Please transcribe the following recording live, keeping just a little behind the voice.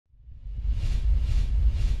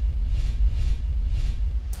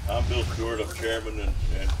Bill Stewart. I'm Chairman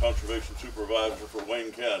and Conservation Supervisor for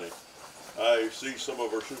Wayne County. I see some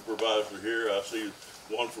of our supervisors here. I see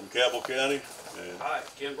one from Cabell County. And hi,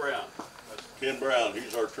 Ken Brown. Ken Brown,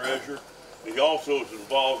 he's our treasurer. He also is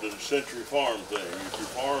involved in the Century Farm thing. If your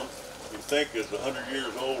farm you think is 100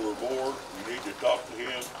 years old or more, you need to talk to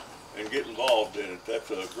him and get involved in it.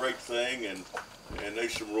 That's a great thing, and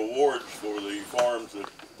there's some rewards for the farms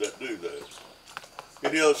that do that.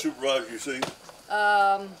 Any other supervisors you see?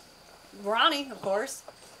 Ronnie, of course.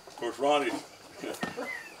 Of course, Ronnie's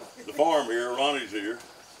the farm here. Ronnie's here.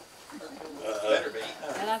 Better be.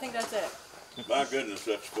 And I think that's it. My goodness,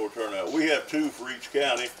 that's a full turnout. We have 2 for each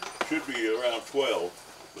county. Should be around 12,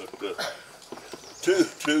 but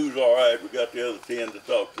two's all right. We got the other 10 to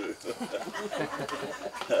talk to.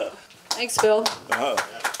 Thanks, Bill.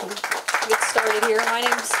 Get started here. My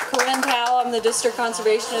name's Corinne Powell. I'm the District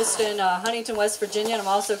Conservationist in Huntington, West Virginia, and I'm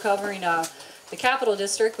also covering the Capital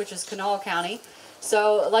District, which is Kanawha County.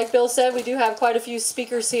 So, like Bill said, we do have quite a few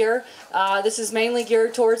speakers here. This is mainly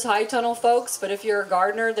geared towards high tunnel folks, but if you're a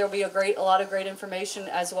gardener, there'll be a lot of great information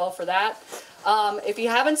as well for that. If you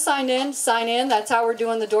haven't signed in, sign in. That's how we're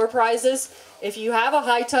doing the door prizes. If you have a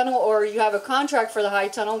high tunnel or you have a contract for the high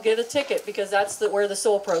tunnel, get a ticket because that's where the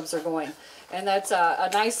soil probes are going. And that's a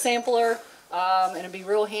nice sampler, and it'll be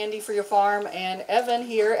real handy for your farm. And Evan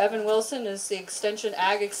here, Evan Wilson, is the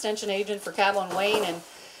Ag Extension Agent for Cabell and Wayne, and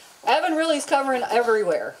Evan really is covering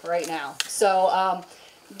everywhere right now. So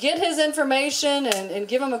get his information and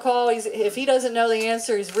give him a call. If he doesn't know the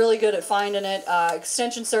answer, he's really good at finding it.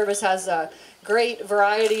 Extension Service has a great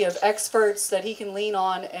variety of experts that he can lean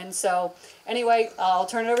on. And so anyway, I'll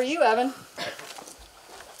turn it over to you, Evan.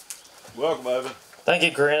 Welcome, Evan. Thank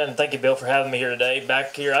you, Corinne, and thank you, Bill, for having me here today.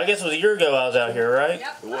 Back here, I guess it was a year ago I was out here, right?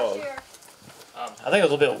 Yep, it was. year. I think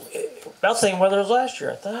it was a little bit about the same weather as last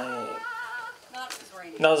year, I think. Not as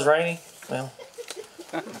rainy. No, it was rainy. Well,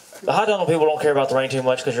 the high tunnel people don't care about the rain too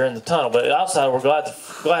much because you're in the tunnel, but outside we're glad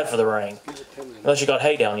for the rain. Unless you got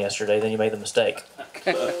hay down yesterday, then you made the mistake.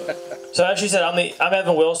 So as she said, I'm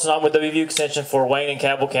Evan Wilson. I'm with WVU Extension for Wayne and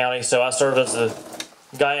Cabell County. So I serve as the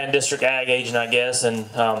Guyan District Ag Agent, I guess,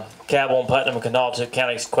 and Cabell and Putnam and Kanawha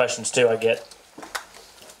County questions too, I get,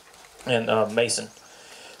 and Mason.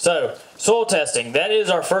 So soil testing, that is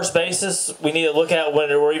our first basis we need to look at when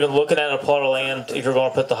we're even looking at a plot of land if you're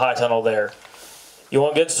going to put the high tunnel there. You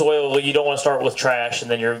want good soil, you don't want to start with trash,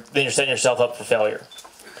 and then you're setting yourself up for failure.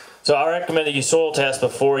 So I recommend that you soil test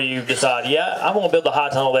before you decide, yeah, I'm going to build the high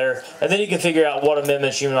tunnel there, and then you can figure out what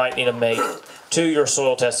amendments you might need to make to your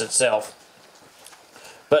soil test itself.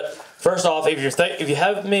 But first off, if you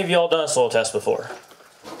have many of y'all done a soil test before,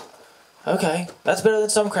 okay, that's better than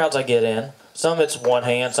some crowds I get in. Some it's one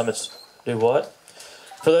hand, some it's do what?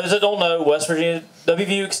 For those that don't know, West Virginia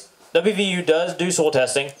WVU does do soil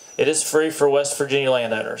testing. It is free for West Virginia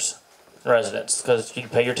landowners and residents because you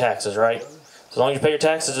pay your taxes, right? As long as you pay your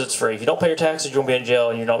taxes, it's free. If you don't pay your taxes, you're going to be in jail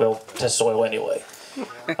and you're not going to be able to test soil anyway.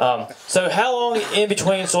 So how long in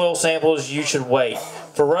between soil samples you should wait?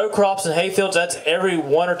 For row crops and hay fields, that's every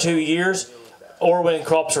 1 or 2 years or when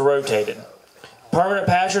crops are rotated. Permanent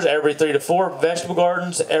pastures every 3 to 4, vegetable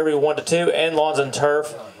gardens every 1 to 2, and lawns and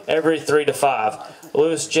turf every 3 to 5.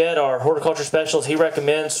 Lewis Jett, our horticulture specialist, he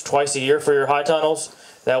recommends twice a year for your high tunnels.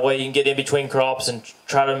 That way you can get in between crops and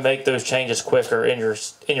try to make those changes quicker in your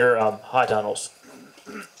high tunnels.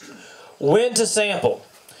 When to sample.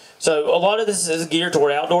 So a lot of this is geared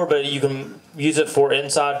toward outdoor, but you can use it for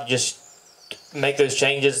inside. Just make those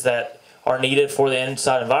changes that are needed for the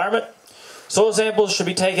inside environment. Soil samples should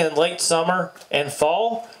be taken in late summer and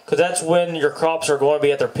fall because that's when your crops are going to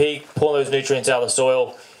be at their peak, pulling those nutrients out of the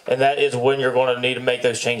soil, and that is when you're going to need to make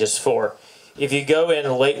those changes for. If you go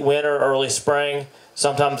in late winter, early spring,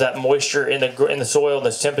 sometimes that moisture in the soil and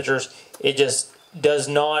those temperatures, it just does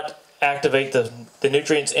not activate the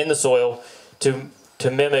nutrients in the soil to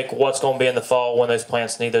mimic what's going to be in the fall when those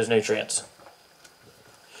plants need those nutrients.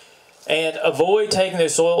 And avoid taking that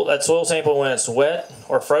soil sample when it's wet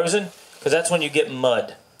or frozen because that's when you get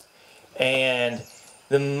mud. And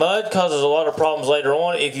the mud causes a lot of problems later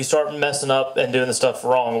on if you start messing up and doing the stuff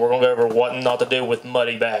wrong. We're going to go over what not to do with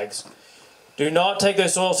muddy bags. Do not take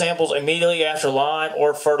those soil samples immediately after lime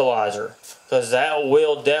or fertilizer because that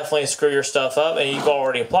will definitely screw your stuff up and you've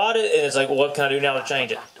already applied it and it's like, well, what can I do now to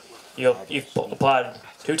change it? You've applied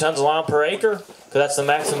 2 tons of lime per acre because that's the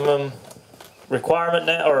maximum requirement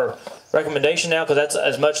now or recommendation now because that's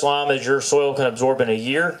as much lime as your soil can absorb in a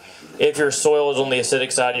year if your soil is on the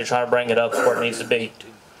acidic side and you're trying to bring it up where it needs to be.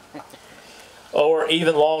 Or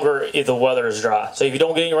even longer if the weather is dry. So if you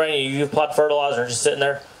don't get any rain and you applied fertilizer and just sitting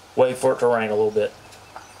there, wait for it to rain a little bit.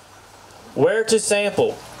 Where to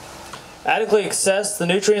sample. Adequately assess the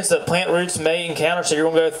nutrients that plant roots may encounter, so you're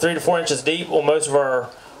going to go 3 to 4 inches deep on most of our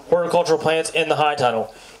horticultural plants in the high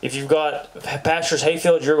tunnel. If you've got pastures, hay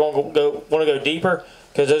fields, you're going to want to go deeper,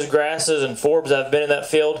 because those grasses and forbs that have been in that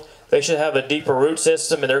field, they should have a deeper root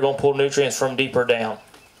system, and they're going to pull nutrients from deeper down.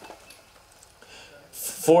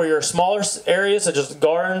 For your smaller areas, such as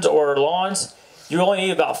gardens or lawns, you only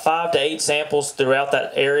need about 5 to 8 samples throughout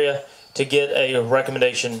that area to get a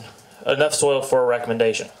recommendation, enough soil for a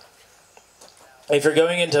recommendation. If you're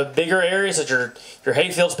going into bigger areas, such as your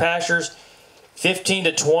hay fields, pastures, 15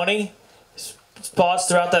 to 20 spots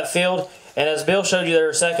throughout that field, and as Bill showed you there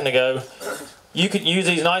a second ago, you could use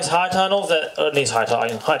these nice high tunnels that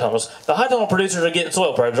high tunnels. The high tunnel producers are getting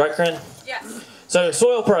soil probes, right, Corinne? Yes. So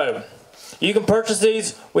soil probe, you can purchase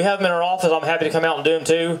these. We have them in our office. I'm happy to come out and do them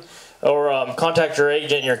too, or contact your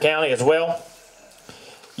agent in your county as well.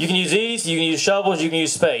 You can use these. You can use shovels. You can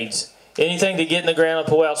use spades. Anything to get in the ground and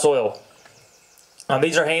pull out soil.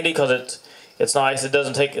 These are handy because it's nice. It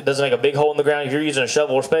doesn't make a big hole in the ground. If you're using a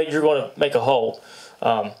shovel or spade, you're going to make a hole.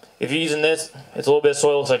 If you're using this, it's a little bit of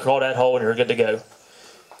soil, so crawl that hole and you're good to go.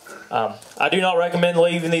 I do not recommend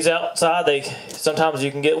leaving these outside. Sometimes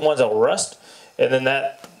you can get ones that will rust, and then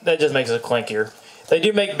that just makes it clinkier. They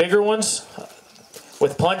do make bigger ones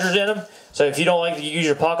with plungers in them. So if you don't like to use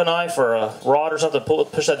your pocket knife or a rod or something,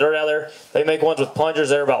 push that dirt out of there. They make ones with plungers.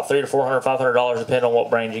 They're about $300 to $400, $500, depending on what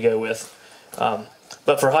brand you go with.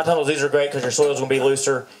 But for high tunnels, these are great because your soil's going to be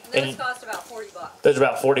looser. Those cost about $40. Those are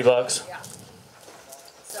about $40. Yeah.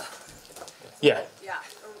 So. Yeah. Yeah,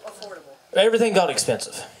 affordable. Everything got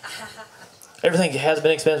expensive. Everything has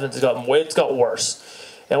been expensive. It's got worse,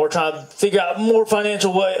 and we're trying to figure out more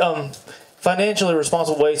financially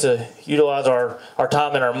responsible ways to utilize our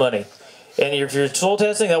time and our money. And if you're soil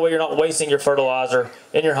testing, that way you're not wasting your fertilizer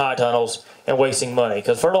in your high tunnels and wasting money,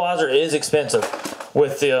 because fertilizer is expensive.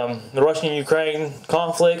 With the Russian and Ukraine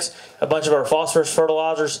conflicts, a bunch of our phosphorus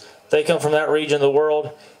fertilizers, they come from that region of the world,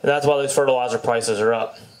 and that's why those fertilizer prices are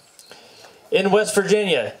up. In West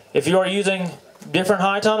Virginia, if you are using different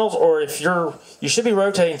high tunnels, or if you should be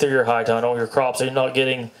rotating through your high tunnel, your crops, so you're not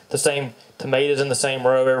getting the same tomatoes in the same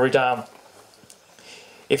row every time.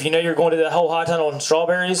 If you know you're going to that whole high tunnel in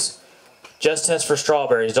strawberries, just test for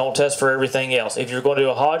strawberries. Don't test for everything else. If you're going to do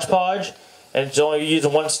a hodgepodge, and it's only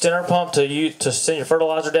using one center pump to send your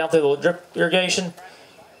fertilizer down through the drip irrigation,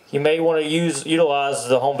 you may want to utilize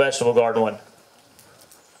the home vegetable garden one.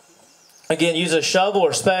 Again, use a shovel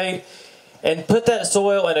or spade and put that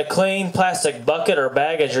soil in a clean plastic bucket or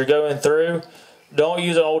bag as you're going through. Don't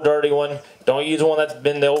use an old dirty one. Don't use one that's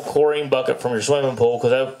been the old chlorine bucket from your swimming pool,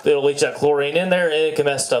 because it'll leach that chlorine in there and it can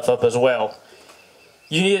mess stuff up as well.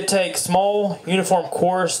 You need to take small uniform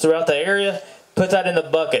cores throughout the area, put that in the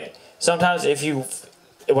bucket. Sometimes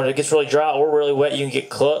when it gets really dry or really wet, you can get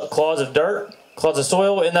clods of dirt, clods of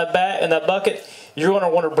soil in that bucket. You're going to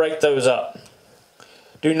want to break those up.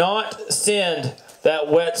 Do not send that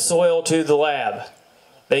wet soil to the lab.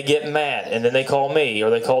 They get mad, and then they call me or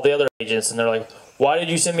they call the other agents, and they're like, "Why did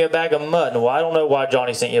you send me a bag of mud?" Well, I don't know why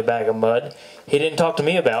Johnny sent you a bag of mud. He didn't talk to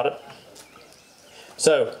me about it.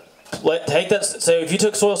 So take that. So if you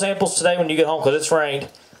took soil samples today when you get home because it's rained,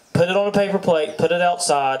 put it on a paper plate, put it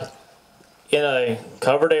outside in a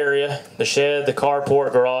covered area, the shed, the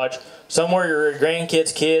carport, garage, somewhere your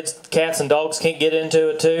grandkids, kids, cats, and dogs can't get into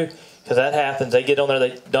it too, because that happens. They get on there,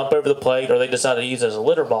 they dump over the plate, or they decide to use it as a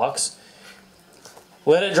litter box.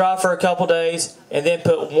 Let it dry for a couple days, and then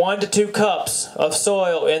put 1 to 2 cups of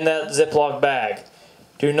soil in that Ziploc bag.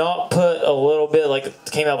 Do not put a little bit like it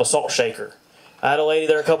came out of a salt shaker. I had a lady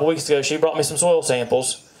there a couple weeks ago. She brought me some soil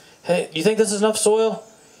samples. Hey, do you think this is enough soil?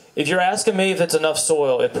 If you're asking me if it's enough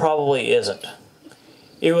soil, it probably isn't.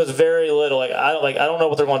 It was very little. I don't know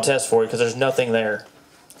what they're going to test for you because there's nothing there.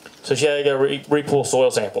 So she had to go re-pull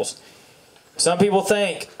soil samples. Some people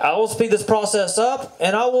think, I will speed this process up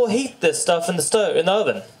and I will heat this stuff in the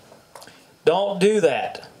oven. Don't do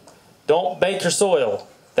that. Don't bake your soil.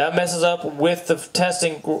 That messes up with the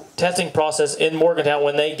testing process in Morgantown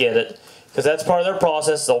when they get it, because that's part of their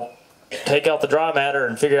process. They'll take out the dry matter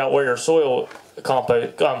and figure out where your soil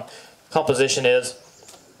composition is,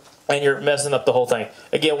 and you're messing up the whole thing.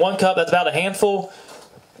 Again, 1 cup, that's about a handful.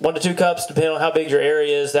 1 to 2 cups, depending on how big your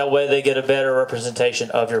area is. That way they get a better representation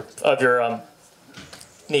of your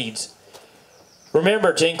needs.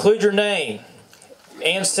 Remember to include your name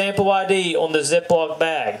and sample ID on the Ziploc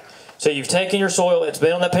bag. So you've taken your soil, it's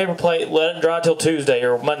been on that paper plate, let it dry till Tuesday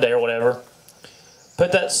or Monday or whatever.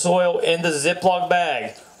 Put that soil in the Ziploc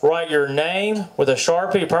bag. Write your name with a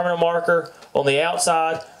Sharpie, a permanent marker, on the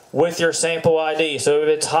outside with your sample ID. So if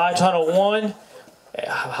it's high tunnel 1,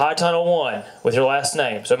 high tunnel 1 with your last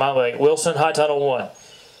name. So it might be like Wilson High Tunnel 1.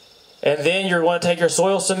 And then you're going to take your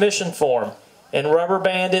soil submission form and rubber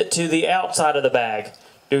band it to the outside of the bag.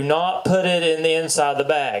 Do not put it in the inside of the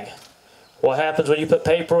bag. What happens when you put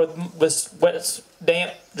paper with wet,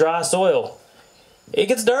 damp, dry soil? It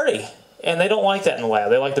gets dirty. And they don't like that in the lab.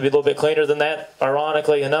 They like to be a little bit cleaner than that,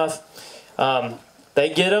 ironically enough. They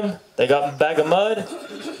get them, they got a bag of mud,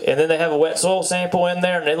 and then they have a wet soil sample in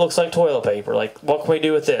there, and it looks like toilet paper. Like, what can we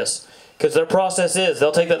do with this? Because their process is,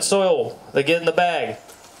 they'll take that soil, they get it in the bag,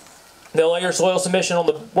 they'll lay your soil submission on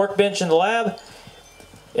the workbench in the lab,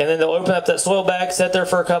 and then they'll open up that soil bag, sit there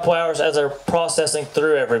for a couple hours as they're processing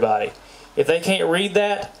through everybody. If they can't read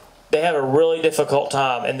that, they have a really difficult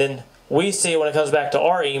time. And then we see when it comes back to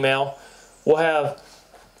our email, we'll have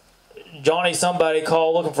Johnny somebody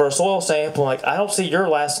call looking for a soil sample. Like, I don't see your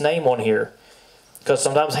last name on here. Because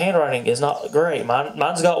sometimes handwriting is not great.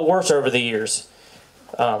 Mine's got worse over the years.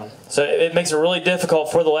 So it makes it really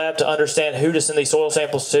difficult for the lab to understand who to send these soil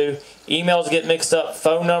samples to. Emails get mixed up,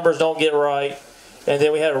 phone numbers don't get right, and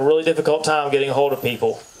then we had a really difficult time getting a hold of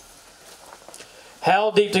people.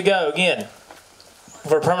 How deep to go? Again,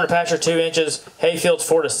 for permanent pasture 2 inches, hay fields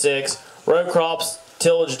 4 to 6, row crops,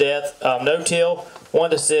 tillage depth, no-till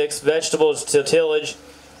 1 to 6, vegetables to tillage,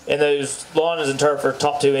 and those lawns and turf are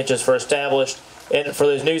top 2 inches for established, and for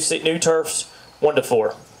those new turfs 1 to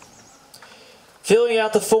 4. Filling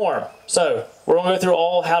out the form. So we're going to go through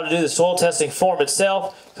all how to do the soil testing form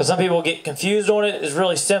itself, because some people get confused on it. It's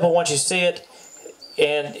really simple once you see it,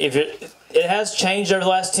 and if it has changed over the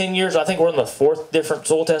last 10 years. I think we're in the 4th different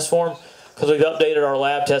soil test form because we've updated our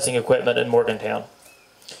lab testing equipment in Morgantown.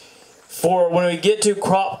 For when we get to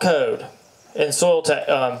crop code and soil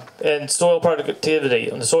productivity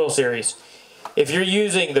in the soil series, if you're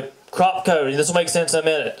using the crop code, and this will make sense in a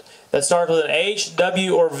minute, that starts with an H,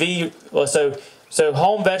 W, or V. So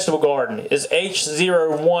home vegetable garden is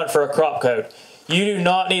H01 for a crop code. You do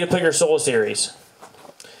not need to put your soil series,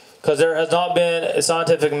 because there has not been a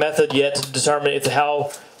scientific method yet to determine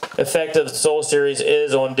how effective the soil series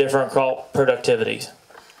is on different crop productivities.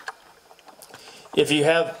 If you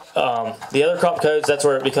have the other crop codes, that's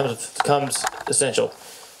where it becomes essential.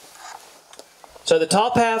 So the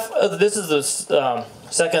top half of this is the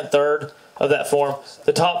second third of that form.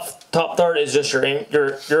 The top third is just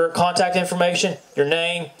your contact information, your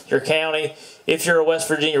name, your county, if you're a West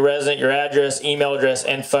Virginia resident, your address, email address,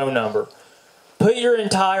 and phone number. Put your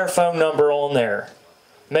entire phone number on there.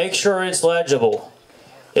 Make sure it's legible.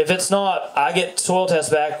 If it's not, I get soil tests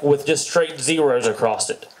back with just straight zeros across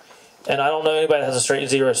it. And I don't know anybody that has a straight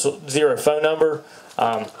zero phone number.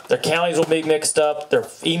 Their counties will be mixed up. Their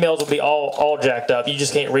emails will be all jacked up. You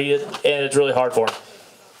just can't read it, and it's really hard for them.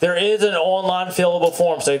 There is an online fillable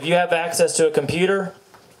form. So if you have access to a computer,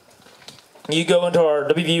 you go into our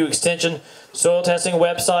WVU Extension soil testing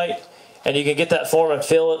website, and you can get that form and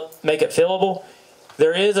make it fillable.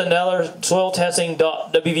 There is another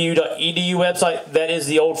soiltesting.wvu.edu website that is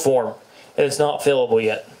the old form, and it's not fillable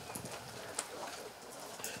yet.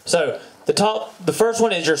 So the first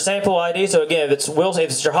one is your sample ID. So again, if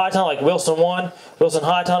it's your high tunnel like Wilson 1, Wilson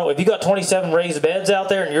High Tunnel, if you got 27 raised beds out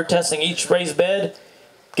there and you're testing each raised bed,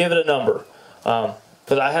 give it a number.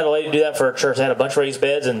 Because I had a lady do that for a church that had a bunch of raised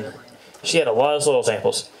beds, and she had a lot of soil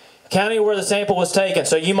samples. County where the sample was taken.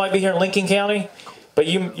 So you might be here in Lincoln County, but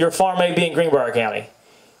your farm may be in Greenbrier County.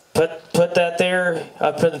 Put that there.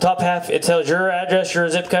 Put in the top half. It tells your address, your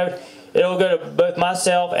zip code. It'll go to both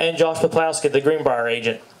myself and Josh Poplowski, the Greenbrier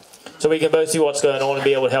agent, so we can both see what's going on and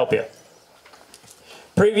be able to help you.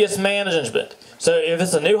 Previous management. So if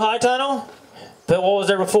it's a new high tunnel, put what was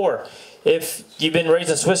there before. If you've been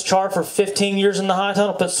raising Swiss chard for 15 years in the high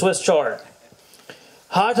tunnel, put Swiss chard.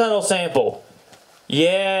 High tunnel sample.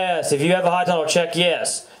 Yes. If you have a high tunnel, check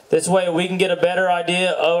yes. This way we can get a better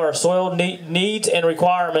idea of our soil needs and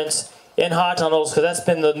requirements in high tunnels, because that's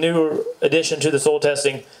been the new addition to the soil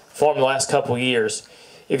testing form the last couple of years.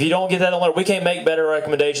 If you don't get that on there, we can make better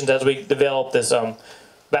recommendations as we develop this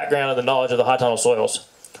background of the knowledge of the high tunnel soils.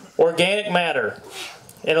 Organic matter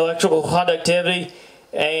and electrical conductivity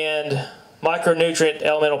and micronutrient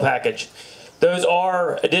elemental package. Those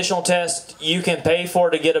are additional tests you can pay for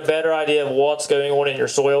to get a better idea of what's going on in your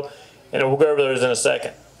soil, and we'll go over those in a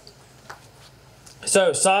second.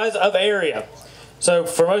 So, size of area. So,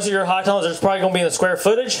 for most of your high tunnels, it's probably going to be in the square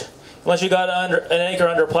footage, unless you got an acre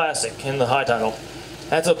under plastic in the high tunnel.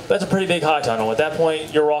 That's a pretty big high tunnel. At that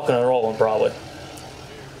point, you're rocking and rolling probably.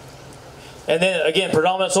 And then, again,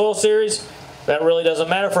 predominant soil series. That really doesn't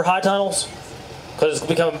matter for high tunnels, because it's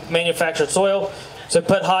become manufactured soil. So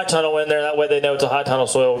put high tunnel in there, that way they know it's a high tunnel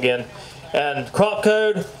soil again. And crop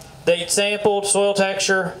code, date sampled, soil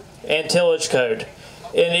texture, and tillage code.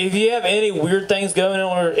 And if you have any weird things going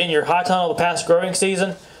on in your high tunnel the past growing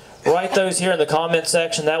season, write those here in the comment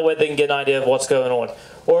section. That way they can get an idea of what's going on.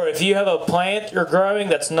 Or if you have a plant you're growing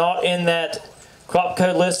that's not in that crop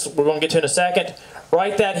code list we're going to get to in a second,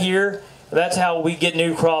 write that here. That's how we get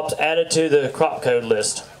new crops added to the crop code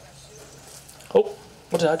list. Oh,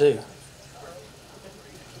 what did I do?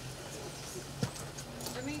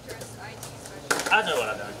 Demetrius, IT specialist. I know what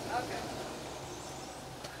I've done. Okay.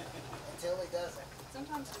 Until he doesn't.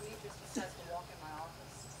 Sometimes Demetrius just has to walk in my office.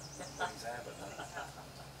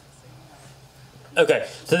 Okay,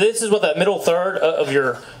 so this is what that middle third of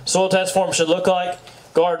your soil test form should look like.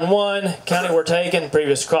 Garden 1, county we're taking,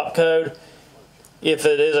 previous crop code. If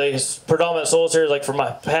it is a predominant soil series, like for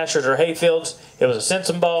my pastures or hay fields, it was a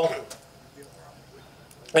Simpson ball.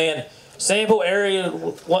 And sample area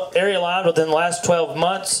lined within the last 12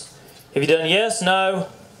 months. If you've done yes, no,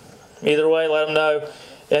 either way, let them know.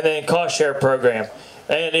 And then cost share program.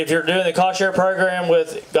 And if you're doing the cost share program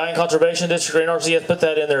with Guyan Conservation District or NRCS, put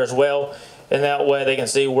that in there as well. And that way they can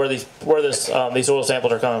see where these soil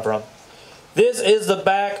samples are coming from. This is the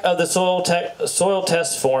back of the soil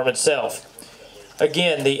test form itself.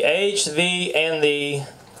 Again, the H, V, and the,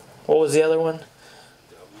 what was the other one?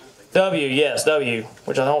 W, yes, W,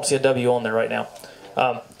 which I don't see a W on there right now.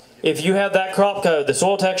 If you have that crop code, the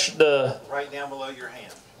soil texture, Right down below your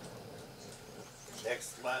hand.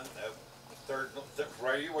 Next line, third,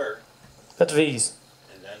 where you were, that's V's.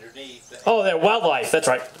 and underneath. Oh, there, wildlife, that's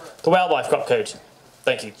right. The wildlife crop codes.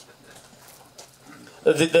 Thank you.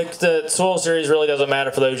 The soil series really doesn't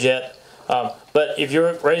matter for those yet. But if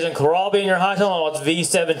you're raising kohlrabi in your high tunnel, it's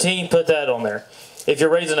V17, put that on there. If you're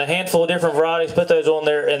raising a handful of different varieties, put those on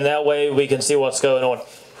there, and that way we can see what's going on.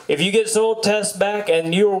 If you get soil tests back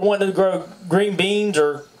and you are wanting to grow green beans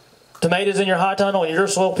or tomatoes in your high tunnel and your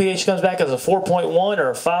soil pH comes back as a 4.1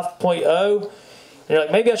 or a 5.0, and you're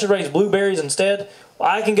like, maybe I should raise blueberries instead, well,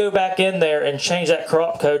 I can go back in there and change that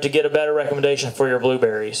crop code to get a better recommendation for your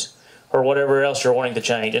blueberries or whatever else you're wanting to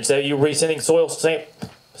change. Instead of you resending soil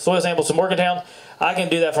samples to Morgantown, I can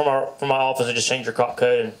do that from my office and just change your crop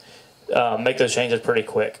code and make those changes pretty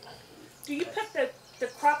quick. Do you put the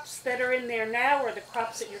crops that are in there now or the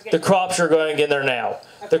crops that you're getting? The crops you're going in there now.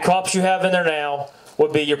 Okay. The crops you have in there now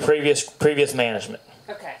would be your previous management.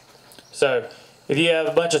 Okay. So if you have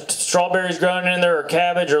a bunch of strawberries growing in there or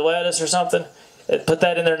cabbage or lettuce or something, put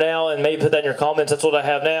that in there now and maybe put that in your comments. That's what I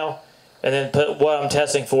have now. And then put what I'm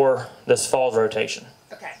testing for this fall's rotation.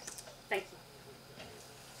 Okay. Thank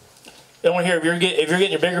you. And one here, if you're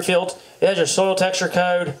getting your bigger fields, it has your soil texture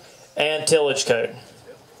code and tillage code.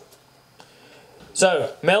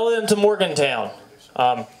 So mail them to Morgantown.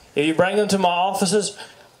 If you bring them to my offices,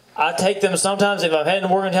 I take them sometimes if I'm heading to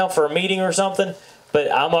Morgantown for a meeting or something.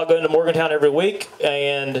 But I'm not going to Morgantown every week.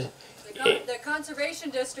 And The Conservation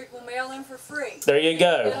District will mail them for free. there you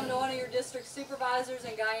Get go. them to one of your district supervisors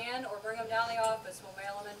in Guyan or bring them down to the office. We'll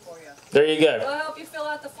mail them in for you. There you go. We'll help you fill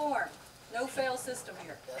out the form. No fail system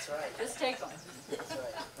here. That's right. Just take them. That's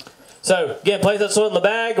right. So again, place that soil in the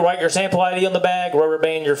bag, write your sample ID on the bag, rubber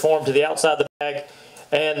band your form to the outside of the bag,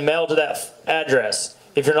 and mail to that address.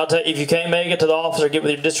 If you can't make it to the office or get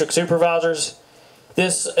with your district supervisors,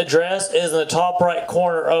 this address is in the top right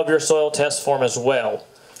corner of your soil test form as well.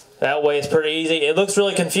 That way it's pretty easy. It looks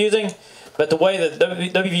really confusing, but the way that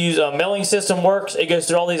WVU's mailing system works, it goes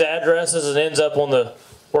through all these addresses and ends up on the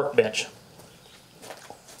workbench.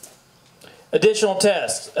 Additional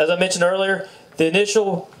tests. As I mentioned earlier, the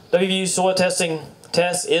initial WVU soil testing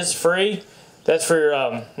test is free. That's for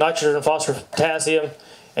your nitrogen, phosphorus, potassium,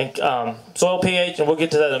 and soil pH, and we'll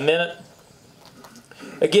get to that in a minute.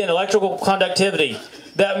 Again, electrical conductivity.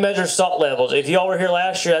 That measures salt levels. If y'all were here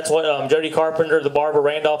last year, that's what Jody Carpenter, the Barbara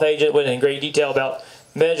Randolph agent, went in great detail about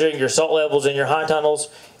measuring your salt levels in your high tunnels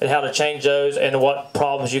and how to change those and what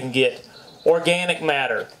problems you can get. Organic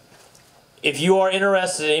matter. If you are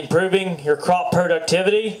interested in improving your crop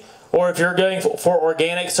productivity, or if you're going for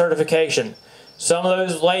organic certification, some of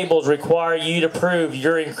those labels require you to prove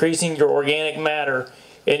you're increasing your organic matter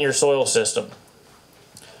in your soil system.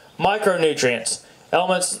 Micronutrients.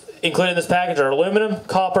 Elements included in this package are aluminum,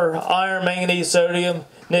 copper, iron, manganese, sodium,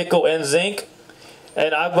 nickel, and zinc.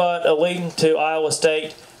 And I've got a link to Iowa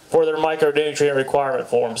State for their micronutrient requirement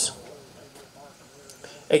forms.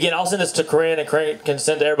 Again, I'll send this to Corinne, and Corinne can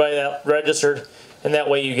send to everybody that registered, and that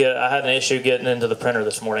way you get. I had an issue getting into the printer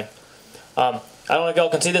this morning. I don't know if y'all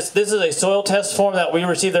can see this. This is a soil test form that we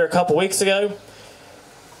received there a couple weeks ago.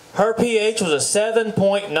 Her pH was a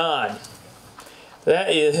 7.9.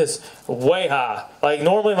 That is way high. Like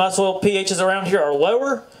normally my soil pHs around here are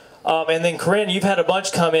lower, And then Corinne, you've had a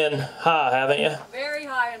bunch come in high, haven't you? Very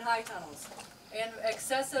high in high tunnels and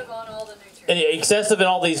excessive on all the nutrients. And excessive in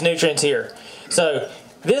all these nutrients here. So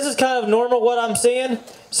this is kind of normal what I'm seeing.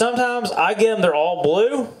 Sometimes I get them, they're all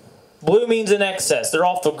blue. Blue means in excess. They're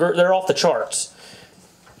off the charts.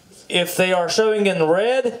 If they are showing in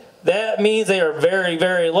red, that means they are very,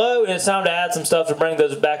 very low, and it's time to add some stuff to bring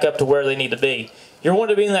those back up to where they need to be. You want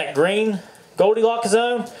to be in that green Goldilocks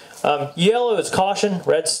zone. Yellow is caution,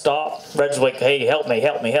 red stop, red's like, hey, help me,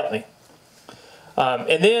 help me, help me.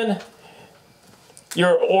 And then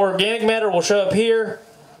your organic matter will show up here.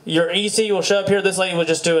 Your EC will show up here. This lady was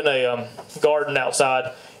just doing a garden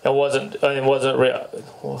outside and wasn't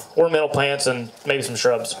ornamental plants and maybe some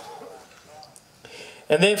shrubs.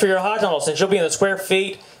 And then for your high tunnel, since you'll be in the square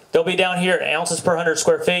feet, they'll be down here at ounces per 100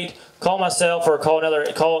 square feet. Call myself or call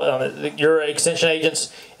your extension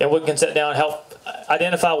agents, and we can sit down and help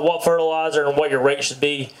identify what fertilizer and what your rate should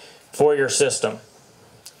be for your system.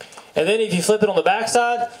 And then if you flip it on the back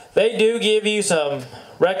side, they do give you some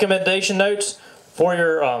recommendation notes for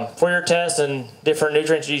your test and different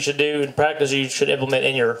nutrients you should do and practice you should implement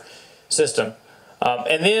in your system.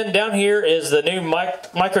 And then down here is the new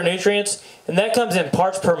micronutrients, and that comes in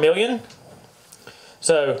parts per million.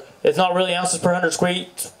 So it's not really ounces per 100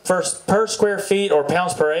 per square feet or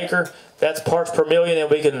pounds per acre. That's parts per million, and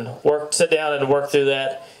we can sit down and work through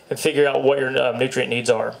that and figure out what your nutrient needs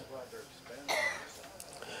are.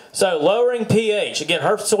 So lowering pH. Again,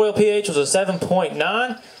 her soil pH was a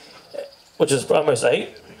 7.9, which is almost 8.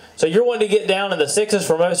 So you're wanting to get down in the 6s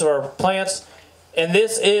for most of our plants. And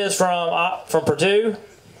this is from Purdue.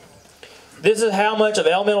 This is how much of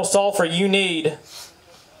elemental sulfur you need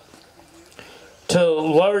to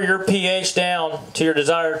lower your pH down to your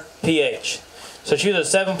desired pH. So she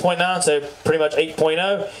was at 7.9, so pretty much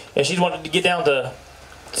 8.0, and she's wanting to get down to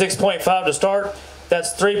 6.5 to start.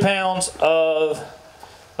 That's 3 pounds of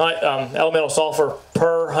elemental sulfur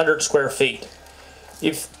per 100 square feet.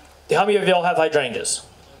 How many of y'all have hydrangeas?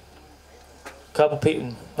 A couple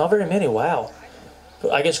people, not very many. Wow.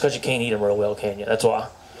 I guess because you can't eat them real well, can you? That's why.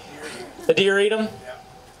 The deer eat them?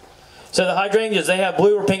 So the hydrangeas, they have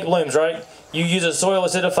blue or pink blooms, right? You use a soil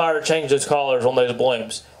acidifier to change those colors on those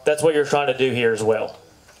blooms. That's what you're trying to do here as well.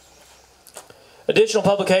 Additional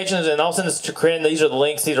publications, and I'll send this to Corinne. These are the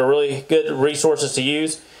links. These are really good resources to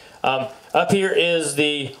use. Up here is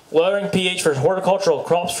the lowering pH for horticultural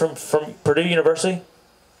crops from Purdue University.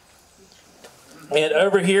 And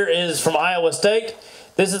over here is from Iowa State.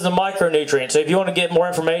 This is the micronutrient. So if you want to get more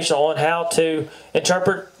information on how to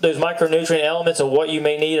interpret those micronutrient elements and what you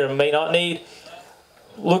may need or may not need,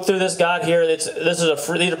 look through this guide here. These are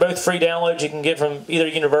both free downloads you can get from either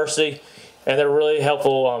university, and they're really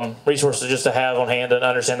helpful resources just to have on hand and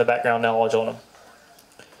understand the background knowledge on them.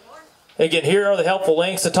 Again, here are the helpful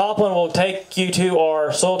links. The top one will take you to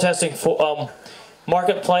our soil testing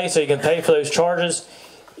marketplace, so you can pay for those charges.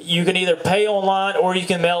 You can either pay online or you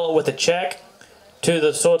can mail it with a check to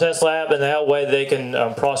the soil test lab, and that way they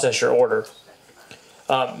can process your order.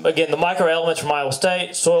 Again, the microelements from Iowa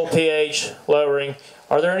State, soil pH, lowering.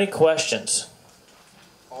 Are there any questions?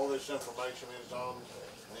 All this information is on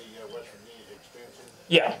the West Virginia Extension?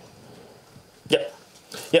 Yeah. Yep.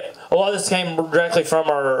 Yep. A lot of this came directly from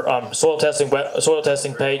our soil testing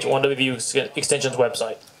page on WVU Extension's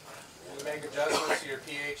website. Can you make adjustments to your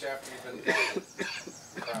pH after you've been planting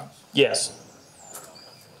crops? Yes.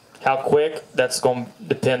 How quick? That's going to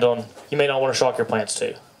depend on. You may not want to shock your plants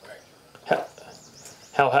too.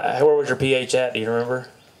 Where was your pH at? Do you remember?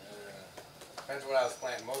 Depends what I was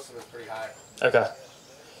planting. Most of it's pretty high. Okay.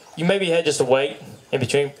 You maybe had just a wait in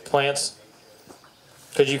between plants,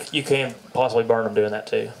 because you can possibly burn them doing that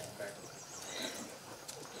too.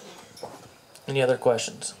 Any other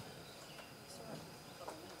questions?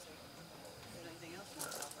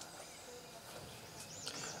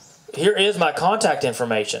 Here is my contact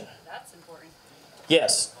information. That's important.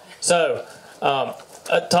 Yes. So,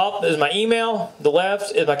 at top is my email, the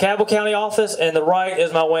left is my Cabell County office, and the right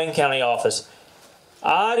is my Wayne County office.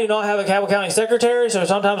 I do not have a Cabell County secretary, so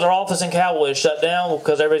sometimes our office in Cabell is shut down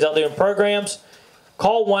because everybody's out doing programs.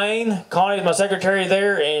 Call Wayne. Connie is my secretary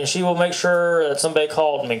there, and she will make sure that somebody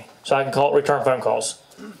called me so I can return phone calls.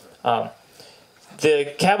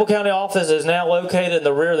 The Cabell County office is now located in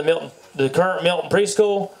the rear of the current Milton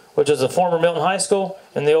Preschool, which is the former Milton High School,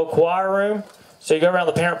 in the old choir room. So you go around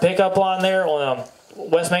the parent pickup line there on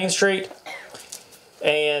West Main Street,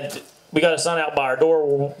 and we got a sign out by our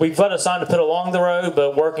door. We've got a sign to put along the road,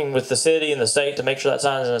 but working with the city and the state to make sure that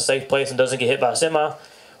sign is in a safe place and doesn't get hit by a semi,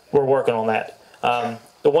 we're working on that.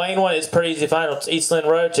 The Wayne one is pretty easy to find. It's East Lynn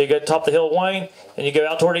Road, so you go top the hill of Wayne, and you go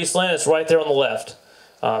out toward East Lynn. It's right there on the left.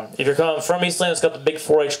 If you're coming from Eastland, it's got the big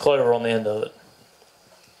 4-H clover on the end of it.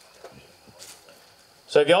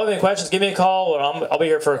 So if y'all have any questions, give me a call, or I'll be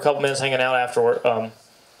here for a couple minutes hanging out afterward for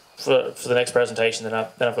the next presentation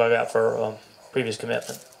that I've got for previous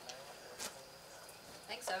commitment.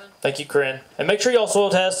 Thanks, Evan. Thank you, Corinne. And make sure y'all soil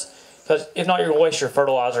test, because if not, you're going to waste your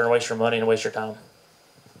fertilizer and waste your money and waste your time.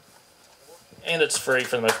 And it's free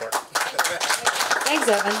for the most part. Thanks,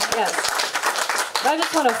 Evan. Yes. I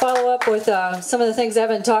just want to follow up with some of the things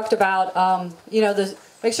Evan talked about.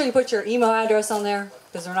 Make sure you put your email address on there,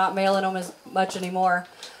 because they're not mailing them as much anymore.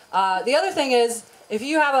 The other thing is, if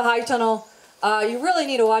you have a high tunnel, you really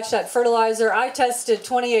need to watch that fertilizer. I tested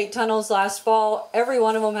 28 tunnels last fall. Every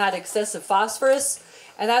one of them had excessive phosphorus,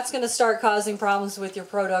 and that's going to start causing problems with your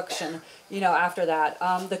production, after that.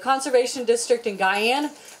 The Conservation District in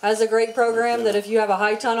Guyane has a great program that if you have a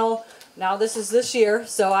high tunnel, now this is this year,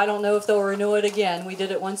 so I don't know if they'll renew it again. We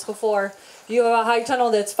did it once before. If you have a high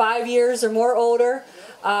tunnel that's 5 years or more older,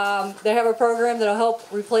 they have a program that'll help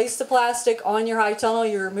replace the plastic on your high tunnel.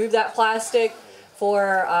 You remove that plastic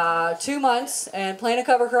for 2 months and plant a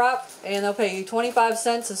cover crop, and they'll pay you 25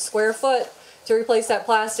 cents a square foot to replace that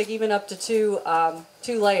plastic, even up to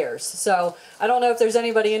two layers. So I don't know if there's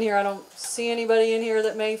anybody in here. I don't see anybody in here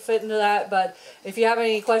that may fit into that, but if you have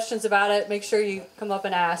any questions about it, make sure you come up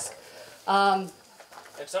and ask. And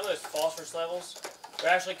some of those phosphorus levels, we're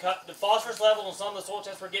actually the phosphorus level on some of the soil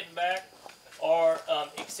tests we're getting back are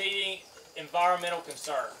exceeding environmental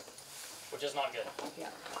concern, which is not good. Yeah.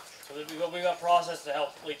 So we've got a process to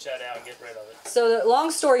help bleach that out and get rid of it. So the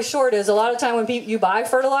long story short is, a lot of time when you buy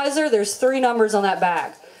fertilizer, there's 3 numbers on that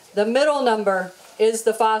bag. The middle number is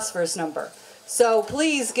the phosphorus number. So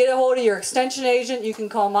please get a hold of your extension agent. You can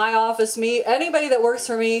call my office, me. Anybody that works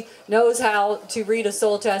for me knows how to read a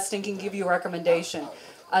soil test and can give you a recommendation.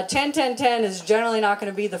 10-10-10 is generally not going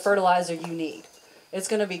to be the fertilizer you need. It's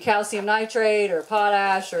going to be calcium nitrate or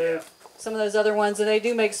potash or some of those other ones. And they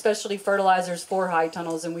do make specialty fertilizers for high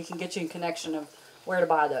tunnels, and we can get you in connection of where to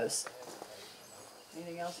buy those.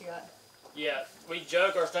 Anything else you got? Yeah, we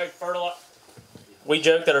joke that our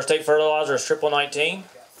state fertilizer is triple 19.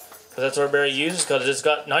 Because that's what everybody uses, because it's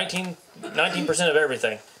got 19% of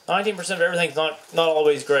everything. 19% of everything's not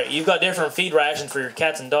always great. You've got different feed rations for your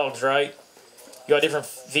cats and dogs, right? You got different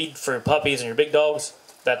feed for your puppies and your big dogs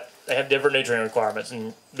that they have different nutrient requirements.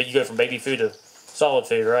 But you go from baby food to solid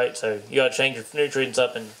food, right? So you got to change your nutrients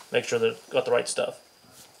up and make sure that it's got the right stuff.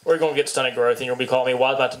 Or you're going to get stunted growth, and you'll be calling me,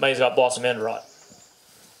 why my tomatoes got blossom end rot?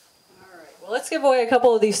 All right. Well, let's give away a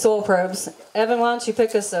couple of these soil probes. Evan, why don't you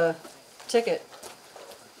pick us a ticket?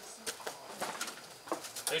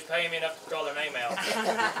 Who's paying me enough to draw their name out?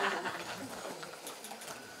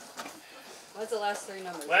 What's the last 3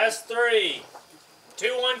 numbers? Last 3.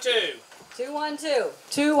 212. 212.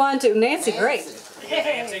 212. Nancy, great.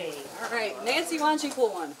 Nancy. All right, Nancy, why don't you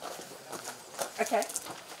pull one? Okay.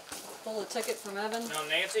 Pull a ticket from Evan. Now,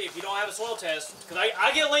 Nancy, if you don't have a soil test, because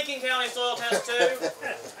I get Lincoln County soil test too,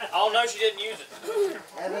 I'll know she didn't use it.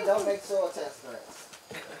 Evan, don't make soil test threats.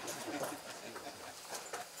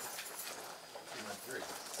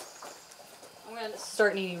 I'm going to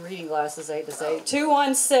start needing reading glasses, I hate to say.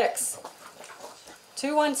 216.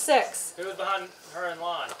 216. Who was behind her in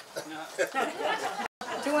line?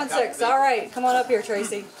 216. All right, come on up here,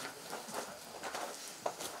 Tracy. You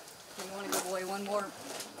want to give away one more?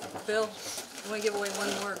 Bill, you want to give away one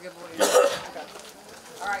more? Give away one. Okay.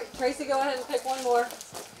 All right, Tracy, go ahead and pick one more.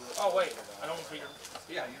 Oh, wait. I don't want Peter.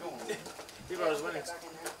 Yeah, you don't want Peter was winning.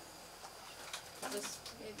 Just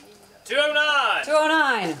 209.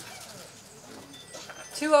 209.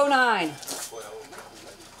 209.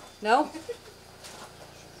 No?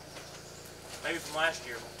 Maybe from last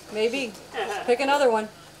year. Maybe. Pick another one.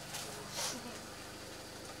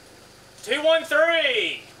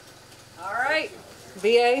 213. All right.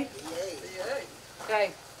 BA.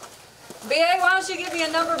 Okay. BA, why don't you give me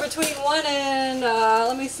a number between 1 and,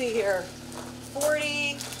 let me see here,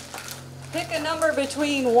 40. Pick a number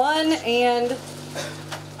between 1 and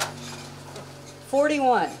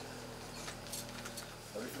 41.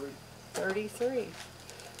 33.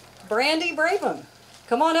 Brandy Brabham,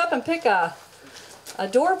 come on up and pick a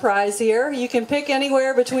door prize here. You can pick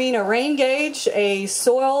anywhere between a rain gauge, a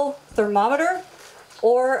soil thermometer,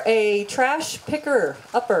 or a trash picker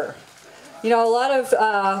upper. You know, a lot of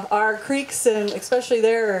our creeks, and especially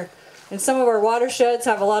there in some of our watersheds,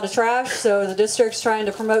 have a lot of trash, so the district's trying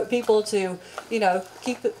to promote people to, you know,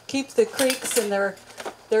 keep the creeks and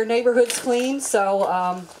their neighborhoods clean.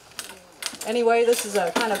 So anyway, this is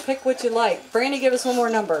a kind of pick what you like. Brandy, give us one more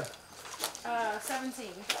number. 17.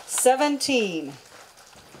 17.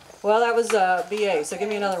 Well, that was BA, so give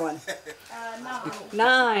me another one.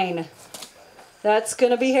 9. That's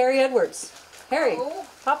going to be Harry Edwards. Harry,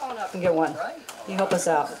 pop on up and get one. You help us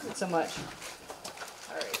out so much.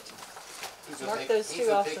 Mark those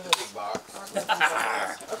two off the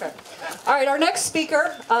list. Okay. All right, our next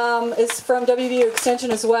speaker is from WVU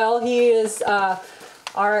Extension as well. He is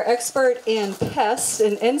our expert in pests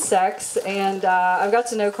and insects, and I've got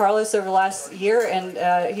to know Carlos over the last year, and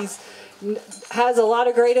has a lot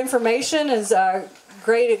of great information, is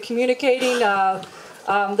great at communicating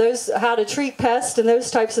how to treat pests and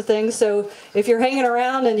those types of things. So if you're hanging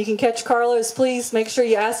around and you can catch Carlos, please make sure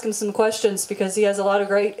you ask him some questions, because he has a lot of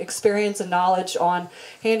great experience and knowledge on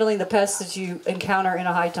handling the pests that you encounter in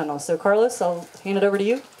a high tunnel. So Carlos, I'll hand it over to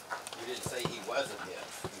you. You didn't say he was a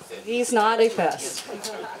pest. You said He's not a pest.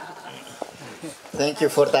 Thank you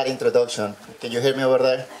for that introduction. Can you hear me over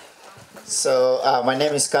there? So my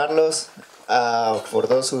name is Carlos. For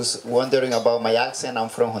those who's wondering about my accent, I'm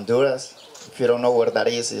from Honduras. If you don't know where that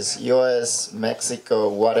is, it's U.S., Mexico,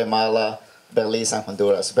 Guatemala, Belize, and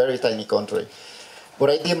Honduras. Very tiny country. But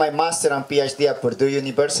I did my master and PhD at Purdue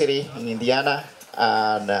University in Indiana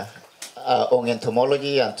and on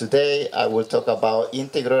entomology. And today I will talk about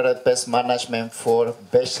integrated pest management for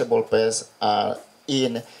vegetable pests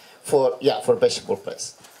for vegetable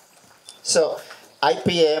pests. So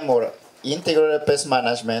IPM, or integrated pest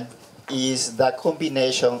management, is the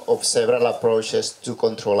combination of several approaches to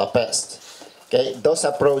control a pest. Okay, those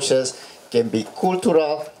approaches can be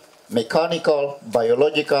cultural, mechanical,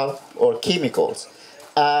 biological, or chemicals,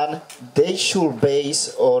 and they should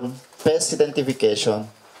base on pest identification,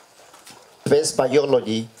 pest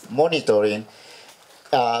biology, monitoring,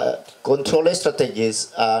 control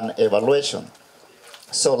strategies, and evaluation.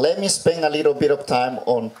 So let me spend a little bit of time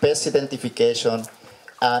on pest identification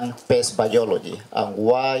and pest biology and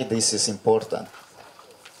why this is important.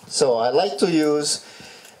 So I like to use,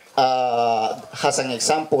 as an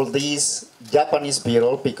example, this Japanese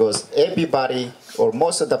beetle, because everybody or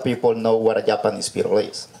most of the people know what a Japanese beetle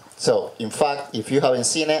is. So in fact, if you haven't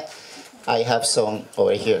seen it, I have some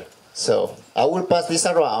over here. So I will pass this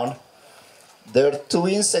around. There are two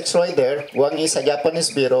insects right there. One is a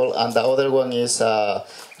Japanese beetle and the other one is a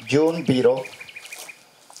June beetle.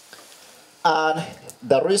 And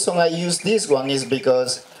the reason I use this one is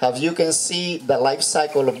because, as you can see, the life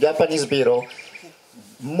cycle of Japanese beetle,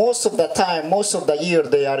 most of the time, most of the year,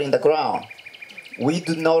 they are in the ground. We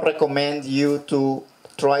do not recommend you to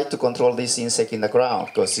try to control this insect in the ground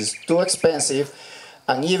because it's too expensive.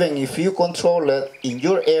 And even if you control it in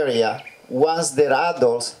your area, once they're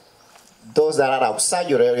adults, those that are outside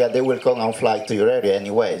your area, they will come and fly to your area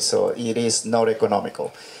anyway. So it is not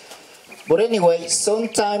economical. But anyway,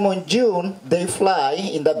 sometime in June, they fly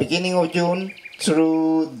in the beginning of June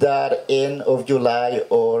through the end of July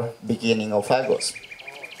or beginning of August.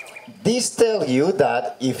 This tells you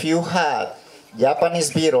that if you had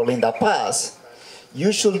Japanese beetle in the past,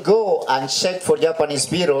 you should go and check for Japanese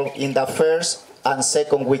beetle in the first and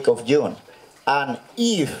second week of June. And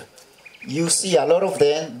if you see a lot of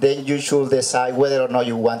them, then you should decide whether or not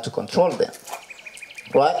you want to control them,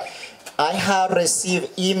 right? I have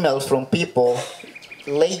received emails from people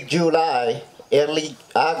late July, early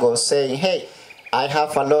August saying, hey, I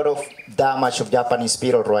have a lot of damage of Japanese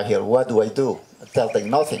beetle right here. What do I do? I tell them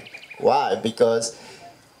nothing. Why? Because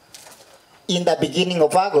in the beginning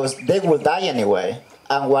of August, they will die anyway.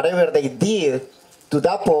 And whatever they did to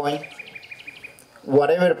that point,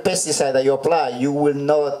 whatever pesticide that you apply, you will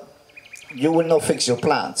not fix your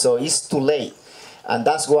plant. So it's too late. And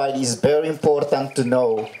that's why it is very important to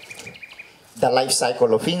know the life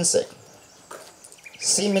cycle of insect.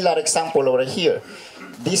 Similar example over here.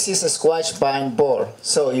 This is a squash vine borer.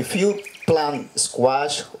 So if you plant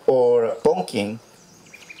squash or pumpkin,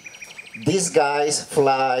 these guys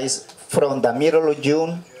flies from the middle of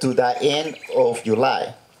June to the end of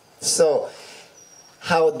July. So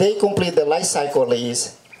how they complete the life cycle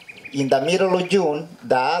is, in the middle of June,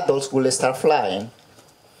 the adults will start flying.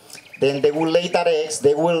 Then they will lay their eggs.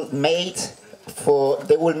 They will mate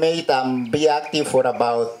and be active for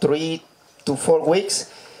about 3 to 4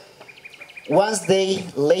 weeks. Once they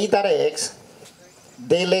lay their eggs,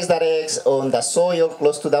 they lay their eggs on the soil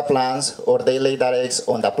close to the plants, or they lay their eggs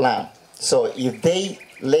on the plant. So if they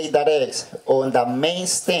lay their eggs on the main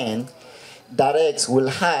stem, their eggs will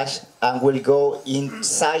hatch and will go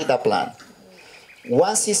inside the plant.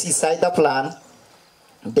 Once it's inside the plant,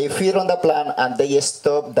 they feed on the plant and they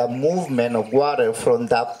stop the movement of water from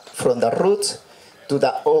the roots to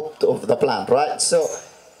the up of the plant, right? So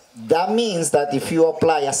that means that if you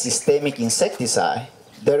apply a systemic insecticide,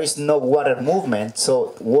 there is no water movement,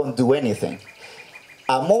 so it won't do anything.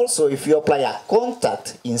 And also, if you apply a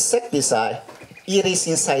contact insecticide, it is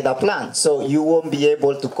inside the plant, so you won't be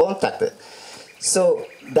able to contact it. So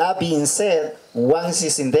that being said, once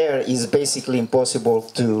it's in there, it's basically impossible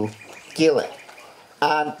to kill it.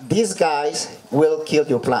 And these guys will kill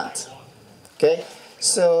your plant. Okay?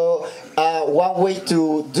 So one way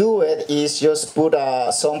to do it is just put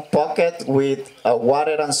some pocket with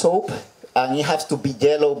water and soap, and it has to be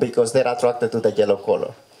yellow because they're attracted to the yellow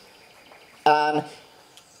color. And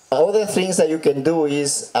other things that you can do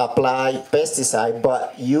is apply pesticide,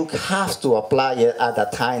 but you have to apply it at the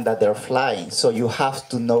time that they're flying. So you have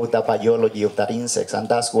to know the biology of that insects, and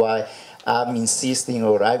that's why I'm insisting,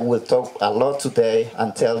 or I will talk a lot today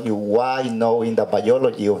and tell you why knowing the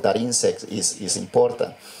biology of that insect is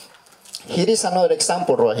important. Here is another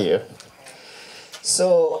example right here.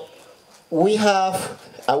 So we have,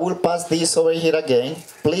 I will pass this over here again.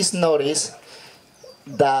 Please notice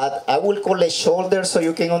that I will call a shoulder so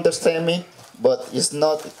you can understand me, but it's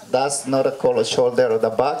not, that's not a call a shoulder or the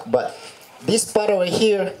back, but this part over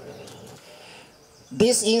here,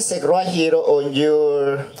 this insect right here on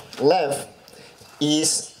your left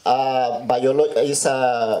is a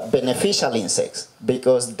beneficial insects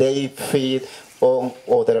because they feed on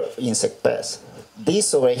other insect pests.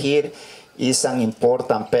 This over here is an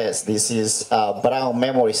important pest. This is brown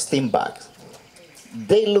memory steam bug.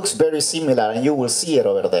 They look very similar, and you will see it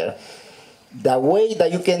over there. The way that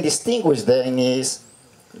you can distinguish them is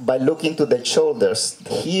by looking to the shoulders.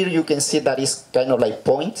 Here you can see that it's kind of like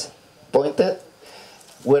pointed,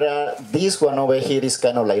 whereas this one over here is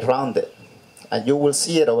kind of like rounded. And you will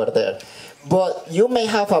see it over there. But you may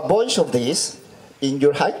have a bunch of these in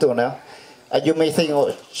your high tunnel, and you may think,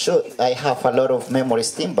 oh, shoot, I have a lot of memory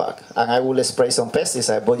steam bug, and I will spray some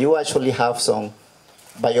pesticide, but you actually have some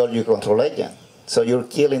biology control agent. So you're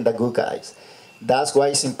killing the good guys. That's why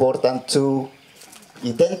it's important to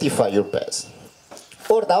identify your pest.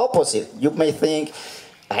 Or the opposite. You may think,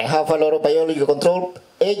 I have a lot of biology control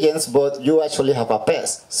agents, but you actually have a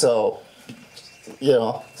pest. So, you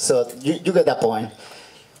know, so you get the point.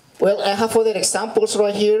 Well, I have other examples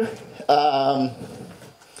right here.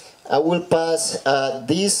 I will pass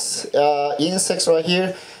these insects right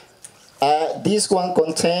here. This one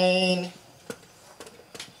contains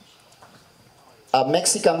a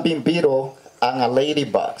Mexican bean beetle and a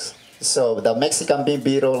ladybug. So the Mexican bean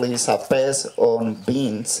beetle is a pest on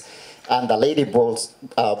beans, and the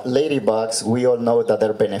ladybugs, we all know that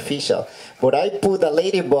they're beneficial. But I put the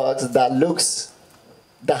ladybugs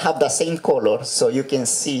that have the same color, so you can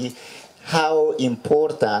see how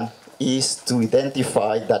important is to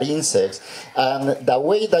identify that insects. And the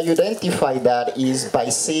way that you identify that is by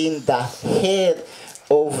seeing the head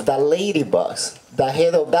of the ladybugs. The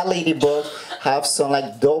head of that ladybug have some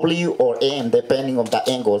like W or M depending on the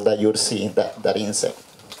angle that you're seeing that insect.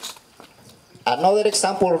 Another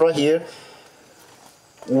example right here,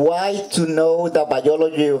 why to know the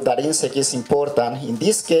biology of that insect is important. In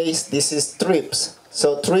this case, this is thrips.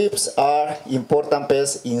 So thrips are important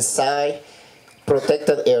pests inside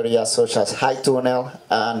protected areas such as high tunnel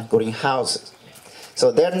and greenhouses.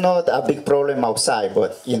 So they're not a big problem outside,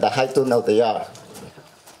 but in the high tunnel they are.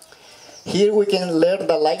 Here we can learn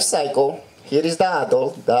the life cycle. Here is the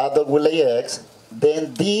adult will lay eggs.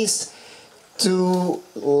 Then these two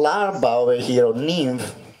larvae over here, or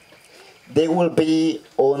nymph, they will be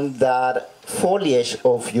on that foliage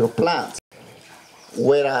of your plant.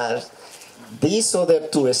 Whereas these other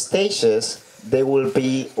two stages, they will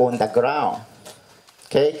be on the ground.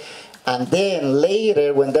 Okay? And then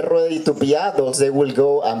later, when they're ready to be adults, they will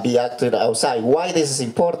go and be active outside. Why this is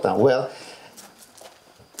important? Well,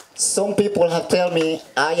 some people have told me,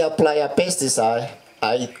 I apply a pesticide,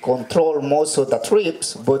 I control most of the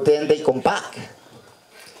thrips, but then they come back.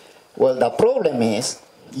 Well, the problem is,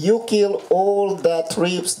 you kill all the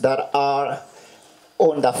thrips that are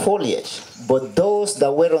on the foliage, but those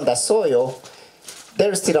that were on the soil,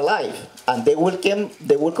 they're still alive, and they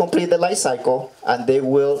will complete the life cycle, and they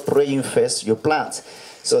will reinfest your plants.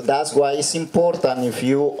 So that's why it's important, if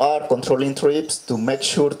you are controlling thrips, to make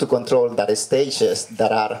sure to control the stages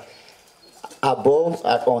that are above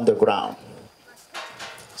and underground.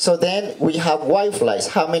 So then we have whiteflies.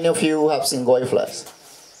 How many of you have seen whiteflies?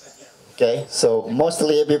 Okay, so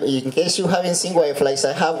mostly, in case you haven't seen whiteflies,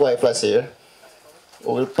 I have whiteflies here.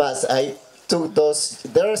 We'll pass. I took those.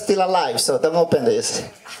 They're still alive, so don't open this,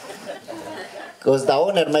 because the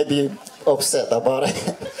owner may be upset about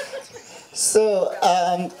it. So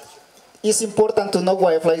it's important to know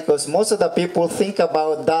whiteflies, because most of the people think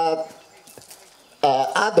about that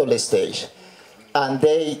adult stage, and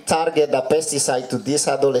they target the pesticide to this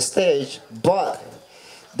adult stage, but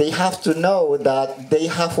they have to know that they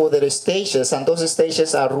have other stages, and those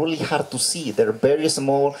stages are really hard to see. They're very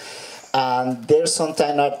small, and they're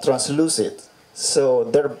sometimes not translucent. So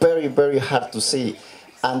they're very, very hard to see.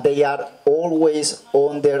 And they are always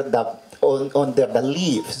under the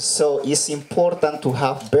leaf. So it's important to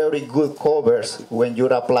have very good covers when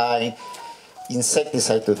you're applying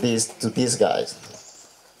insecticide to these guys.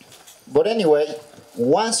 But anyway,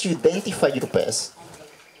 once you identify your pest,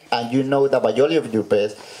 and you know the biology of your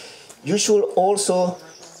pest, you should also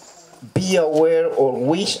be aware of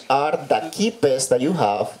which are the key pests that you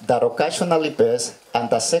have, the occasionally pests, and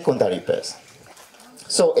the secondary pests.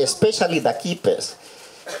 So especially the key pests.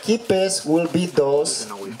 Key pests will be those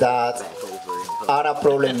that are a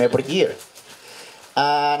problem every year.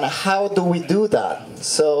 And how do we do that?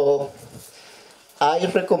 So I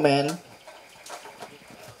recommend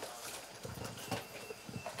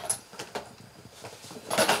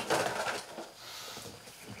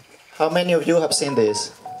how many of you have seen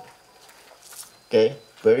this? Okay,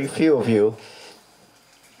 very few of you.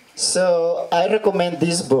 So I recommend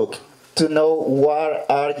this book to know what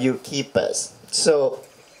are your key pests. So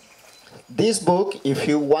this book, if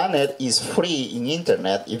you want it, is free in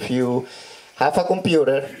internet. If you have a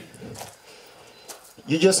computer,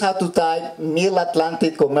 you just have to type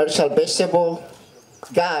Mid-Atlantic Commercial Vegetable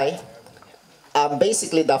Guide, and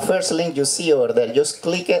basically the first link you see over there, just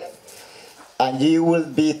click it, and you will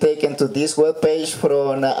be taken to this webpage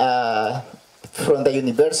from the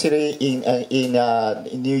university in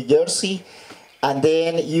New Jersey, and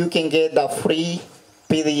then you can get the free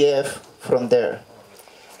PDF from there.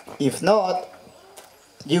 If not,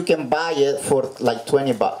 you can buy it for like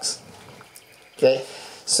 20 bucks. Okay,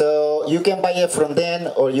 so you can buy it from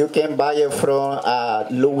them, or you can buy it from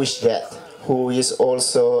Louis Jett, who is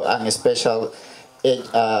also a special,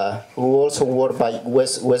 who also worked by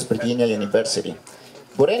West Virginia University.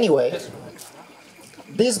 But anyway,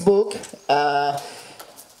 this book,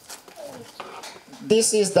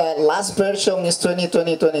 this is the last version, is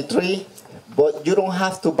 2023, but you don't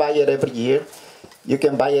have to buy it every year. You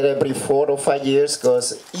can buy it every 4 or 5 years,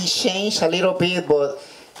 because it changed a little bit, but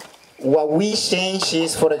what we change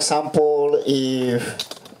is, for example, if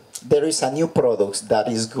there is a new product that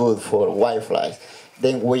is good for whiteflies,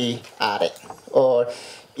 then we add it. Or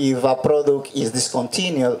if a product is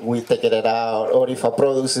discontinued, we take it out. Or if a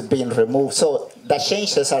product is being removed. So the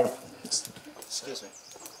changes are,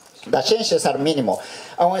 minimal.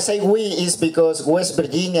 And when I say we, is because West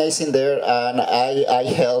Virginia is in there, and I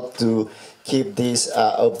help to keep this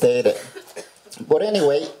updated. But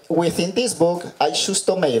anyway, within this book, I choose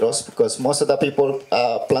tomatoes, because most of the people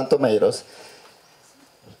plant tomatoes.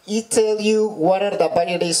 It tells you what are the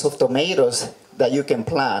varieties of tomatoes that you can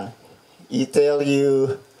plant. It tells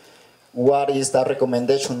you what is the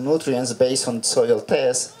recommendation nutrients based on soil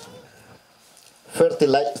tests,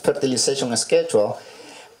 fertilization schedule,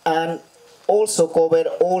 and also cover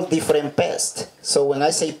all different pests. So when I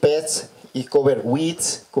say pests, it covers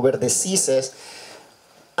weeds, covers diseases.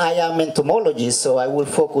 I am an entomologist, so I will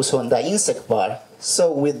focus on the insect part.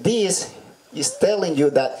 So with this, it's telling you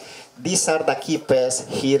that these are the key pests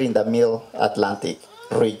here in the Mid-Atlantic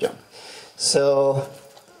region. So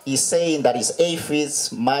it's saying that it's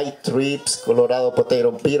aphids, mite, thrips, Colorado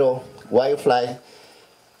potato beetle, whitefly,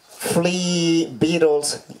 flea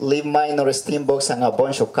beetles, leaf miner, steam bugs, and a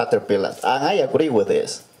bunch of caterpillars. And I agree with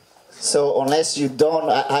this. So unless you don't,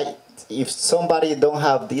 if somebody don't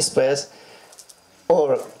have this pest,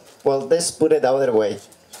 or, well, let's put it the other way.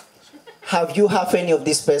 Have you have any of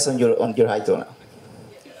these pests on your high tuna?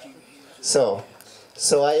 So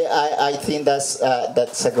I think that's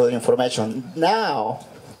a good information. Now,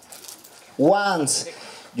 once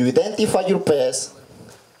you identify your pest,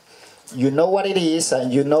 you know what it is,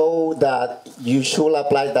 and you know that you should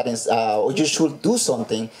apply that, or you should do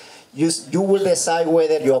something. You will decide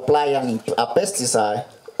whether you apply a pesticide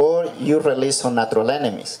or you release some natural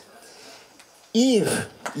enemies. If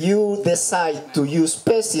you decide to use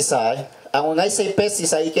pesticide, and when I say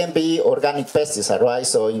pesticide, it can be organic pesticide, right?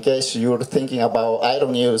 So in case you're thinking about, I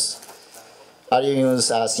don't use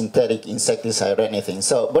synthetic insecticide or anything.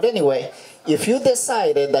 So, but anyway, if you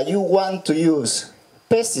decided that you want to use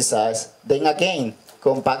pesticides, then again,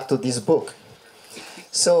 come back to this book.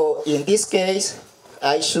 So in this case,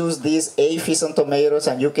 I choose these aphids on tomatoes,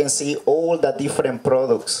 and you can see all the different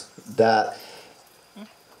products that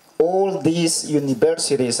all these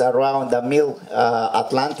universities around the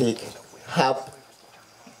Mid-Atlantic have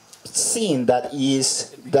seen that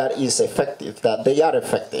is effective, that they are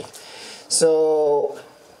effective. So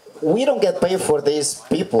we don't get paid for these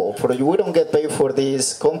people, we don't get paid for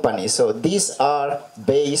these companies. So these are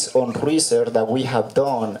based on research that we have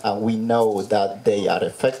done, and we know that they are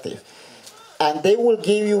effective. And they will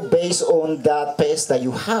give you based on that pest that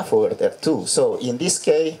you have over there too. So in this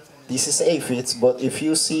case, this is aphids, but if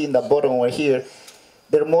you see in the bottom over here,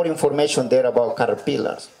 there's more information there about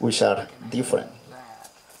caterpillars, which are different.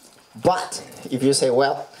 But if you say,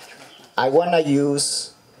 well, I want to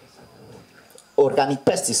use organic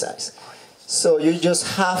pesticides, so you just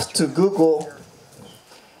have to Google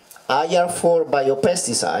IR4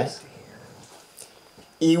 biopesticides.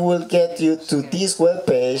 It will get you to this web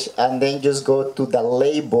page, and then just go to the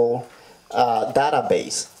label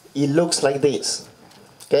database. It looks like this,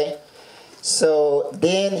 okay? So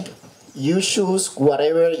then you choose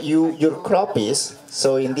whatever your crop is.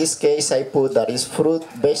 So in this case, I put that is fruit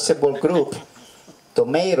vegetable group,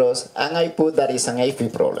 tomatoes, and I put that is an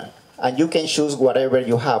aphid problem. And you can choose whatever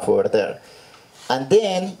you have over there. And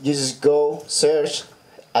then you just go search,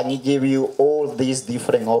 and it gives you all these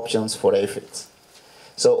different options for aphids.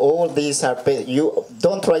 So all these are, you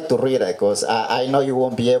don't try to read it, because I know you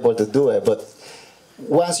won't be able to do it, but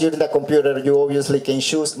once you're in the computer, you obviously can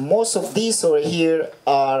choose. Most of these over here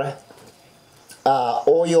are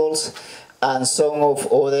oils and some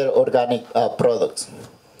of other organic products.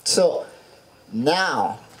 So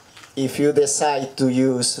now, if you decide to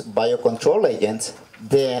use biocontrol agents,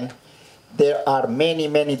 then there are many,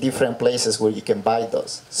 many different places where you can buy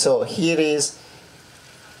those. So here is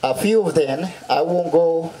a few of them. I won't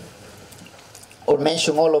go or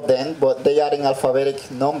mention all of them, but they are in alphabetic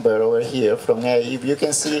number over here from A. If you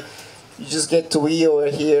can see, you just get to E over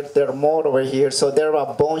here. There are more over here. So there are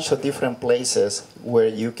a bunch of different places where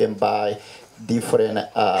you can buy different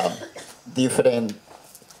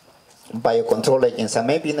biocontrol agents. And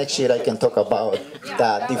maybe next year I can talk about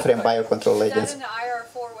the different biocontrol agents. Is that in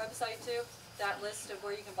the IR4 website too? That list of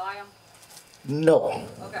where you can buy them? No.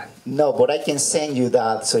 Okay. No, but I can send you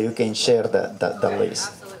that so you can share the list.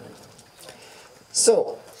 Absolutely.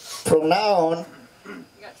 So, from now on, You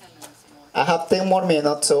got 10 minutes more. I have 10 more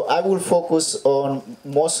minutes, so I will focus on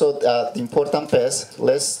most of the important pests.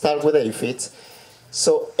 Let's start with aphids.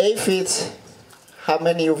 So, aphids, how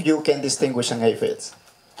many of you can distinguish an aphids?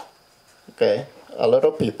 Okay, a lot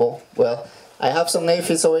of people. Well, I have some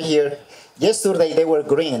aphids over here. Yesterday they were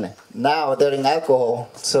green. Now they're in alcohol,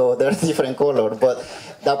 so they're different color. But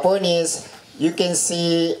the point is, you can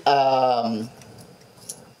see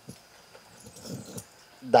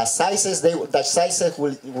the sizes. The sizes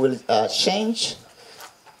will change.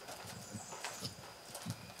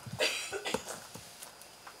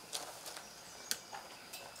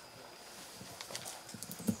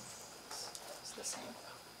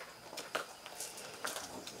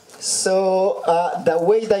 So the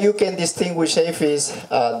way that you can distinguish aphids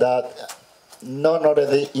that none of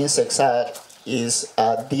the insects are is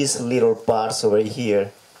these little parts over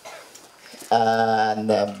here.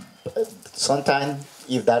 And sometimes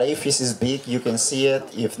if that aphis is big, you can see it.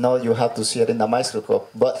 If not, you have to see it in the microscope.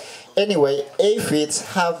 But anyway,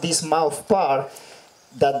 aphids have this mouth part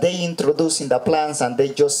that they introduce in the plants, and they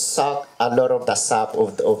just suck a lot of the sap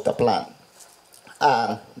of the plant.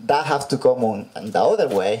 And that has to come on the other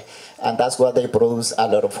way, and that's why they produce a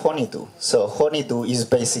lot of honeydew. So honeydew is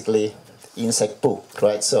basically insect poop,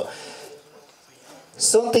 right? So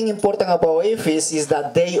something important about aphids is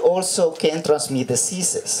that they also can transmit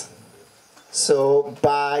diseases. So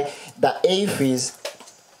by the aphids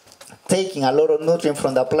taking a lot of nutrients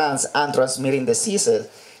from the plants and transmitting diseases,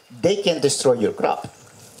 they can destroy your crop.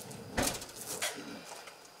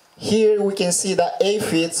 Here we can see that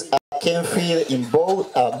aphids can feed in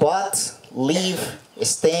both buds, leaf,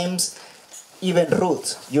 stems, even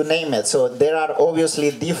roots, you name it. So there are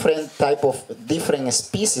obviously different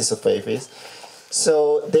species of aphids.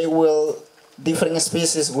 So different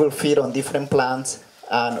species will feed on different plants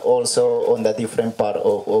and also on the different part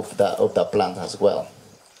of the plant as well.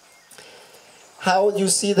 How you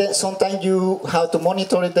see that? Sometimes you have to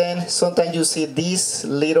monitor them. Sometimes you see these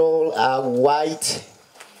little white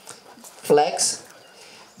flecks.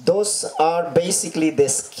 Those are basically the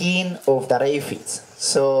skin of the aphids.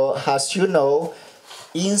 So as you know,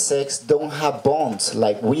 insects don't have bones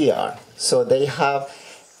like we are. So they have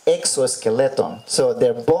exoskeleton. So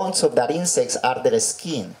the bones of the insects are their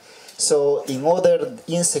skin. So in order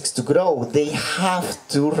insects to grow, they have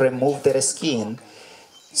to remove their skin.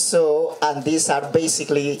 So, and these are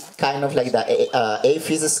basically kind of like the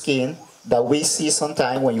aphid skin that we see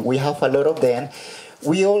sometimes when we have a lot of them.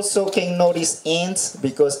 We also can notice ants,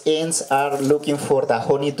 because ants are looking for the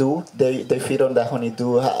honeydew. They feed on the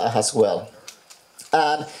honeydew as well.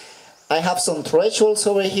 And I have some thresholds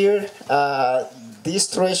over here. This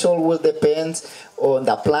threshold will depend on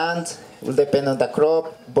the plant, will depend on the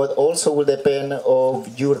crop, but also will depend on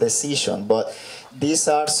your decision. But these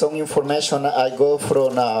are some information I got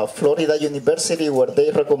from Florida University, where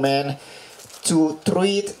they recommend to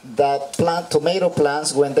treat the tomato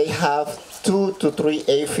plants when they have 2 to 3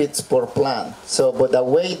 aphids per plant. So, but the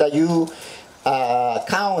way that you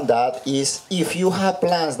count that is if you have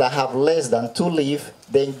plants that have less than 2 leaves,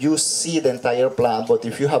 then you see the entire plant. But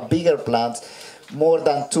if you have bigger plants, more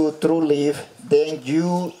than 2 true leaves, then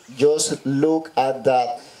you just look at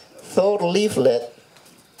the third leaflet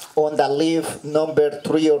on the leaf number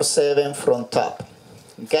 3 or 7 from top.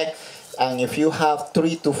 Okay? And if you have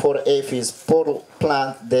 3 to 4 aphids per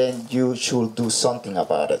plant, then you should do something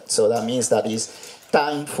about it. So that means that it's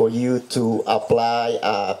time for you to apply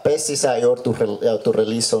a pesticide or to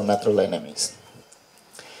release some natural enemies.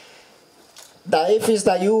 The aphids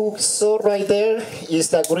that you saw right there is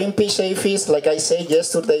the green peach aphids. Like I said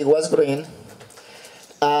yesterday, it was green.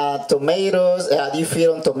 Tomatoes, you feed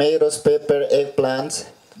on tomatoes, pepper, eggplants.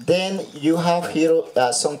 Then you have here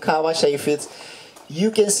some cabbage aphids.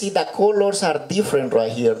 You can see the colors are different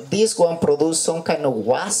right here. This one produces some kind of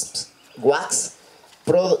wax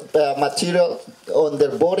material on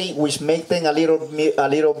their body, which makes them a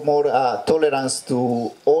little more tolerance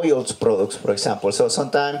to oils products, for example. So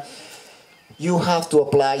sometimes you have to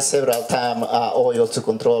apply several times oil to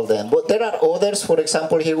control them. But there are others. For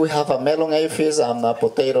example, here we have a melon aphis and a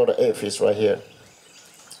potato aphis right here.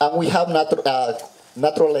 And we have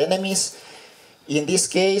natural enemies. In this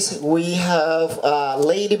case, we have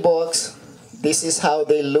ladybugs. This is how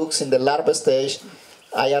they look in the larva stage.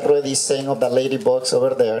 I already sang of the ladybugs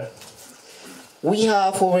over there. We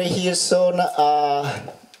have over here some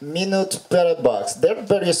minute parrot bugs. They're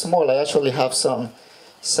very small. I actually have some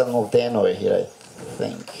of them over here, I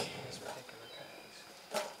think.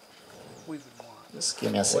 Just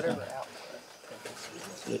give me a second.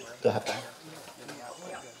 Go ahead.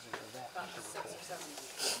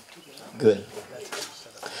 Good.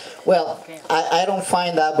 Well, I don't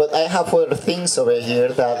find that, but I have other things over here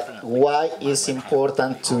that why it's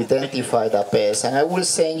important to identify the pest. And I will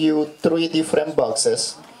send you 3 different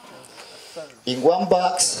boxes. In one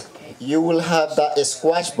box, you will have the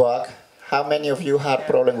squash bug. How many of you have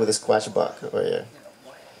problem with the squash bug over here?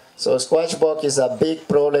 So squash bug is a big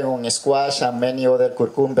problem on squash and many other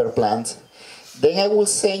cucumber plants. Then I will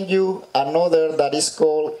send you another that is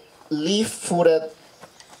called leaf-footed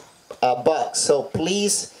bug. So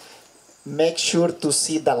please make sure to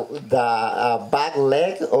see the back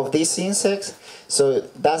leg of these insects. So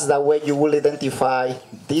that's the way you will identify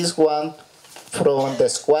this one from the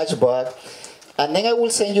squash bug. And then I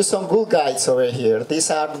will send you some good guides over here.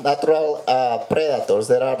 These are natural predators.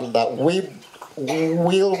 There are the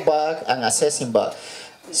wheel bug and assessing bug.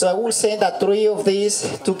 So I will send the 3 of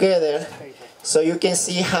these together so you can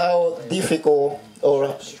see how difficult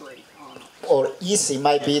or easy it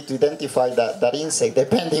might be to identify that insect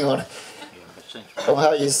depending on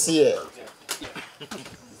how you see it.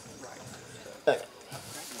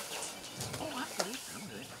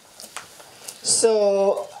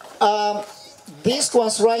 So these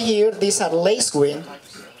ones right here, these are lacewing.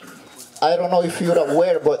 I don't know if you're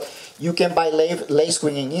aware, but you can buy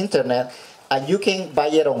lacewing in internet, and you can buy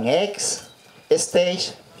it on eggs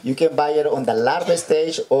stage, you can buy it on the larva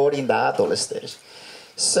stage, or in the adult stage.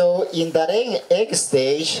 So in the egg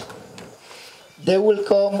stage, they will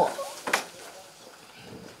come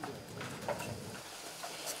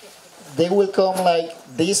like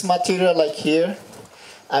this material like here,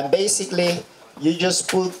 and basically you just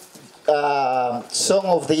put some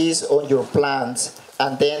of these on your plants,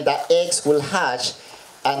 and then the eggs will hatch,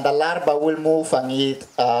 and the larva will move and eat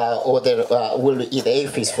will eat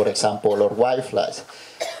aphids, for example, or whiteflies.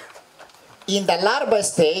 In the larva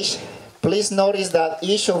stage, please notice that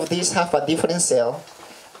each of these have a different cell,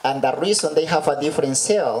 and the reason they have a different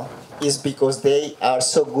cell is because they are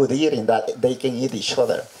so good eating that they can eat each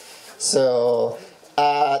other. So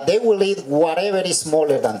they will eat whatever is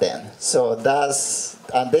smaller than them. So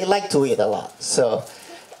and they like to eat a lot. So,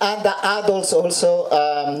 and the adults also,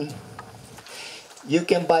 you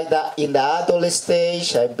can buy that in the adult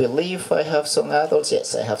stage. I believe I have some adults.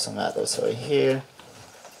 Yes, I have some adults over here.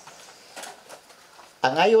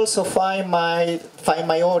 And I also find my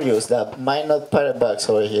Oreos, the minor parrot bugs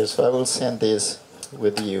over here. So I will send this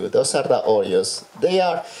with you. Those are the Oreos.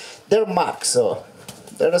 They're marked, so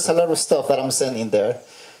there's a lot of stuff that I'm sending there.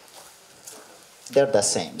 They're the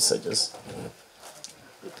same, so just.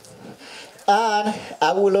 And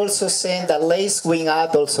I will also send the lacewing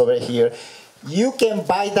adults over here. You can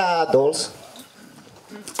buy the adults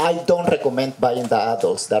I don't recommend buying the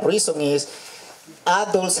adults. The reason is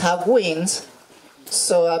adults have wings,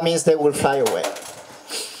 so that means they will fly away.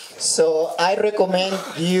 So I recommend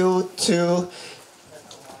you to,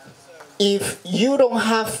 if you don't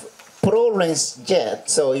have problems yet,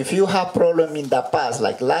 so if you have problem in the past,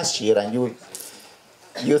 like last year, and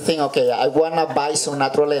you think, okay, I want to buy some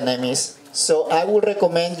natural enemies, so I would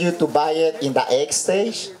recommend you to buy it in the egg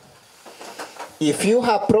stage. If you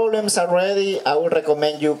have problems already, I would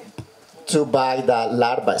recommend you to buy the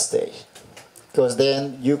larva stage, because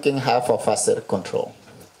then you can have a faster control.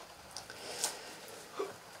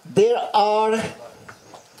 There are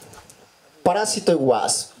parasitoid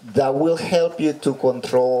wasps that will help you to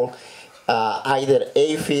control either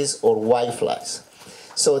aphids or whiteflies.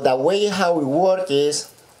 So the way how we work is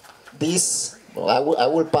this. Well, I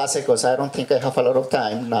will pass it because I don't think I have a lot of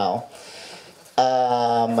time now.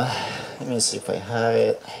 Let me see if I have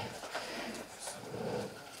it.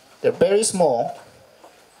 They're very small.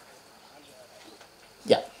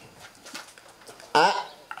 Yeah.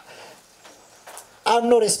 I'm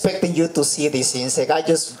not expecting you to see this insect. I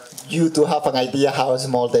just you to have an idea how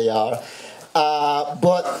small they are.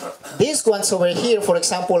 But these ones over here, for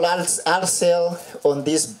example, I'll sell on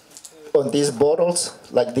these bottles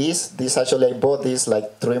like this. This actually I bought this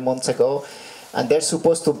like 3 months ago, and they're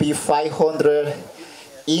supposed to be 500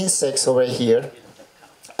 insects over here.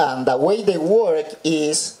 And the way they work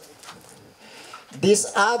is these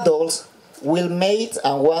adults will mate,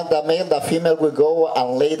 and one the female will go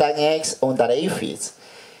and lay down eggs on the aphids.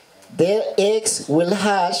 Their eggs will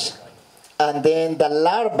hatch, and then the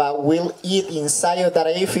larva will eat inside of the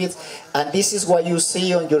aphids, and this is what you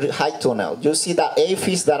see on your high tunnel. You see the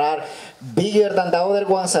aphids that are bigger than the other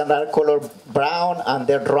ones and are colored brown and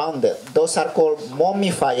they're rounded. Those are called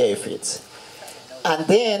mummified aphids. And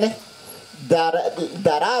then that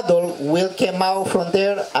adult will come out from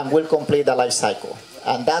there and will complete the life cycle.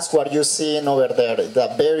 And that's what you're seeing over there, the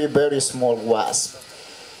very, very small wasp.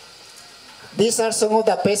 These are some of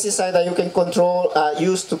the pesticides that you can control,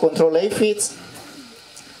 use to control aphids.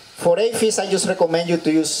 For aphids, I just recommend you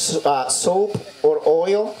to use soap or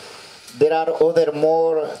oil. There are other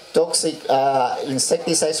more toxic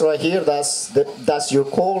insecticides right here. That's your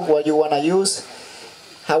call, what you want to use.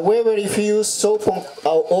 However, if you use soap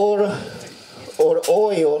or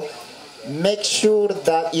oil, make sure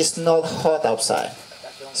that it's not hot outside.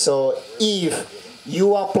 So if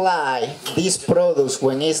you apply these products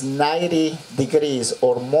when it's 90 degrees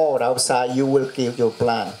or more outside, you will kill your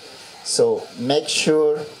plant. So make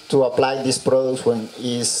sure to apply these products when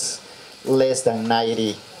it's less than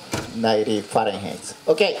 90 Fahrenheit.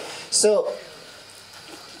 Okay, so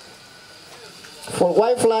for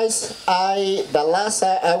whiteflies, the last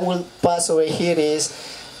I will pass over here is,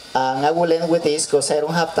 and I will end with this because I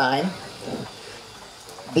don't have time.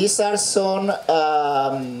 These are some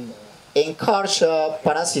Encartia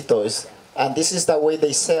parasitoids, and this is the way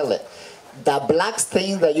they sell it. The black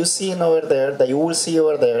thing that you see over there, that you will see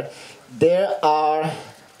over there, there are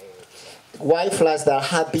whiteflies that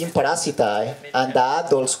have been parasitized, and the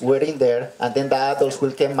adults were in there, and then the adults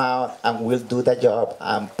will come out and will do the job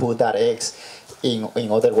and put their eggs in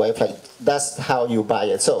other whiteflies. That's how you buy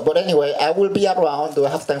it. So, but anyway, I will be around. Do I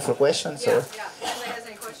have time for questions? Yeah. Anybody has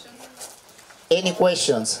any questions? Any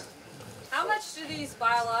questions? How much do these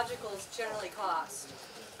biologicals generally cost?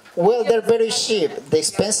 Well, they're very cheap. The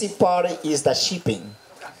expensive part is the shipping,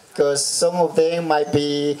 because some of them might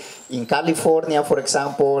be in California, for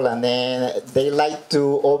example, and then they like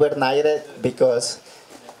to overnight it because,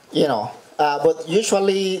 you know, but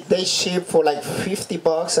usually they ship for like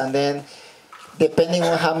 $50, and then depending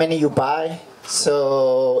on how many you buy,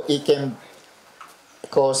 so it can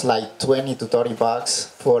cost like 20 to 30 bucks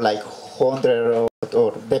for like 100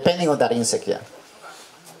 or depending on that insect, yeah.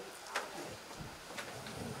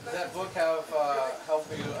 Does that book have help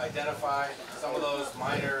you identify some of those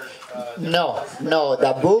minor? No,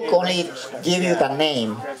 the book only give you the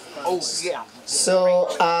name. Oh, yeah. So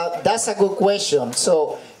that's a good question.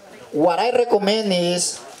 So what I recommend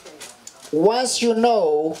is, once you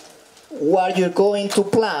know what you're going to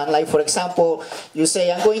plant, like for example, you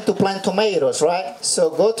say, I'm going to plant tomatoes, right? So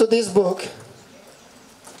go to this book,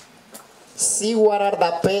 see what are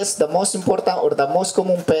the pests, the most important or the most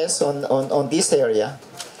common pests on this area,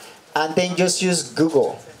 and then just use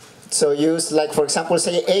Google. So use, like for example,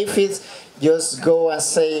 say aphids, just go and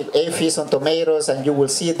say aphids on tomatoes and you will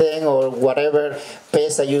see them, or whatever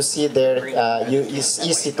pest that you see there, it's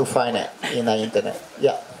easy to find it in the internet.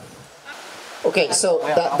 Yeah. Okay, so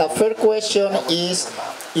the first question is,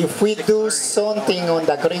 if we do something on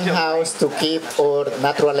the greenhouse to keep our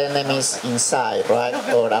natural enemies inside, right,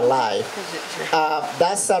 or alive?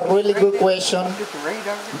 That's a really good question.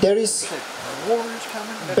 There is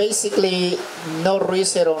basically no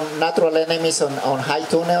research on natural enemies on high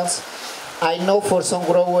tunnels. I know for some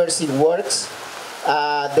growers it works.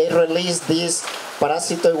 They released this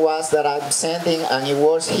parasitoid wasp that I'm sending, and it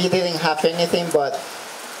works. He didn't have anything, but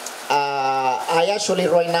I actually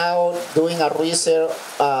right now doing a research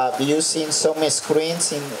using some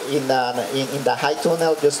screens in the high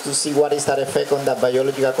tunnel just to see what is that effect on the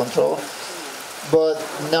biological control. But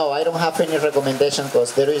no, I don't have any recommendation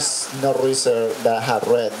because there is no research that I have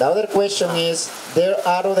read. The other question is, there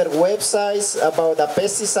are other websites about the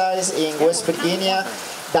pesticides in West Virginia.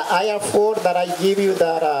 The IR4 that I give you,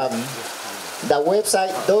 that the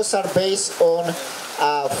website, those are based on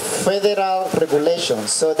federal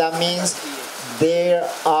regulations. So that means there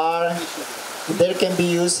can be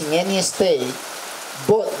used in any state,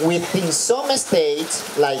 but within some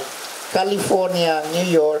states like California, New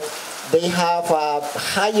York, they have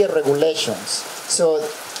higher regulations. So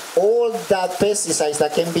all that pesticides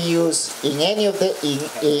that can be used in any of the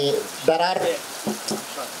that are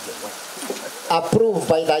approved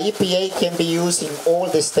by the EPA can be used in all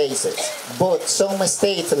the states. But some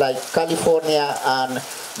states like California and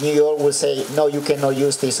New York will say, no, you cannot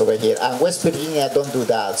use this over here. And West Virginia don't do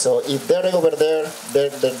that. So if they're over there,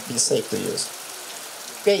 they'll be safe to use.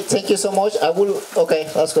 Okay, thank you so much.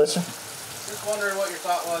 Okay, last question. Just wondering what your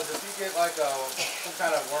thought was, if you get like some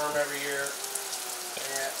kind of worm every year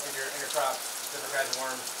in your crops, different kinds of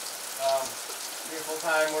worms, being a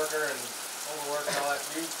full-time worker and overwork and all that,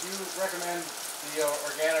 do you recommend the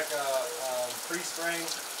organic pre-spraying?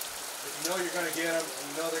 If you know you're going to get them, and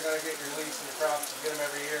you know they're going to get your leaves in your crops, you get them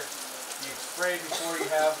every year, you spray before you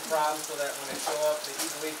have problems so that when they show up, they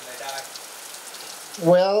eat the leaf and they die?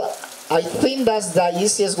 Well, I think that's the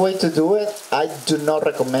easiest way to do it. I do not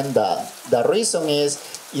recommend that. The reason is,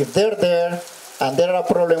 if they're there and there are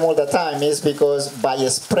problems all the time, is because by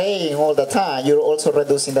spraying all the time, you're also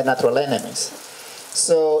reducing the natural enemies.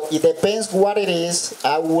 So it depends what it is.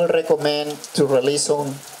 I will recommend to release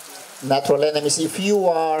some natural enemies if you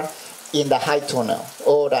are in the high tunnel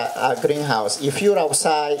or a greenhouse. If you're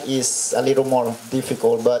outside, it's a little more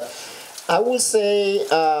difficult, but I would say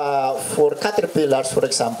for caterpillars, for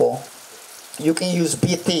example, you can use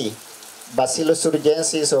BT, Bacillus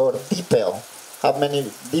thuringiensis, or Dipel.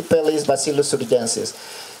 Dipel is Bacillus thuringiensis.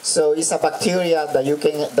 So it's a bacteria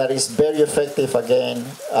that is very effective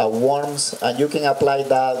against worms, and you can apply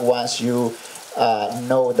that once you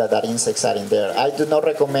know that the insects are in there. I do not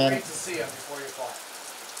recommend. Wait to see them before you apply.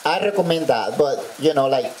 I recommend that, but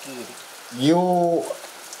you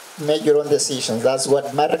make your own decisions. That's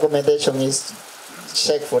what my recommendation is.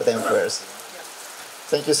 Check for them first.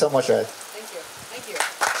 Thank you so much, Ed. Thank you.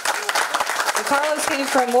 And Carlos came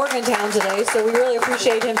from Morgantown today, so we really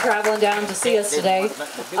appreciate him traveling down to see us today.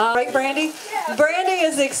 Right, Brandy? Brandy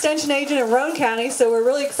is the extension agent in Roane County, so we're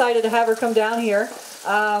really excited to have her come down here.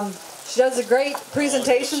 She does a great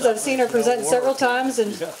presentations. I've seen her present several times,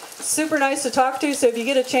 and super nice to talk to. So if you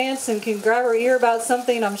get a chance and can grab her ear about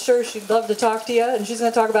something, I'm sure she'd love to talk to you. And she's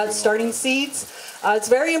going to talk about starting seeds. It's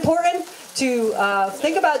very important to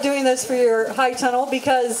think about doing this for your high tunnel,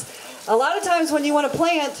 because a lot of times when you want to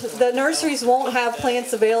plant, the nurseries won't have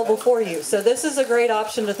plants available for you. So this is a great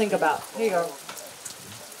option to think about. Here you go.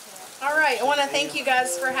 All right, I want to thank you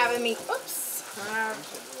guys for having me. Oops.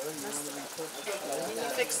 Can you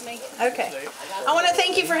fix me? Okay. I want to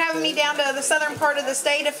thank you for having me down to the southern part of the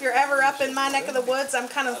state. If you're ever up in my neck of the woods, I'm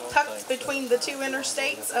kind of tucked between the two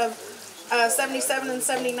interstates of 77 and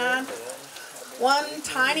 79. One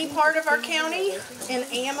tiny part of our county in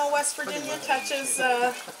Amma, West Virginia, touches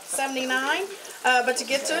 79. But to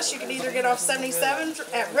get to us, you can either get off 77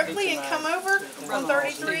 at Ripley and come over on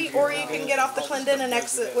 33, or you can get off the Clendenin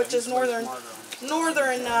exit, which is northern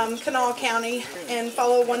Kanawha County, and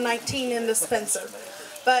follow 119 into Spencer.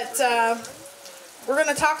 But we're going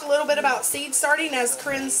to talk a little bit about seed starting. As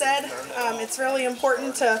Corinne said, it's really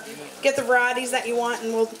important to get the varieties that you want,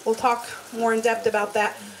 and we'll talk more in depth about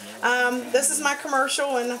that. This is my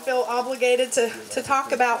commercial, and I feel obligated to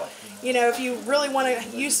talk about, if you really want a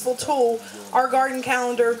useful tool, our garden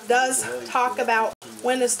calendar does talk about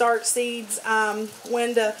when to start seeds,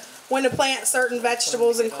 when to plant certain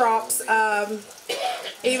vegetables and crops,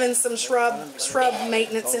 even some shrub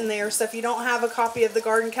maintenance in there. So if you don't have a copy of the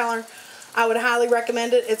garden calendar, I would highly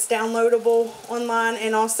recommend it. It's downloadable online,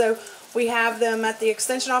 and also we have them at the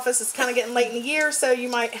extension office. It's kind of getting late in the year, so you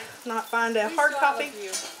might not find a hard copy.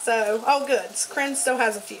 So, oh good, Corinne still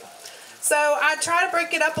has a few. So I try to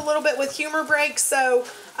break it up a little bit with humor breaks. So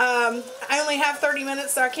I only have 30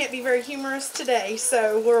 minutes, so I can't be very humorous today.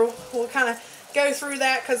 So we'll kind of go through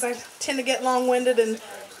that because I tend to get long-winded and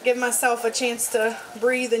give myself a chance to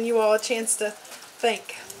breathe and you all a chance to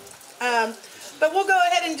think. But we'll go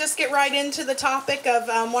ahead and just get right into the topic of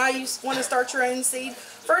why you want to start your own seed.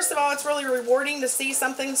 First of all, it's really rewarding to see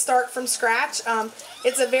something start from scratch.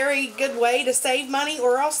 It's a very good way to save money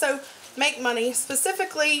or also make money.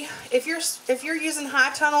 Specifically, if you're using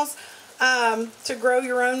high tunnels to grow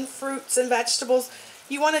your own fruits and vegetables,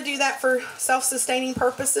 you want to do that for self-sustaining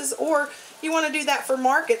purposes, or you want to do that for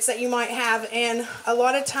markets that you might have. And a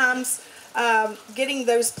lot of times, getting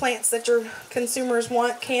those plants that your consumers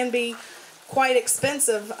want can be quite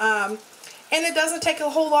expensive, and it doesn't take a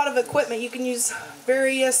whole lot of equipment. You can use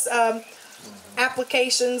various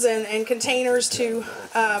applications and containers to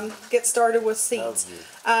get started with seeds.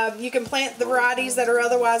 You can plant the varieties that are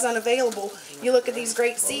otherwise unavailable. You look at these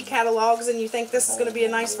great seed catalogs and you think this is going to be a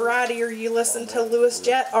nice variety, or you listen to Lewis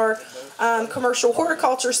Jett, our commercial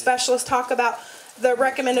horticulture specialist, talk about the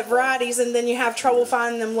recommended varieties, and then you have trouble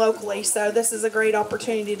finding them locally. So this is a great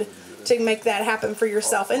opportunity to make that happen for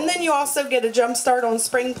yourself. And then you also get a jump start on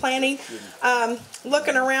spring planting.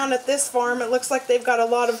 Looking around at this farm, it looks like they've got a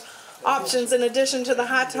lot of options. In addition to the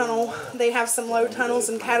high tunnel, they have some low tunnels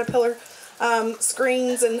and caterpillar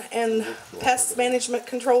screens and pest management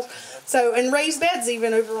controls. So, and raised beds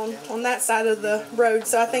even over on that side of the road.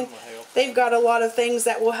 So I think they've got a lot of things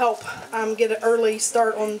that will help get an early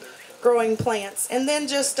start on growing plants. And then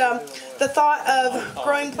just the thought of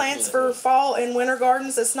growing plants for fall and winter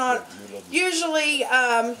gardens, it's not usually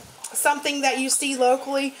something that you see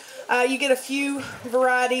locally. You get a few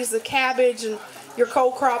varieties of cabbage and your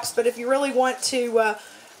cole crops, but if you really want to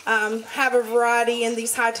have a variety in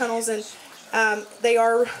these high tunnels, and they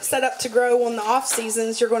are set up to grow on the off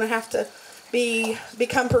seasons, you're going to have to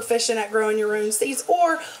become proficient at growing your own seeds,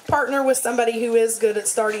 or partner with somebody who is good at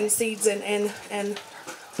starting seeds and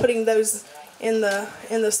putting those in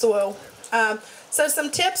the soil. So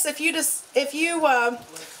some tips: if you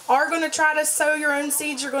are going to try to sow your own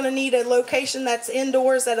seeds, you're going to need a location that's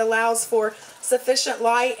indoors that allows for sufficient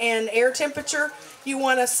light and air temperature. You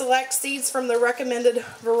want to select seeds from the recommended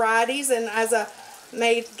varieties, and as I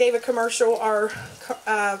gave a commercial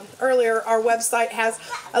earlier, our website has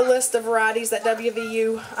a list of varieties that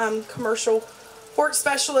WVU commercial hort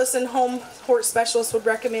specialists and home hort specialists would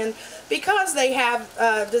recommend, because they have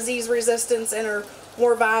disease resistance and are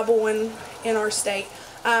more viable in our state.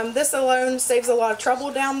 This alone saves a lot of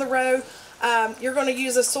trouble down the road. You're going to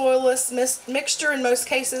use a soilless mixture in most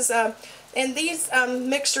cases, and these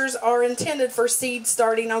mixtures are intended for seed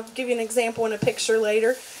starting. I'll give you an example in a picture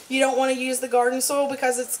later. You don't want to use the garden soil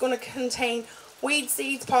because it's going to contain weed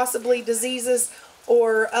seeds, possibly diseases,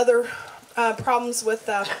 or other problems with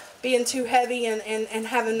being too heavy and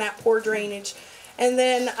having that poor drainage. And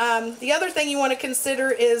then the other thing you want to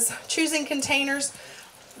consider is choosing containers.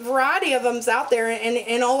 Variety of them's out there,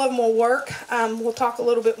 and all of them will work. We'll talk a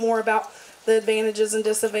little bit more about the advantages and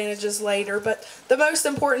disadvantages later, but the most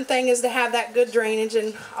important thing is to have that good drainage,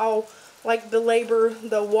 and I'll belabor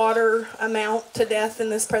the water amount to death in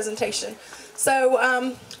this presentation.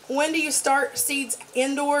 So when do you start seeds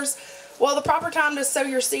indoors? Well, the proper time to sow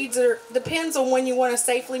your seeds depends on when you want to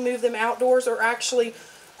safely move them outdoors, or actually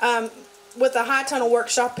with a high tunnel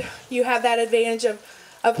workshop, you have that advantage of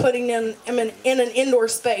putting them in an indoor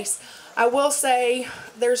space. I will say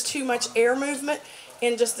there's too much air movement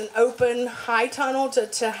in just an open high tunnel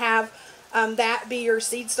to have that be your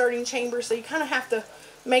seed starting chamber. So you kind of have to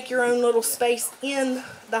make your own little space in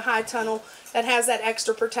the high tunnel that has that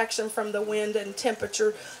extra protection from the wind and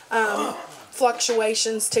temperature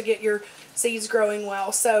fluctuations to get your seeds growing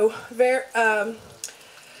well. So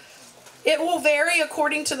it will vary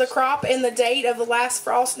according to the crop and the date of the last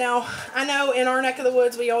frost. Now, I know in our neck of the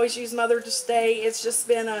woods we always use Mother's Day. It's just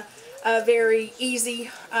been a very easy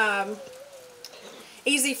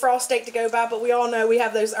frost date to go by, but we all know we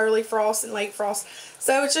have those early frosts and late frosts.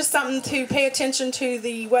 So it's just something to pay attention to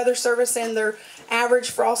the Weather Service and their average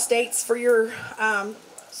frost dates for your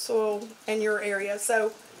soil and your area.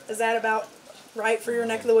 So is that about right for your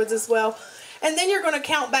neck of the woods as well? And then you're going to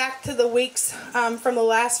count back to the weeks from the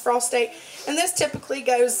last frost date. And this typically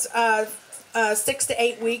goes 6 to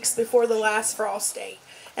 8 weeks before the last frost date.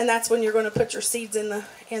 And that's when you're going to put your seeds in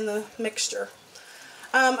the mixture.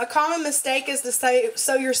 A common mistake is to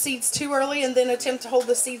sow your seeds too early and then attempt to hold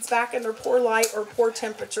the seeds back under poor light or poor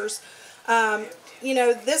temperatures.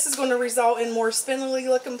 This is going to result in more spindly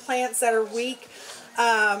looking plants that are weak,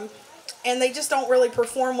 and they just don't really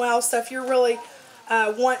perform well. So if you're really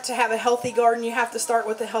want to have a healthy garden, you have to start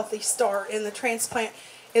with a healthy start, and the transplant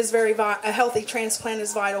is a healthy transplant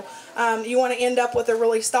is vital. You want to end up with a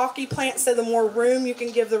really stocky plant, so the more room you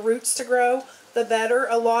can give the roots to grow, the better.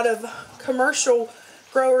 A lot of commercial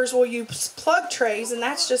growers will use plug trays, and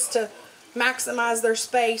that's just to maximize their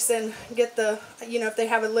space and get the, if they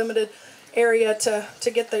have a limited area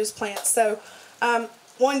to get those plants. So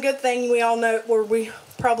one good thing we all know, where we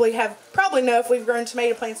probably know if we've grown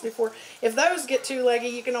tomato plants before, if those get too leggy,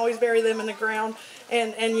 you can always bury them in the ground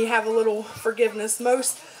and you have a little forgiveness.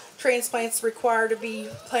 Most transplants require to be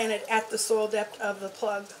planted at the soil depth of the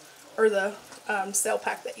plug or the cell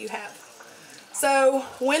pack that you have. So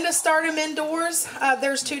when to start them indoors,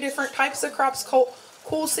 there's two different types of crops,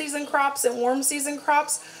 cool season crops and warm season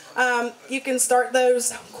crops. You can start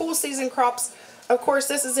those cool season crops. Of course,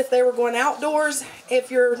 this is if they were going outdoors.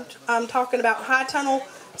 If you're talking about high tunnel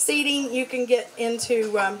seeding, you can get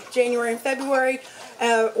into January and February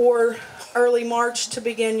or early March to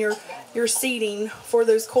begin your seeding for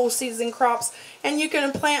those cool season crops. And you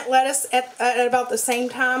can plant lettuce at about the same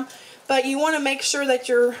time, but you want to make sure that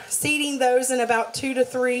you're seeding those in about 2 to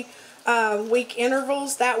 3 week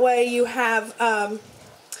intervals. That way you have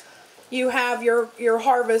your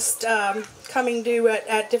harvest coming due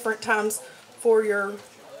at different times for your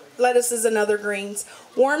lettuces and other greens.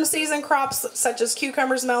 Warm season crops such as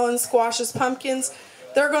cucumbers, melons, squashes, pumpkins,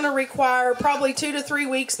 they're going to require probably 2 to 3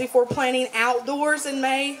 weeks before planting outdoors in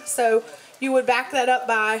May. So you would back that up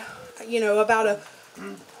by, about a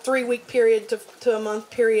 3-week period to a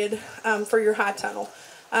month period for your high tunnel.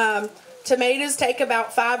 Tomatoes take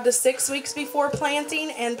about 5 to 6 weeks before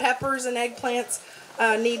planting, and peppers and eggplants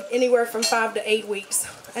need anywhere from 5 to 8 weeks.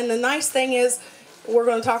 And the nice thing is, we're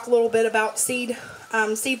going to talk a little bit about seed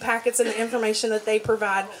packets and the information that they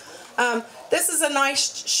provide. This is a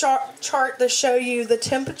nice chart to show you the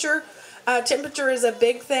temperature. Temperature is a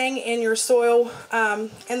big thing in your soil,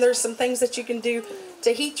 and there's some things that you can do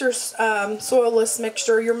to heat your soilless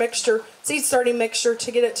mixture, your seed starting mixture,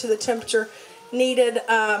 to get it to the temperature needed.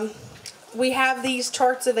 We have these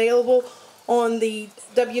charts available on the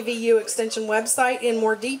WVU Extension website in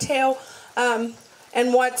more detail.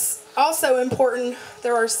 And what's also important,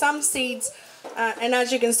 there are some seeds, and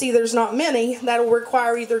as you can see, there's not many, that will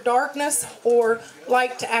require either darkness or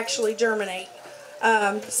light to actually germinate.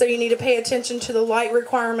 So you need to pay attention to the light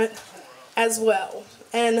requirement as well.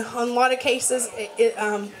 And in a lot of cases,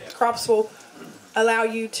 crops will allow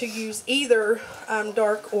you to use either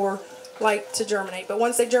dark or light to germinate. But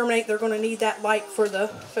once they germinate, they're going to need that light for the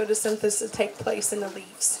photosynthesis to take place in the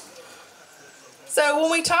leaves. So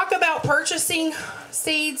when we talk about purchasing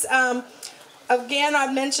seeds, again,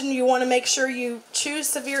 I've mentioned you want to make sure you choose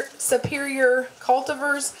superior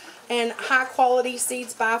cultivars and high quality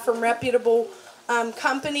seeds. Buy from reputable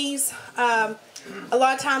companies. A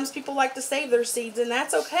lot of times people like to save their seeds, and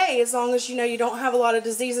that's okay as long as you don't have a lot of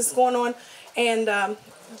diseases going on. And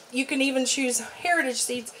you can even choose heritage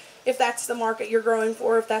seeds if that's the market you're growing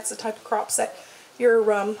for, if that's the type of crops that you're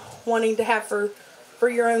wanting to have for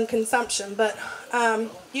your own consumption. But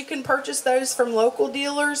you can purchase those from local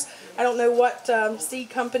dealers. I don't know what seed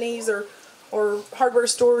companies or hardware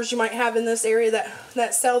stores you might have in this area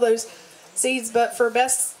that sell those seeds, but for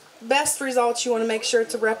best results, you want to make sure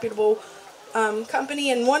it's a reputable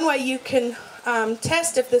company. And one way you can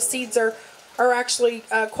test if the seeds are actually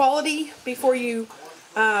quality before you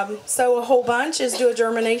sow a whole bunch is do a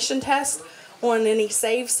germination test on any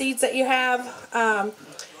saved seeds that you have.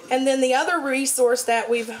 And then the other resource that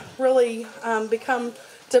we've really become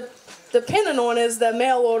dependent on is the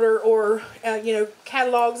mail order or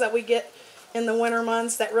catalogs that we get in the winter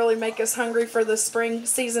months that really make us hungry for the spring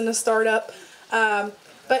season to start up.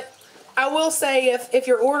 But I will say if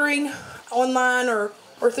you're ordering online or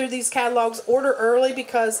through these catalogs, order early,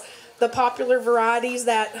 because the popular varieties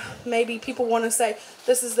that maybe people want to say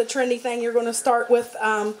this is the trendy thing you're going to start with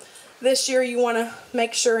this year, you want to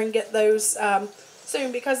make sure and get those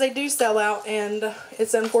soon, because they do sell out, and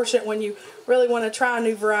it's unfortunate when you really want to try a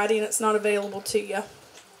new variety and it's not available to you.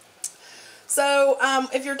 So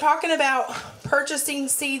if you're talking about purchasing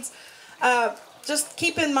seeds, just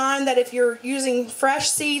keep in mind that if you're using fresh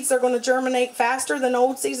seeds, they're going to germinate faster than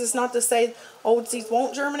old seeds. It's not to say old seeds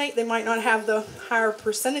won't germinate. They might not have the higher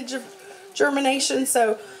percentage of germination.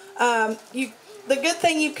 So the good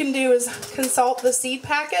thing you can do is consult the seed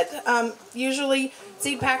packet. Usually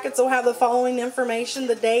seed packets will have the following information: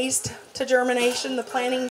 the days to germination, the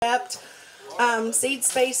planting depth, seed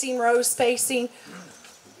spacing, row spacing,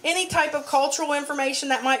 any type of cultural information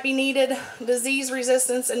that might be needed, disease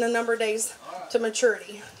resistance, and the number of days to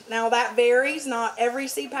maturity. Now that varies. Not every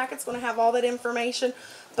seed packet's going to have all that information,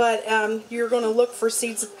 but you're going to look for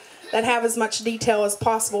seeds that have as much detail as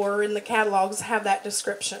possible, or in the catalogs have that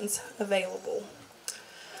descriptions available.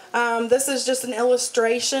 This is just an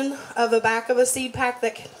illustration of the back of a seed pack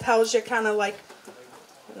that tells you kind of like,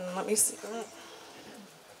 let me see.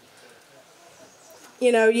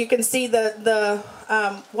 You know, you can see the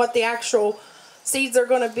what the actual seeds are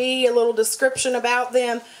going to be, a little description about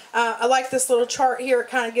them. I like this little chart here. It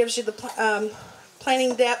kind of gives you the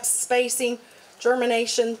planting depth, spacing,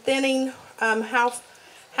 germination, thinning,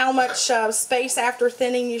 how much space after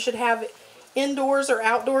thinning you should have indoors or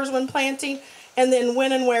outdoors when planting, and then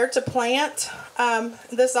when and where to plant.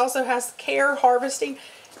 This also has care, harvesting,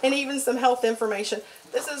 and even some health information.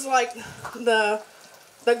 This is like the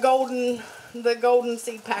golden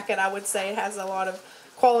seed packet, I would say. It has a lot of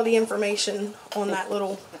quality information on that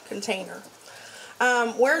little container.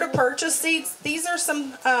 Where to purchase seeds? These are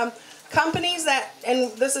some companies that,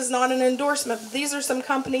 and this is not an endorsement, but these are some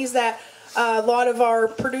companies that a lot of our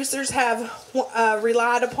producers have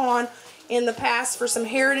relied upon in the past for some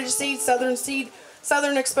heritage seeds.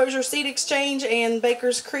 Southern Exposure Seed Exchange and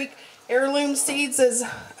Baker's Creek Heirloom Seeds is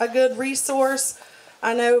a good resource.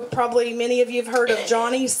 I know probably many of you have heard of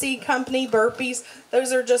Johnny's Seed Company, Burpees.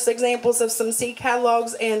 Those are just examples of some seed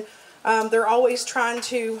catalogs, and they're always trying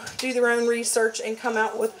to do their own research and come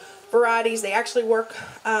out with varieties. They actually work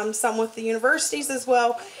some with the universities as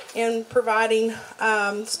well in providing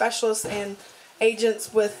specialists and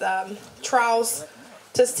agents with trials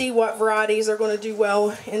to see what varieties are going to do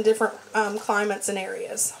well in different climates and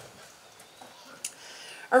areas.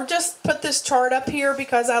 I've just put this chart up here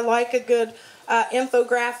because I like a good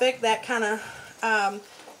infographic that kind of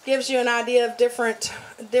gives you an idea of different,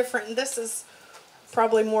 this is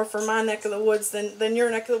probably more for my neck of the woods than your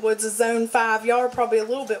neck of the woods is Zone 5. Y'all are probably a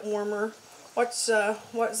little bit warmer. What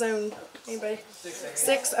zone? Anybody?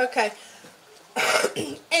 6. Okay.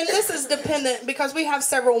 And this is dependent because we have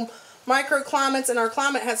several microclimates, and our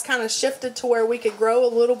climate has kind of shifted to where we could grow a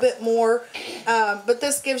little bit more. But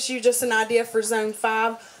this gives you just an idea for Zone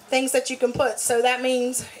 5, things that you can put. So that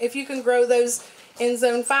means if you can grow those in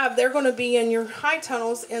Zone 5, they're going to be in your high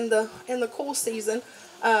tunnels in the cool season.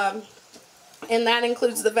 And that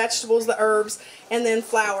includes the vegetables, the herbs, and then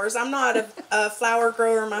flowers. I'm not a flower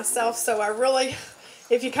grower myself, so I really,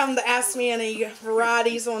 if you come to ask me any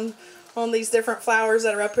varieties on these different flowers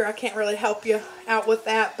that are up here, I can't really help you out with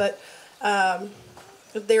that. But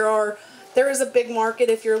there is a big market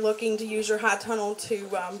if you're looking to use your high tunnel to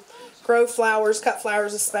grow flowers, cut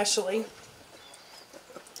flowers especially.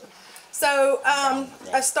 So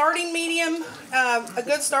a starting medium, a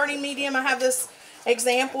good starting medium, I have this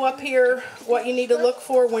example up here, what you need to look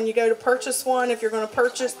for when you go to purchase one. If you're going to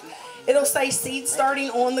purchase, it'll say seed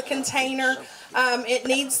starting on the container. It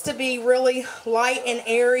needs to be really light and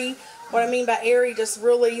airy. What I mean by airy, just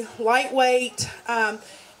really lightweight.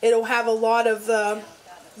 It'll have a lot of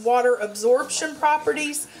water absorption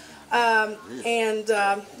properties, and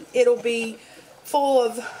it'll be full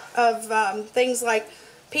of things like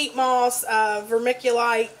peat moss,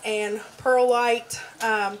 vermiculite, and perlite.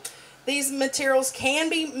 These materials can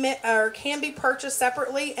be purchased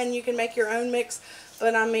separately, and you can make your own mix.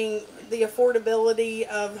 But I mean, the affordability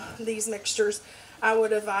of these mixtures, I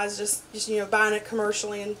would advise just buying it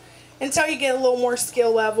commercially and until you get a little more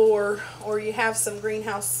skill level or you have some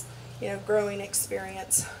greenhouse growing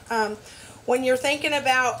experience. When you're thinking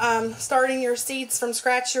about starting your seeds from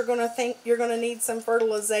scratch, you're going to need some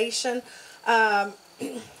fertilization, but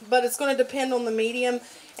it's going to depend on the medium.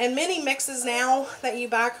 And many mixes now that you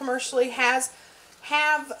buy commercially have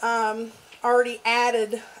already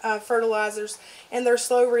added fertilizers, and they're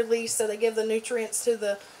slow release, so they give the nutrients to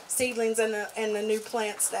the seedlings and the new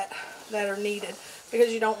plants that are needed,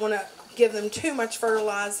 because you don't want to give them too much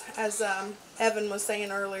fertilizer, as Evan was saying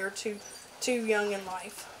earlier, too young in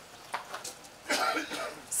life.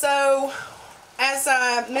 So, as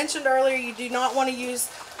I mentioned earlier, you do not want to use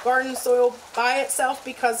garden soil by itself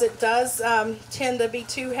because it does tend to be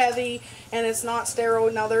too heavy and it's not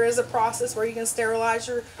sterile. Now, there is a process where you can sterilize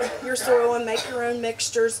your soil and make your own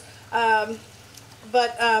mixtures,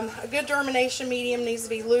 but a good germination medium needs to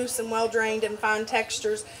be loose and well drained and fine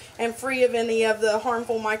textures and free of any of the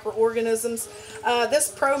harmful microorganisms. This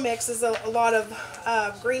Pro Mix is a lot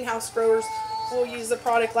of greenhouse growers will use a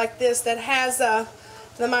product like this that has the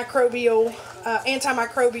microbial,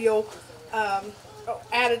 antimicrobial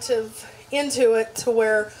additive into it, to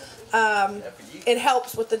where it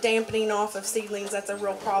helps with the dampening off of seedlings. That's a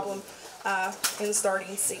real problem in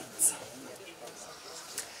starting seeds.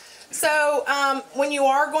 So when you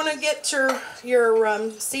are going to get your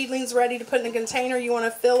seedlings ready to put in a container, you want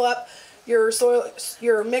to fill up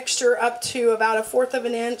your mixture up to about 1/4 of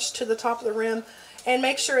an inch to the top of the rim, and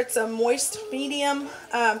make sure it's a moist medium.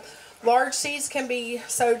 Large seeds can be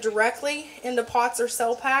sowed directly into pots or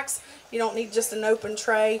cell packs. You don't need just an open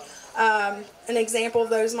tray. An example of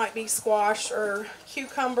those might be squash or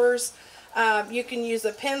cucumbers. You can use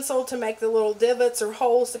a pencil to make the little divots or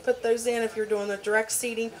holes to put those in if you're doing the direct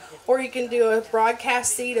seeding, or you can do a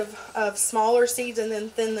broadcast seed of smaller seeds and then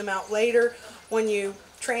thin them out later when you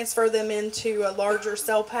transfer them into a larger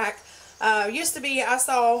cell pack. Used to be, I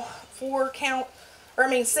saw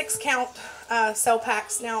 6 count cell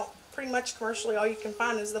packs. Now pretty much commercially all you can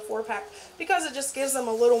find is the 4-pack, because it just gives them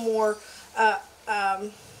a little more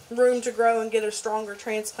room to grow and get a stronger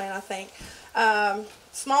transplant, I think.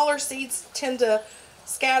 Smaller seeds tend to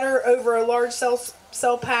scatter over a large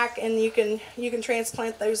cell pack, and you can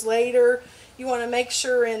transplant those later. You want to make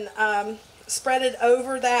sure and spread it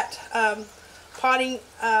over that potting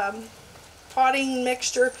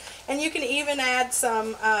mixture, and you can even add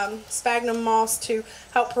some sphagnum moss to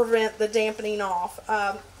help prevent the dampening off.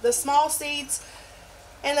 The small seeds,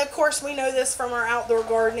 and of course we know this from our outdoor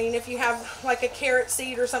gardening, if you have like a carrot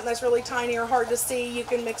seed or something that's really tiny or hard to see, you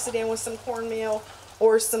can mix it in with some cornmeal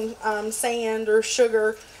or some sand or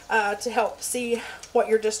sugar to help see what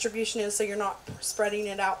your distribution is, so you're not spreading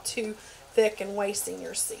it out too thick and wasting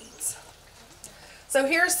your seeds. So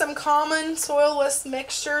here's some common soilless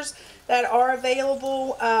mixtures that are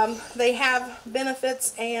available. They have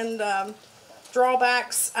benefits and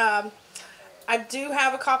drawbacks. I do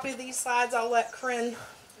have a copy of these slides. I'll let Corinne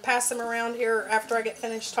pass them around here after I get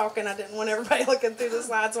finished talking. I didn't want everybody looking through the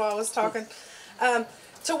slides while I was talking.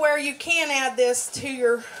 To where you can add this to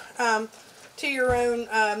your own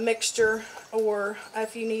mixture, or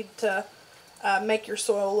if you need to make your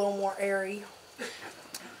soil a little more airy.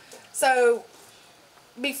 So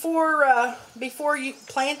before you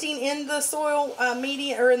planting in the soil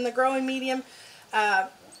medium or in the growing medium,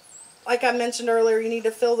 like I mentioned earlier, you need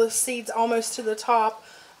to fill the seeds almost to the top,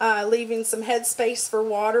 leaving some head space for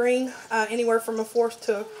watering, anywhere from 1/4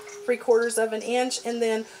 to 3/4 of an inch, and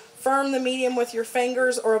then firm the medium with your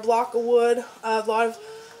fingers or a block of wood. A lot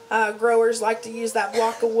of growers like to use that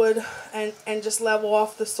block of wood and just level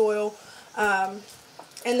off the soil. And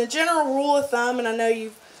the general rule of thumb, and I know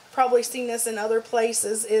you've probably seen this in other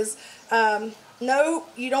places, is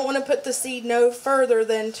you don't want to put the seed no further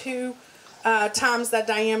than 2 times the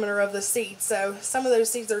diameter of the seed. So some of those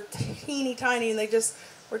seeds are teeny tiny and they just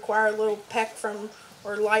require a little peck from,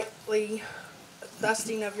 or lightly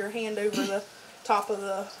dusting of your hand over the top of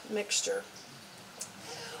the mixture.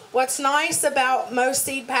 What's nice about most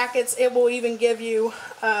seed packets, it will even give you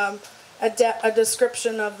a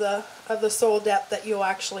description of the soil depth that you'll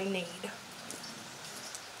actually need.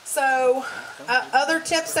 So other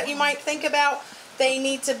tips that you might think about, they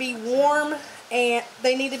need to be warm, and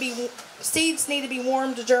seeds need to be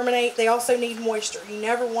warm to germinate. They also need moisture. You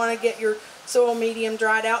never want to get your soil medium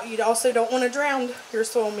dried out. You also don't want to drown your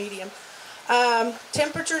soil medium.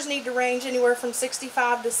 Temperatures need to range anywhere from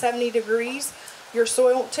 65 to 70 degrees, your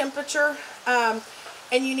soil temperature, and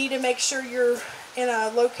you need to make sure you're in a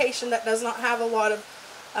location that does not have a lot of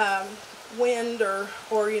wind or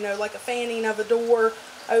like a fanning of a door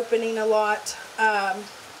opening a lot.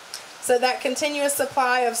 So that continuous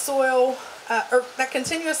supply of soil, or that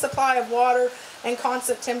continuous supply of water and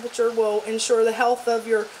constant temperature will ensure the health of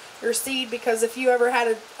your seed, because if you ever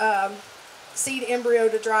had a seed embryo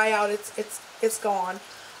to dry out, it's gone.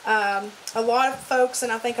 A lot of folks,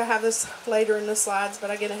 and I think I have this later in the slides,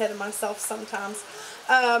 but I get ahead of myself sometimes,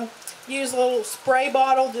 use a little spray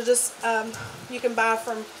bottle to just, you can buy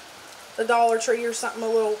from the Dollar Tree or something, a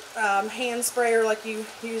little hand sprayer like you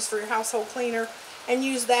use for your household cleaner, and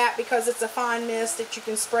use that because it's a fine mist that you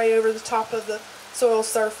can spray over the top of the soil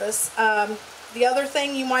surface. The other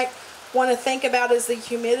thing you might want to think about is the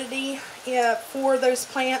humidity for those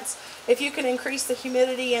plants. If you can increase the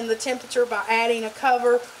humidity and the temperature by adding a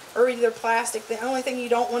cover or either plastic, the only thing you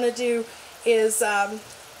don't want to do is have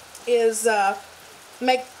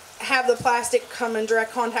the plastic come in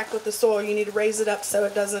direct contact with the soil. You need to raise it up so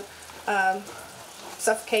it doesn't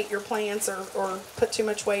suffocate your plants or put too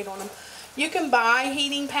much weight on them. You can buy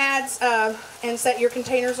heating pads and set your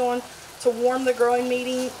containers on to warm the growing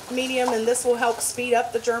medium, and this will help speed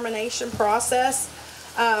up the germination process.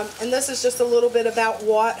 And this is just a little bit about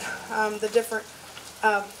what the different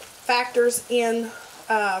factors in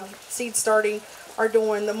seed starting are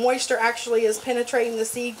doing. The moisture actually is penetrating the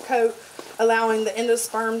seed coat, allowing the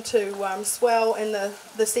endosperm to swell, and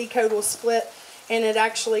the seed coat will split, and it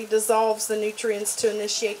actually dissolves the nutrients to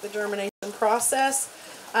initiate the germination process.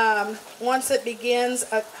 Once it begins,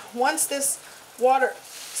 once this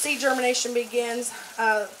seed germination begins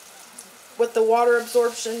with the water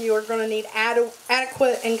absorption, you are going to need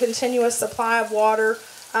adequate and continuous supply of water,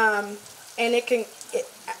 and I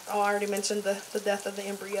already mentioned the death of the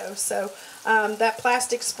embryo. So that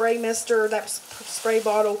plastic spray mister, that spray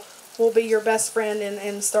bottle, will be your best friend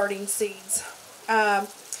in starting seeds.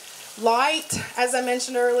 Light, as I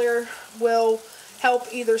mentioned earlier, will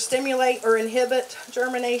help either stimulate or inhibit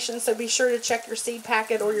germination, so be sure to check your seed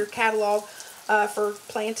packet or your catalog for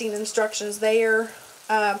planting instructions there.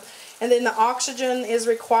 And then the oxygen is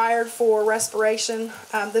required for respiration.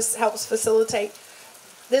 This helps facilitate.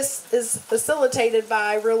 This is facilitated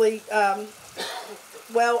by really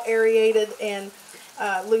well aerated and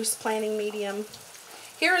loose planting medium.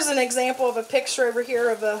 Here is an example of a picture over here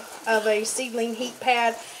of a seedling heat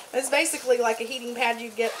pad. It's basically like a heating pad you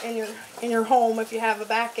get in your home if you have a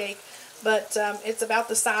backache, but it's about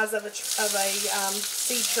the size of a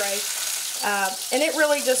seed tray, and it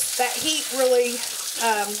really that heat really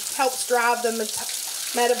helps drive the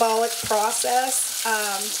metabolic process.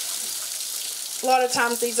 A lot of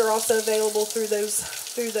times these are also available through those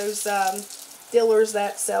dealers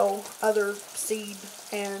that sell other seed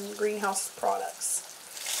and greenhouse products.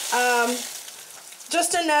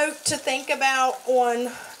 Just a note to think about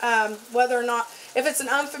on whether or not, if it's an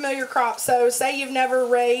unfamiliar crop. So say you've never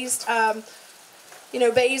raised,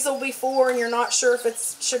 basil before, and you're not sure if it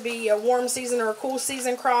should be a warm season or a cool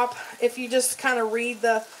season crop. If you just kind of read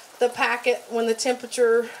the packet, when the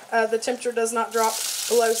temperature does not drop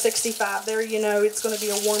below 65, there you know it's going to be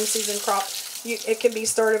a warm season crop. It can be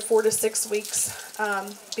started 4 to 6 weeks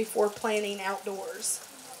before planting outdoors.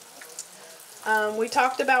 We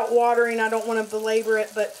talked about watering. I don't want to belabor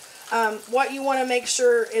it, but what you want to make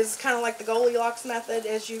sure is kind of like the Goldilocks method,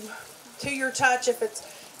 as you to your touch. If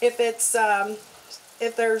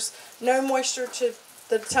there's no moisture to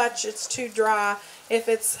the touch, it's too dry. If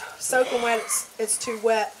it's soaking wet, it's too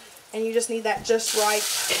wet, and you just need that just right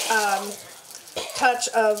touch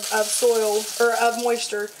of soil or of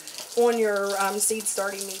moisture on your seed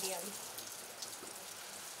starting medium.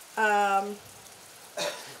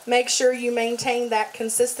 Make sure you maintain that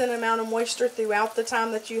consistent amount of moisture throughout the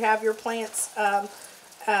time that you have your plants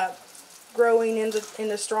growing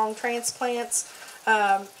into strong transplants.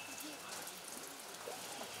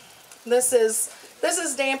 This is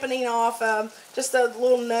dampening off. Just a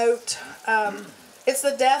little note. It's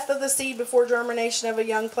the death of the seed before germination of a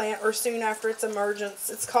young plant or soon after its emergence.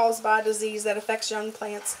 It's caused by a disease that affects young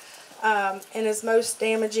plants and is most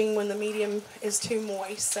damaging when the medium is too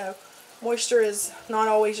moist. So moisture is not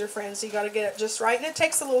always your friend, so you got to get it just right, and it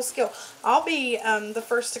takes a little skill. I'll be the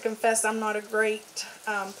first to confess I'm not a great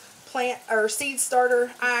plant or seed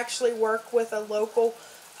starter. I actually work with a local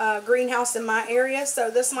greenhouse in my area,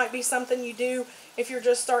 so this might be something you do if you're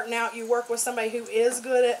just starting out. You work with somebody who is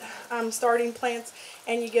good at starting plants,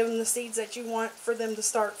 and you give them the seeds that you want for them to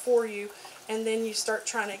start for you, and then you start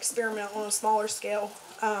trying to experiment on a smaller scale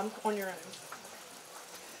on your own.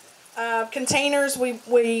 Containers,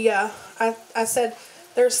 I said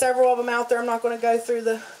there's several of them out there. I'm not going to go through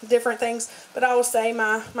the different things, but I will say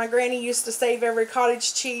my granny used to save every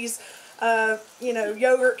cottage cheese,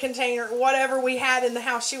 yogurt container, whatever we had in the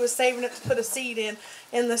house. She was saving it to put a seed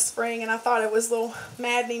in the spring, and I thought it was a little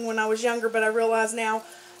maddening when I was younger, but I realize now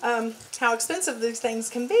how expensive these things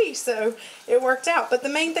can be, so it worked out. But the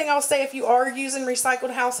main thing I'll say, if you are using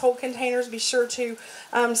recycled household containers, be sure to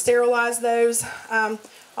sterilize those.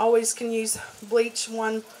 Always can use bleach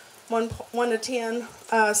 1 to 10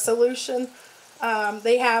 solution.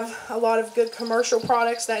 They have a lot of good commercial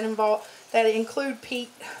products that include peat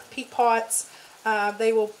pots.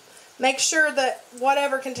 They will make sure that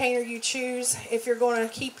whatever container you choose, if you're going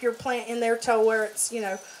to keep your plant in there till where it's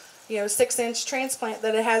 6-inch transplant,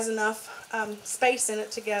 that it has enough space in it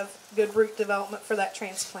to give good root development for that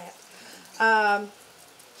transplant.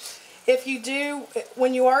 If you do,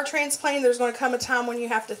 when you are transplanting, there's going to come a time when you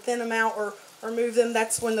have to thin them out or move them.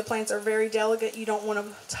 That's when the plants are very delicate. You don't want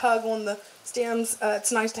to tug on the stems.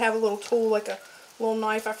 It's nice to have a little tool, like a little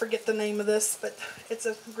knife. I forget the name of this, but it's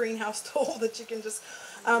a greenhouse tool that you can just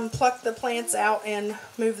pluck the plants out and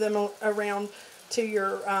move them around to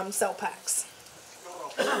your cell packs.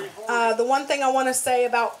 The one thing I want to say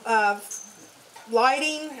about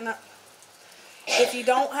lighting, and if you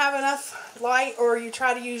don't have enough light or you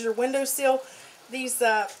try to use your windowsill, these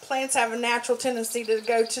plants have a natural tendency to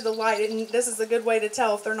go to the light, and this is a good way to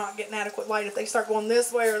tell if they're not getting adequate light. If they start going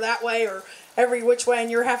this way or that way or every which way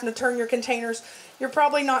and you're having to turn your containers, you're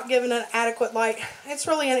probably not giving an adequate light. It's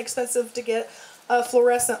really inexpensive to get a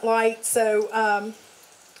fluorescent light, so I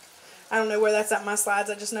don't know where that's at in my slides.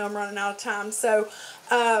 I just know I'm running out of time. So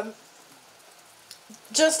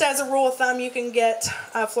just as a rule of thumb, you can get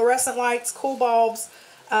fluorescent lights, cool bulbs.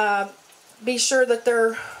 Be sure that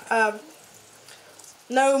they're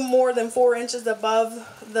no more than 4 inches above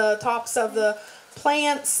the tops of the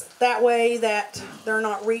plants. That way that they're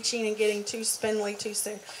not reaching and getting too spindly too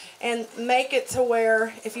soon. And make it to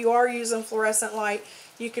where if you are using fluorescent light,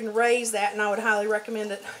 you can raise that, and I would highly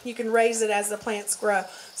recommend it. You can raise it as the plants grow.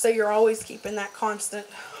 So you're always keeping that constant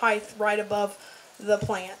height right above the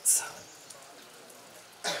plants.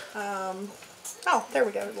 Oh, there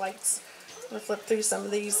we go, lights. I'm going to flip through some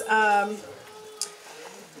of these.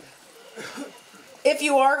 If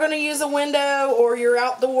you are going to use a window or you're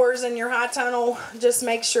outdoors in your high tunnel, just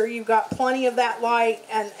make sure you've got plenty of that light,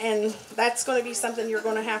 and that's going to be something you're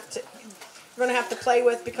going to have to play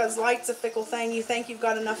with, because light's a fickle thing. You think you've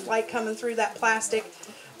got enough light coming through that plastic.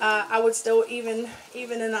 I would still, even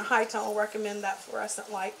in a high tunnel, recommend that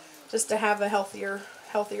fluorescent light just to have a healthier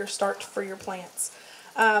start for your plants.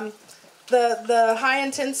 The high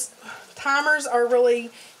intense timers are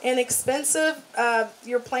really inexpensive.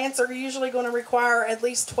 Your plants are usually going to require at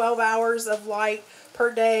least 12 hours of light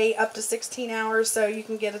per day, up to 16 hours, so you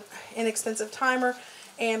can get an inexpensive timer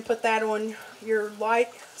and put that on your light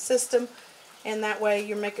system, and that way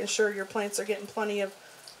you're making sure your plants are getting plenty of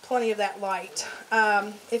that light.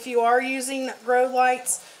 If you are using grow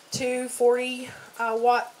lights, 2 40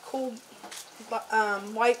 watt cool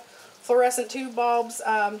white fluorescent tube bulbs,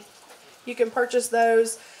 you can purchase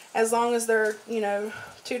those as long as they're 2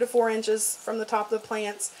 to 4 inches from the top of the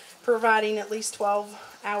plants, providing at least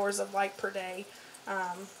 12 hours of light per day,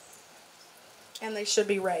 and they should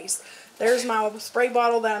be raised. There's my spray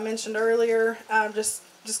bottle that I mentioned earlier. Just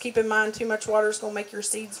keep in mind, too much water is going to make your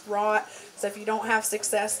seeds rot. So if you don't have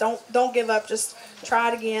success, don't give up. Just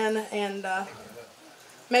try it again, and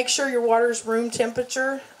make sure your water is room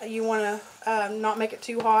temperature. You want to not make it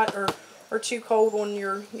too hot or too cold on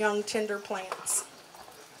your young tender plants.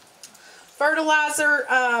 Fertilizer,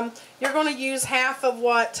 you're going to use half of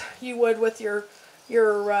what you would with your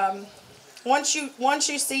once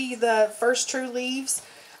you see the first true leaves,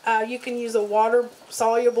 you can use a water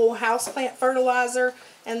soluble houseplant fertilizer,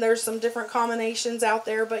 and there's some different combinations out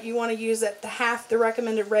there, but you want to use at half the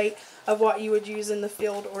recommended rate of what you would use in the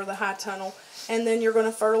field or the high tunnel, and then you're going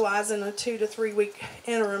to fertilize in a 2 to 3 week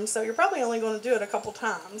interim, so you're probably only going to do it a couple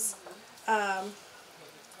times.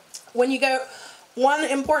 When you go, one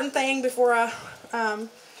important thing before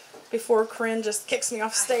Corinne just kicks me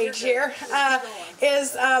off stage here,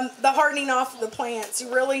 is the hardening off of the plants.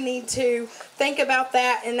 You really need to think about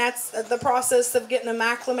that, and that's the process of getting them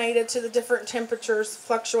acclimated to the different temperatures,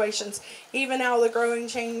 fluctuations, even out of the growing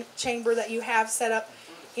chamber that you have set up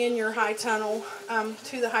in your high tunnel,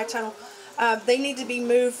 to the high tunnel. They need to be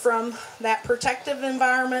moved from that protective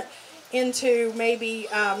environment into maybe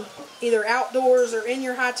either outdoors or in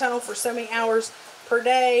your high tunnel for so many hours per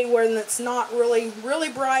day, when it's not really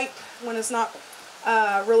bright, when it's not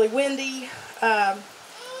really windy,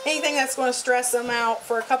 anything that's going to stress them out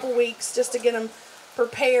for a couple weeks just to get them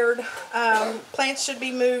prepared. Plants should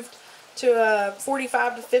be moved to a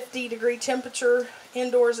 45 to 50 degree temperature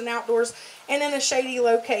indoors and outdoors, and in a shady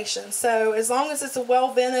location. So as long as it's a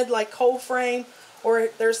well vented, like cold frame, or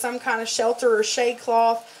there's some kind of shelter or shade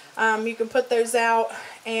cloth, you can put those out,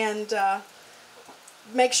 and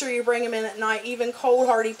make sure you bring them in at night. Even cold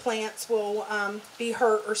hardy plants will be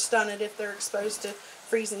hurt or stunted if they're exposed to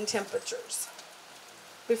freezing temperatures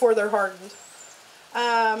before they're hardened.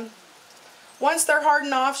 Once they're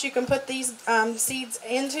hardened off, you can put these seeds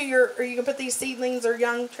into you can put these seedlings or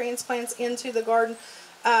young transplants into the garden.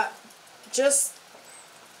 And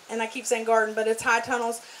I keep saying garden, but it's high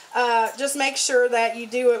tunnels. Just make sure that you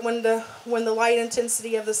do it when the light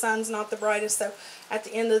intensity of the sun's not the brightest. So at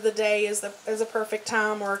the end of the day is a perfect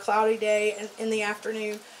time, or a cloudy day in the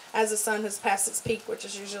afternoon as the sun has passed its peak, which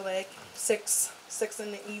is usually like 6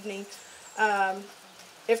 in the evening.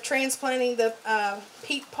 If transplanting the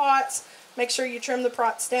peat pots, make sure you trim the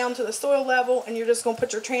pots down to the soil level, and you're just going to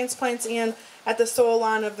put your transplants in at the soil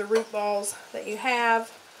line of the root balls that you have.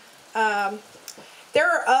 There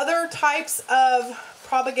are other types of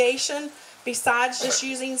propagation besides just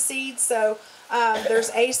using seeds. So there's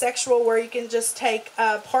asexual, where you can just take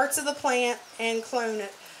parts of the plant and clone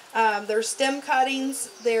it. There's stem cuttings.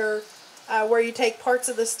 They're where you take parts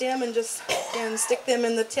of the stem and stick them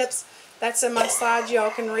in the tips. That's in my slides.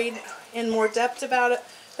 Y'all can read in more depth about it.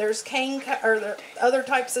 There's the other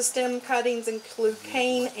types of stem cuttings include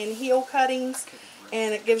cane and heel cuttings,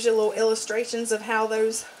 and it gives you little illustrations of how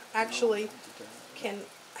those actually can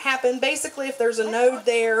happen. Basically, if there's a node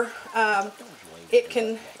there, it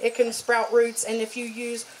can sprout roots, and if you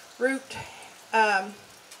use root not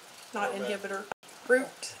inhibitor,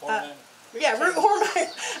 root hormone.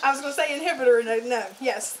 I was going to say inhibitor. No,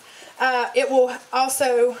 yes. It will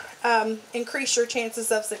also increase your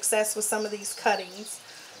chances of success with some of these cuttings.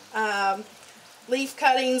 Leaf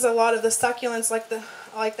cuttings, a lot of the succulents like the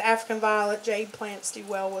African violet, jade plants do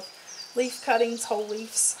well with leaf cuttings, whole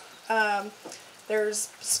leaves. There's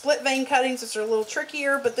split vein cuttings, which are a little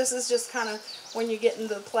trickier, but this is just kind of when you get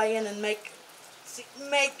into playing and make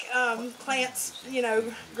plants,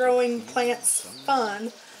 growing plants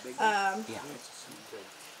fun.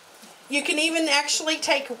 You can even actually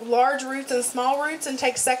take large roots and small roots and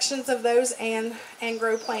take sections of those and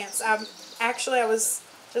grow plants. I was,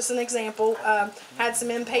 just an example, had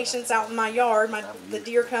some impatiens out in my yard. The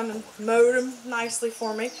deer come and mowed them nicely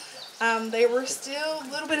for me. They were still a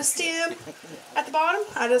little bit of stem at the bottom.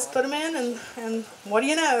 I just put them in, and what do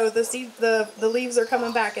you know? The leaves are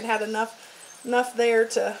coming back. It had enough there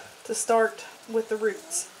to start with the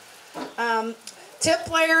roots.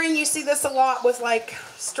 Tip layering, you see this a lot with like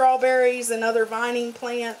strawberries and other vining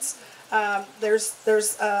plants. There's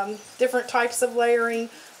different types of layering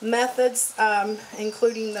methods,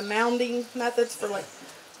 including the mounding methods for like.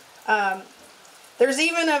 There's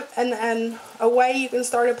even a way you can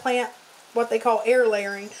start a plant, what they call air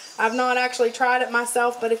layering. I've not actually tried it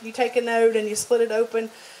myself, but if you take a node and you split it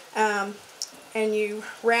open, and you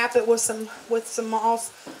wrap it with some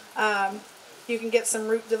moss, you can get some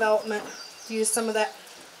root development. Use some of that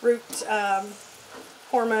root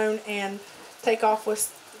hormone and take off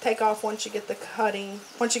once you get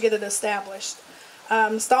it established.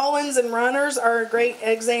 Stolons and runners are a great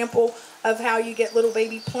example of how you get little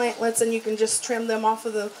baby plantlets, and you can just trim them off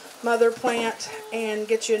of the mother plant and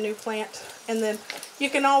get you a new plant. And then you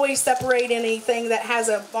can always separate anything that has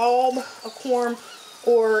a bulb, a corm,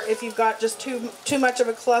 or if you've got just too much of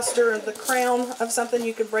a cluster of the crown of something,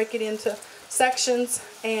 you can break it into sections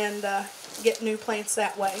and get new plants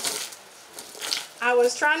that way. I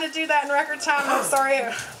was trying to do that in record time. I'm sorry,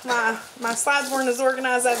 my slides weren't as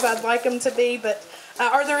organized as I'd like them to be, but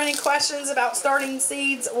are there any questions about starting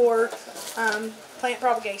seeds or plant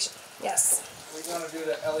propagation? Yes. We're going to do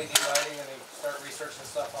the LED lighting, and they start researching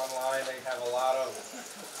stuff online. They have a lot of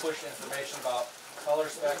push information about color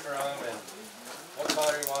spectrum and what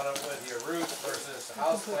color you want them with your roots versus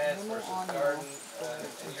house plants versus garden.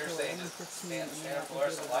 And you're saying just stand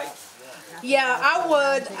fluorescent light? Yeah, I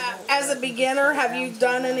would. As a beginner, have you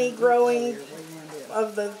done any growing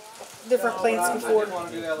of the different plants before? I do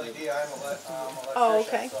want to do LED. I'm an electrician, oh,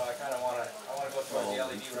 okay. So I kind of want to go towards the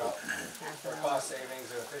LED route for cost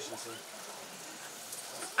savings and efficiency.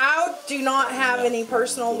 I do not have any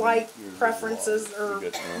personal light preferences or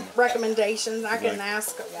recommendations. I can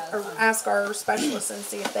ask our specialists and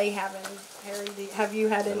see if they have any. Harry, have you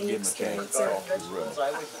had any experience there? So I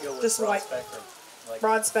like to go with just broad spectrum. Like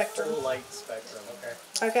broad spectrum. Full light spectrum. Okay.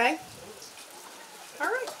 Okay. All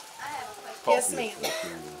right. I have a question. Yes, ma'am.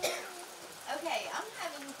 Okay, I'm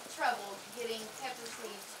having trouble getting pepper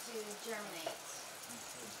seeds to germinate.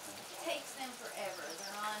 It takes them forever.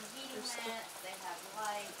 They're on heating mats, they have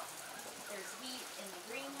light, there's heat in the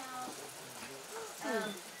greenhouse.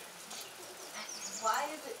 Why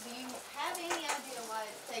is it, do you have any idea why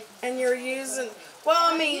it's taking And you're using,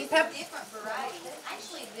 well, I mean, different varieties.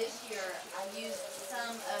 Actually, this year I used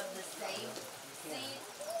some of the saved seeds.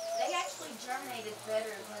 They actually germinated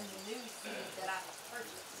better than the new seeds that I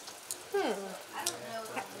purchased. I don't know.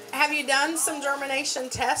 Have you done some germination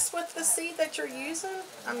tests with the seed that you're using?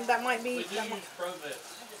 I mean, that might be. We do use ProMix,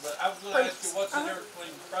 but I was going to ask you what's the difference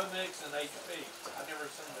between ProMix and HP? I've never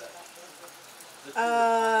seen that.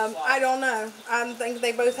 I don't know. I think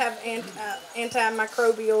they both have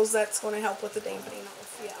antimicrobials that's going to help with the dampening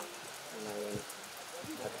off.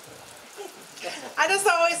 Yeah. I just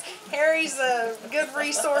always, Harry's a good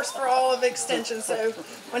resource for all of Extension, so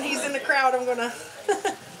when he's in the crowd, I'm going to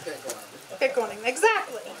pick on him.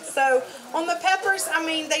 Exactly. So on the peppers, I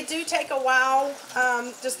mean, they do take a while.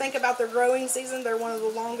 Just think about their growing season. They're one of the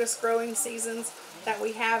longest growing seasons that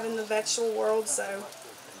we have in the vegetable world, so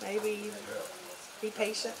maybe be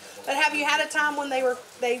patient. But have you had a time when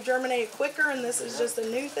they germinated quicker and this is just a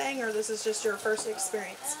new thing, or this is just your first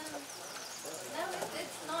experience? No,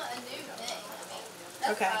 it's not a new thing. I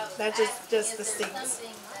mean, okay, that's just the seeds.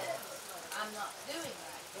 Something that I'm not doing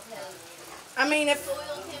right because I mean, if soil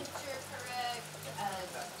temperature correct,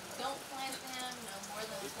 don't plant them no more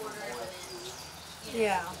than a quarter of an inch.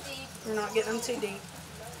 Yeah, you're not getting them too deep.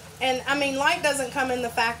 And I mean, light doesn't come in the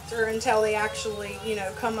factor until they actually,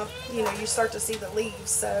 come up. You start to see the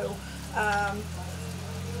leaves. So,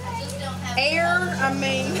 air. I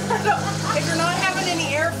mean, if you're not having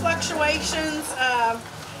any air fluctuations,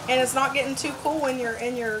 and it's not getting too cool in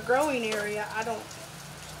your growing area, I don't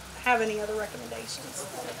have any other recommendations.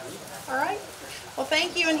 All right. Well,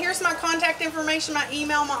 thank you. And here's my contact information, my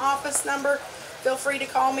email, my office number. Feel free to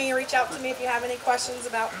call me or reach out to me if you have any questions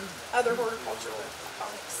about other horticultural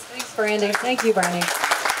topics. Thanks, Brandy. Thank you, Brandy.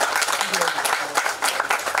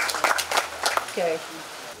 Okay.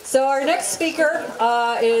 So our next speaker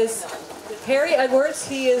is Harry Edwards.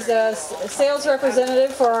 He is a sales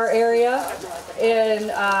representative for our area in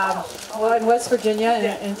West Virginia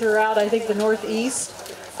and throughout, I think, the Northeast.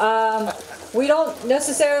 We don't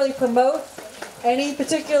necessarily promote any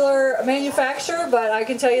particular manufacturer, but I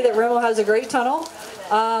can tell you that Rimmel has a great tunnel.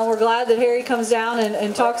 We're glad that Harry comes down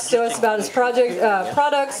and talks to us about his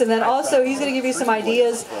products, and then also he's going to give you some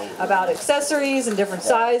ideas about accessories and different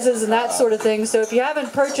sizes and that sort of thing. So if you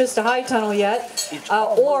haven't purchased a high tunnel yet,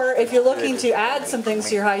 or if you're looking to add some things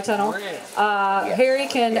to your high tunnel, Harry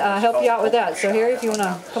can help you out with that. So Harry, if you want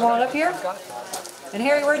to come on up here. And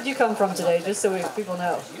Harry, where did you come from today, just so people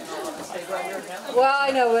know? Well,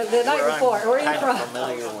 I know, but the night before. Where are you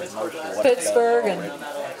from? Pittsburgh and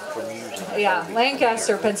yeah,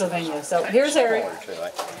 Lancaster, Pennsylvania. So here's Harry.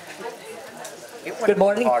 Good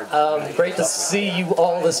morning. Great to see you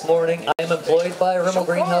all this morning. I am employed by Rimmel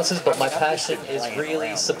Greenhouses, but my passion is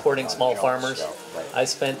really supporting small farmers. I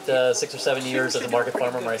spent 6 or 7 years as a market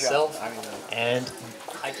farmer myself, and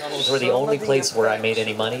high tunnels were the only place where I made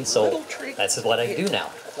any money, so that's what I do now.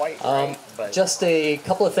 Just a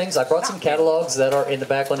couple of things. I brought some catalogs that are in the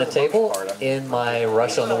back on the table. In my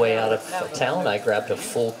rush on the way out of town, I grabbed a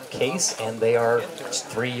full case, and they are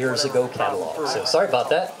 3 years ago catalogs. So sorry about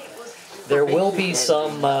that. There will be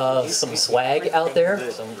some swag out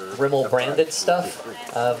there, some Rimmel branded stuff.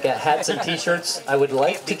 I've got hats and t-shirts. I would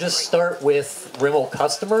like to just start with Rimmel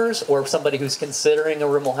customers or somebody who's considering a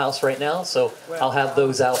Rimmel house right now, so I'll have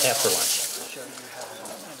those out after lunch.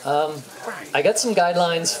 I got some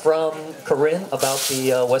guidelines from Corinne about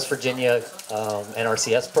the West Virginia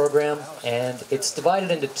NRCS program, and it's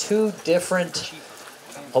divided into 2 different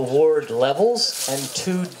award levels and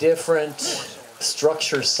 2 different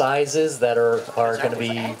structure sizes that are going to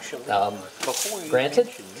be granted.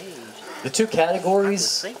 The 2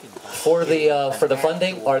 categories for the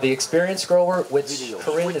funding are the experienced grower, which,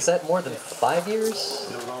 Corinne, is that more than 5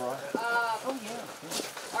 years?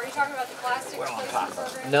 Are you talking about the plastic replacement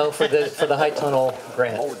program? No, for the high tunnel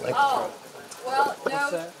grant. Well,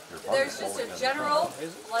 no. There's just a general,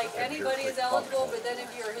 like anybody is eligible, but then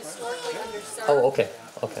if you're historically underserved. Oh, okay.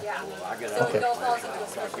 Okay. Yeah. So it all falls into a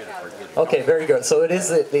special category. Okay, very good. So it is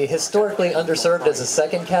the historically underserved as a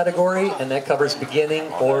second category, and that covers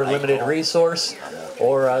beginning or limited resource,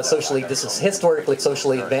 or historically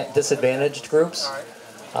socially disadvantaged groups.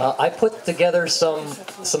 I put together some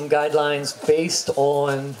guidelines based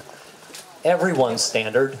on everyone's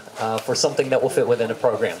standard for something that will fit within a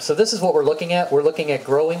program. So this is what we're looking at. We're looking at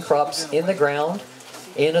growing crops in the ground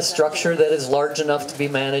in a structure that is large enough to be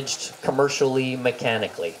managed commercially,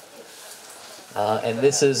 mechanically. And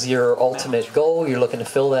this is your ultimate goal. You're looking to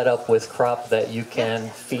fill that up with crop that you can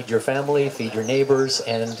feed your family, feed your neighbors,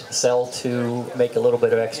 and sell to make a little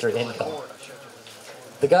bit of extra income.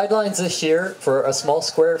 The guidelines this year for a small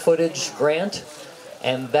square footage grant,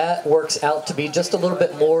 and that works out to be just a little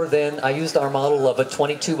bit more than, I used our model of a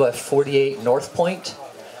 22 by 48 North Point.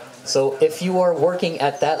 So if you are working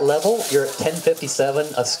at that level, you're at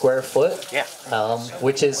 1057 a square foot,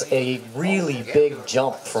 which is a really big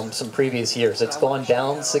jump from some previous years. It's gone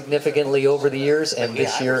down significantly over the years, and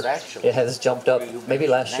this year it has jumped up. Maybe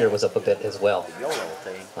last year was up a bit as well.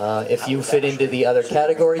 If you fit into the other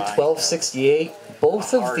category, 1268,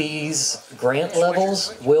 both of these grant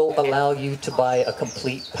levels will allow you to buy a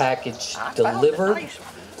complete package delivered.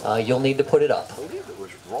 You'll need to put it up.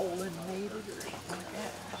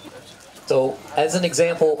 So, as an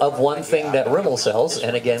example of one thing that Rimmel sells,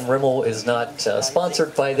 and again, Rimmel is not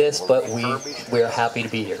sponsored by this, but we are happy to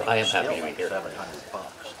be here. I am happy to be here.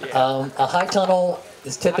 A high tunnel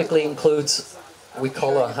typically includes, we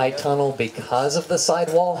call it a high tunnel because of the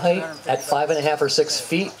sidewall height at 5.5 or 6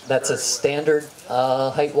 feet. That's a standard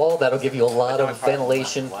height wall. That'll give you a lot of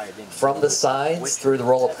ventilation from the sides through the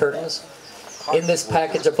roll-up curtains. In this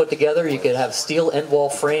package I put together, you could have steel end wall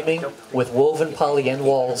framing with woven poly end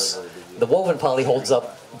walls. The woven poly holds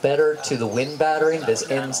up better to the wind battering.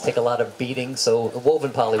 These ends take a lot of beating, so the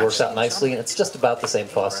woven poly works out nicely, and it's just about the same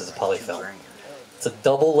cost as a polyfilm. It's a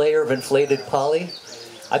double layer of inflated poly.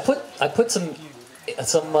 I put some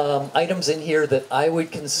items in here that I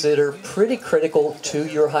would consider pretty critical to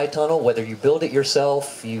your high tunnel, whether you build it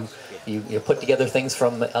yourself, you put together things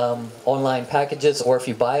from online packages, or if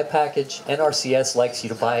you buy a package. NRCS likes you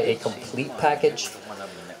to buy a complete package.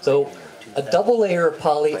 So a double layer of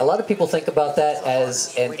poly, a lot of people think about that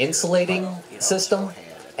as an insulating system,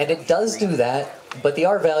 and it does do that, but the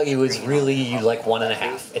R value is really like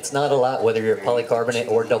 1.5. It's not a lot whether you're polycarbonate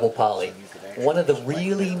or double poly. One of the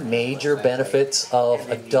really major benefits of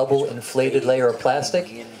a double inflated layer of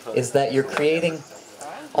plastic is that you're creating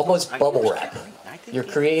almost bubble wrap. You're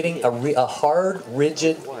creating a hard,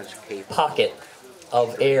 rigid pocket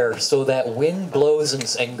of air so that wind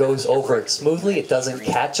blows and goes over it smoothly. It doesn't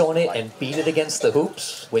catch on it and beat it against the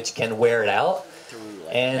hoops, which can wear it out.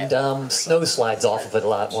 And snow slides off of it a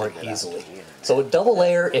lot more easily. So a double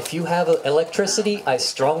layer, if you have electricity, I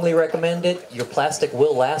strongly recommend it. Your plastic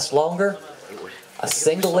will last longer. A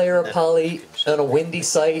single layer of poly on a windy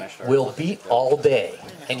site will beat all day.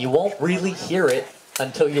 And you won't really hear it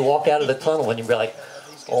until you walk out of the tunnel and you'll be like,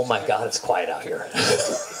 oh my God, it's quiet out here.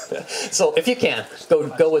 So if you can,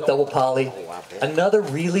 go with double poly. Another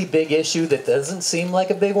really big issue that doesn't seem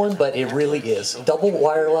like a big one, but it really is. Double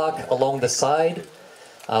wire lock along the side.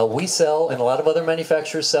 We sell, and a lot of other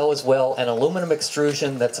manufacturers sell as well, an aluminum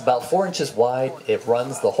extrusion that's about 4 inches wide. It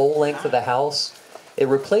runs the whole length of the house. It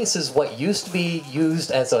replaces what used to be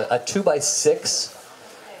used as a 2x6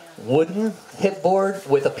 wooden hip board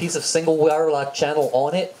with a piece of single wire lock channel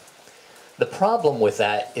on it. The problem with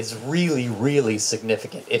that is really, really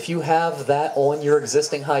significant. If you have that on your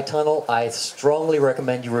existing high tunnel, I strongly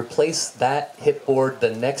recommend you replace that hip board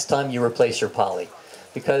the next time you replace your poly.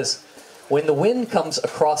 Because when the wind comes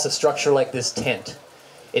across a structure like this tent,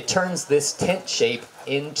 it turns this tent shape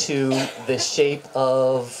into the shape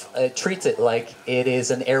of, it treats it like it is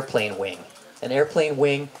an airplane wing. An airplane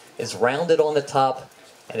wing is rounded on the top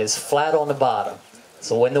and is flat on the bottom.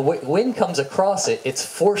 So when the wind comes across it, it's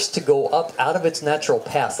forced to go up out of its natural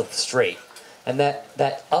path of straight. And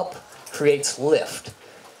that up creates lift.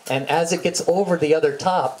 And as it gets over the other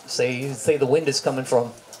top, say the wind is coming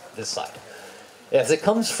from this side. As it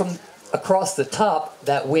comes from across the top,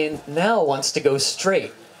 that wind now wants to go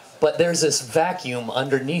straight. But there's this vacuum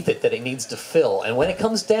underneath it that it needs to fill. And when it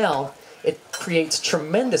comes down, it creates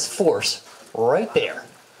tremendous force right there,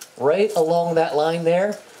 right along that line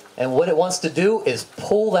there. And what it wants to do is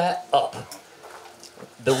pull that up.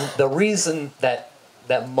 The reason that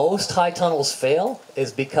most high tunnels fail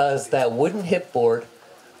is because that wooden hip board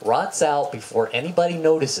rots out before anybody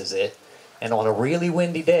notices it. And on a really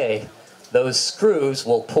windy day, those screws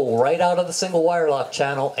will pull right out of the single wire lock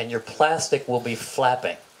channel and your plastic will be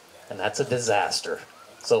flapping. And that's a disaster.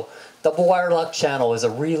 So double wire lock channel is a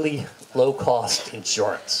really low cost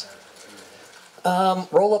insurance.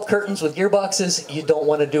 Roll-up curtains with gearboxes, you don't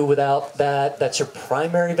want to do without that. That's your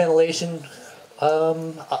primary ventilation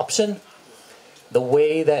option. The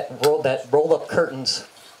way that roll-up curtains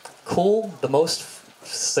cool the most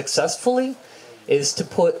successfully is to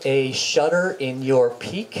put a shutter in your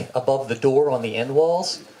peak above the door on the end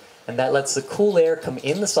walls, and that lets the cool air come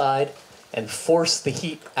in the side and force the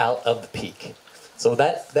heat out of the peak. So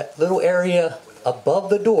that little area above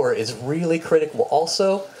the door is really critical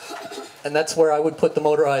also. And that's where I would put the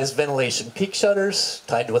motorized ventilation peak shutters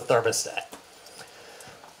tied to a thermostat.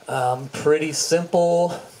 Pretty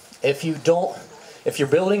simple. If you're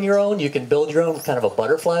building your own, you can build your own kind of a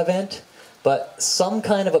butterfly vent, but some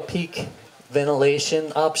kind of a peak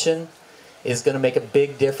ventilation option is going to make a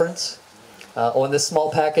big difference. On this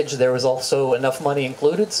small package, there was also enough money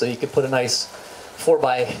included, so you could put a nice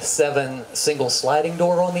 4x7 single sliding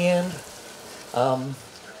door on the end.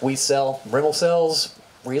 We sell Rimmel cells.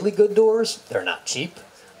 Really good doors. They're not cheap,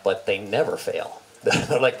 but they never fail.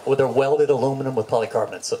 They're welded aluminum with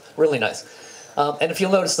polycarbonate, so really nice. And if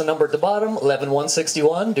you'll notice the number at the bottom,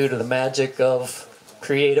 11161, due to the magic of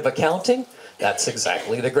creative accounting, that's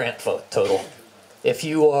exactly the grant total. If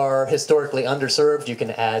you are historically underserved, you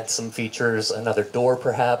can add some features, another door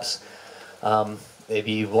perhaps.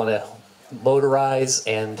 Maybe you want to motorize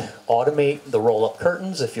and automate the roll-up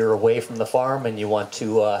curtains if you're away from the farm and you want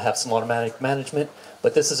to have some automatic management.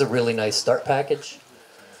 But this is a really nice start package.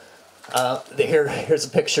 Here's a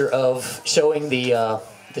picture of showing the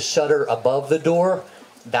shutter above the door.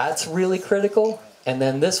 That's really critical. And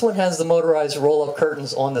then this one has the motorized roll-up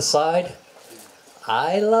curtains on the side.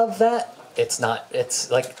 I love that. It's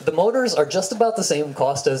like the motors are just about the same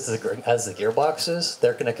cost as the gearboxes.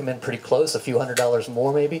 They're going to come in pretty close, a few $100s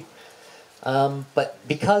more maybe. But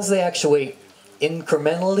because they actuate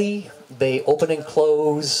incrementally, they open and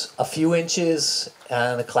close a few inches,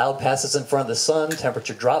 and the cloud passes in front of the sun,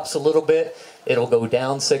 temperature drops a little bit, it'll go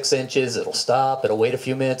down 6 inches, it'll stop, it'll wait a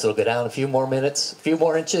few minutes, it'll go down a few more minutes, a few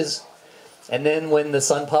more inches, and then when the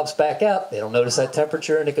sun pops back up, it'll notice that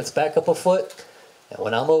temperature and it gets back up a foot. And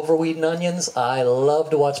when I'm over weeding onions, I love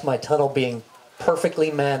to watch my tunnel being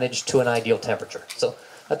perfectly managed to an ideal temperature. So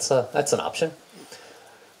that's an option.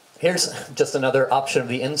 Here's just another option of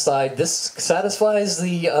the inside. This satisfies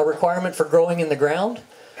the requirement for growing in the ground,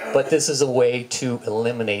 but this is a way to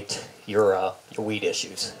eliminate your weed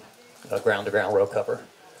issues. Ground-to-ground row cover.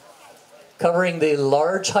 Covering the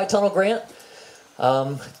large high tunnel grant,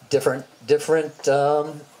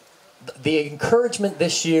 the encouragement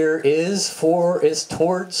this year is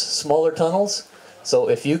towards smaller tunnels. So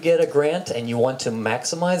if you get a grant and you want to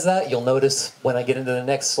maximize that, you'll notice when I get into the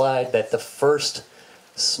next slide that the first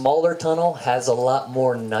smaller tunnel has a lot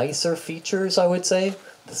more nicer features, I would say.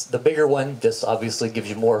 The bigger one just obviously gives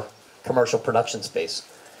you more commercial production space.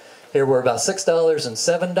 Here we're about $6 and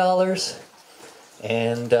 $7,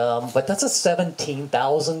 and but that's a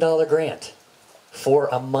 $17,000 grant for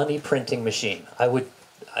a money printing machine.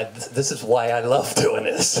 This is why I love doing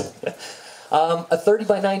this. A 30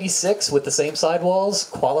 by 96 with the same sidewalls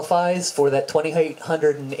qualifies for that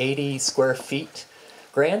 2,880 square feet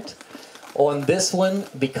grant. On this one,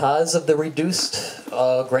 because of the reduced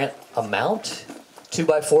grant amount,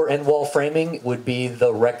 2x4 end wall framing would be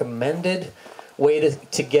the recommended way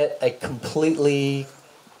to get a complete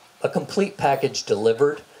package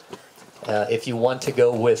delivered. If you want to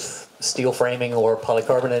go with steel framing or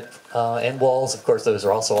polycarbonate end walls, of course, those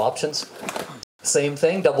are also options. Same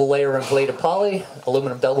thing, double layer inflated poly,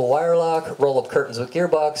 aluminum double wire lock, roll-up curtains with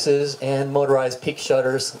gearboxes, and motorized peak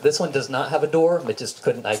shutters. This one does not have a door. I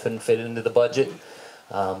couldn't fit it into the budget.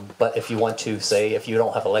 But if you want to, say, if you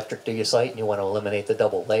don't have electric to your site and you want to eliminate the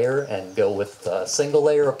double layer and go with a single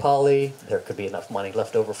layer of poly, there could be enough money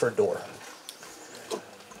left over for a door.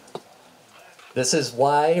 This is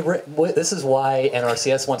why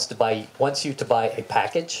NRCS wants you to buy a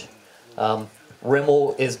package.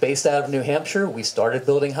 Rimmel is based out of New Hampshire. We started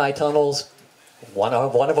building high tunnels. One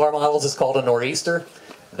of our models is called a nor'easter.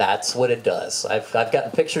 That's what it does. I've gotten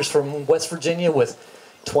pictures from West Virginia with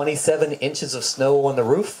 27 inches of snow on the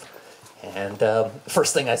roof. And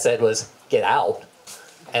first thing I said was, get out.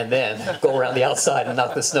 And then go around the outside and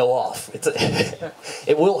knock the snow off.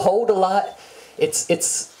 It will hold a lot.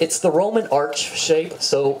 It's the Roman arch shape,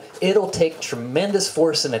 so it'll take tremendous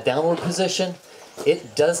force in a downward position.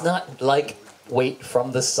 It does not like weight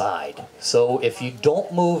from the side. So if you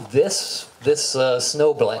don't move this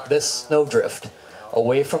snow drift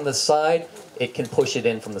away from the side, it can push it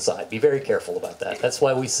in from the side. Be very careful about that. That's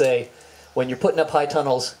why we say when you're putting up high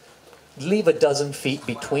tunnels, leave a dozen feet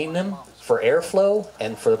between them for airflow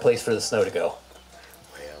and for the place for the snow to go.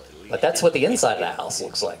 But that's what the inside of the house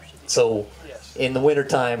looks like. So in the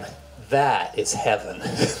wintertime, that is heaven.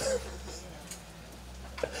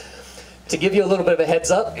 To give you a little bit of a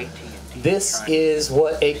heads up, this is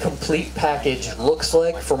what a complete package looks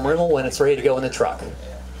like from Rimmel when it's ready to go in the truck.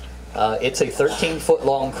 It's a 13-foot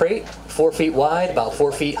long crate, 4 feet wide, about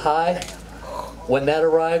 4 feet high. When that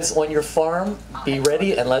arrives on your farm, be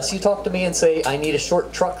ready, unless you talk to me and say, I need a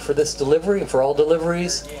short truck for this delivery, and for all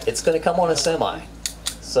deliveries, it's going to come on a semi.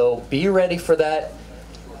 So be ready for that.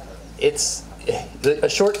 A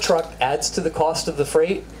short truck adds to the cost of the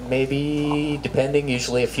freight, maybe depending,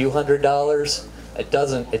 usually a few $100s. It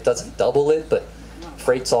doesn't double it, but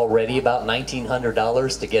freight's already about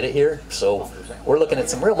 $1,900 to get it here. So we're looking at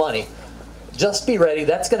some real money. Just be ready,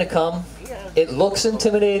 that's going to come. It looks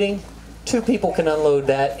intimidating. 2 people can unload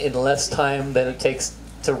that in less time than it takes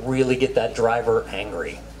to really get that driver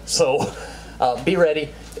angry. So be ready.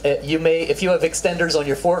 You may, if you have extenders on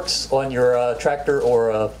your forks, on your tractor or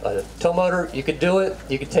a tow motor, you could do it.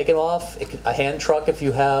 You could take it off. A hand truck, if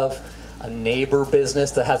you have a neighbor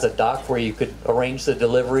business that has a dock where you could arrange the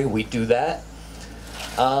delivery, we do that.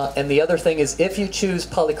 And the other thing is, if you choose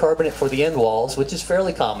polycarbonate for the end walls, which is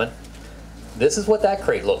fairly common, this is what that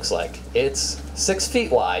crate looks like. It's 6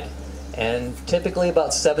 feet wide and typically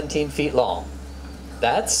about 17 feet long.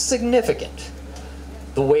 That's significant.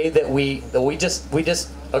 The way that we just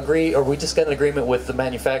got an agreement with the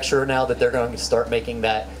manufacturer now that they're going to start making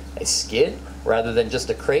that a skid rather than just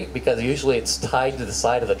a crate, because usually it's tied to the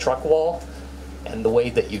side of the truck wall, and the way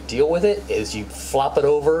that you deal with it is you flop it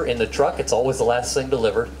over in the truck. It's always the last thing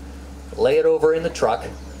delivered. Lay it over in the truck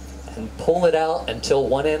and pull it out until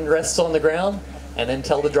one end rests on the ground, and then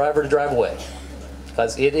tell the driver to drive away,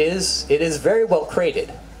 because it is very well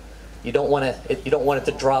crated. You don't want it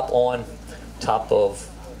to drop on top of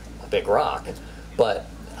a big rock, but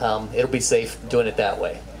it'll be safe doing it that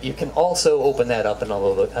way. You can also open that up and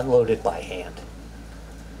unload it by hand.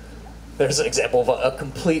 There's an example of a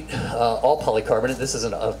complete all polycarbonate. This is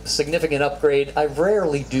a significant upgrade. I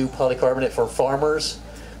rarely do polycarbonate for farmers.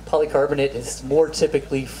 Polycarbonate is more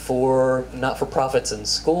typically for not-for-profits and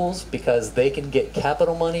schools because they can get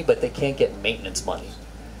capital money, but they can't get maintenance money.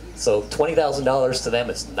 So $20,000 to them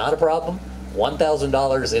is not a problem.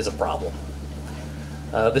 $1,000 is a problem.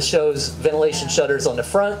 This shows ventilation shutters on the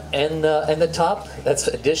front and the top. That's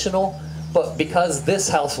additional. But because this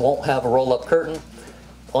house won't have a roll-up curtain,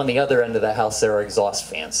 on the other end of the house there are exhaust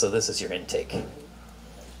fans. So this is your intake.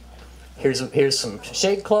 Here's some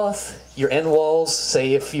shade cloth. Your end walls,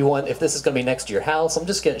 say if this is going to be next to your house, I'm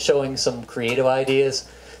just showing some creative ideas.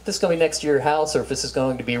 If this is going to be next to your house, or if this is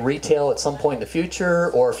going to be retail at some point in the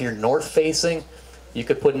future, or if you're north facing, you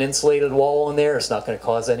could put an insulated wall in there. It's not going to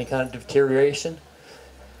cause any kind of deterioration.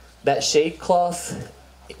 That shade cloth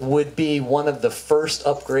would be one of the first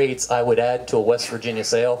upgrades I would add to a West Virginia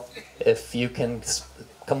sale. If you can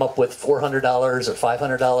come up with $400 or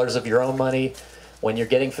 $500 of your own money, when you're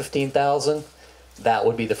getting $15,000, that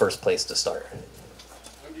would be the first place to start.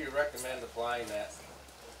 When do you recommend applying that?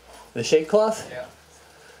 The shade cloth? Yeah.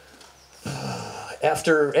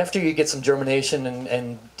 After you get some germination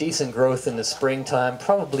and decent growth in the springtime,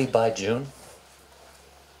 probably by June.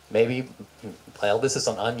 Maybe, well, this is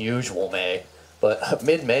an unusual May, but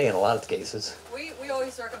mid-May in a lot of cases. We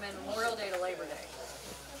always recommend Memorial Day to Labor Day.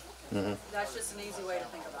 Mm-hmm. That's just an easy way to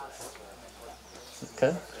think about it.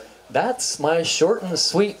 Okay. That's my short and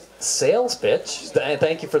sweet sales pitch.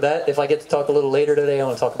 Thank you for that. If I get to talk a little later today, I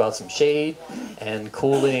want to talk about some shade and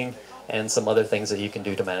cooling and some other things that you can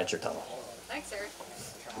do to manage your tunnel. Thanks, Eric.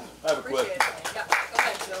 I have a question. Yeah, go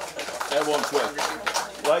ahead, Bill. I have one question.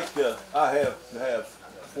 Like I have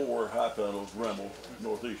 4 high tunnels, Rimmel,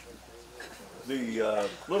 northeastern. The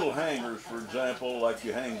little hangers, for example, like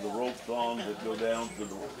you hang the ropes on that go down to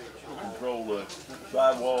control the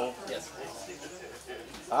sidewall. Yes.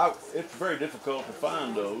 It's very difficult to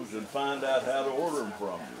find those and find out how to order them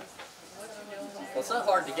from you. Well, it's not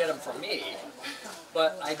hard to get them from me,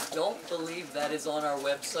 but I don't believe that is on our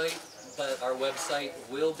website. But our website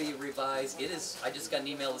will be revised. It is. I just got an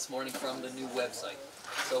email this morning from the new website.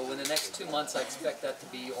 So in the next 2 months, I expect that to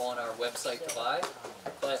be on our website to buy.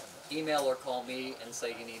 But email or call me and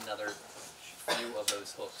say you need another few of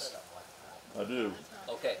those hooks. I do.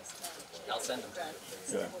 Okay, I'll send them to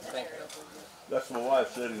you. Okay. Thank you. That's my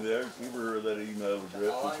wife sitting there. Give her that email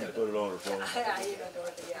address and she can put it on her phone.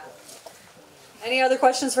 Any other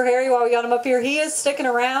questions for Harry while we got him up here? He is sticking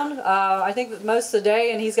around, I think most of the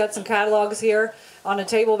day, and he's got some catalogs here on a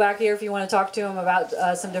table back here if you want to talk to him about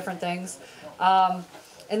some different things. And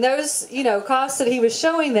those, costs that he was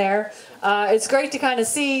showing there, it's great to kind of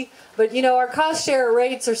see, but, our cost share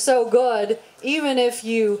rates are so good, even if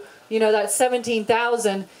that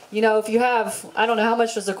 17,000, if you have, I don't know, how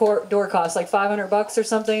much does a door cost, like $500 or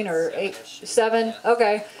something, or $7?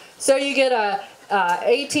 Okay. So you get a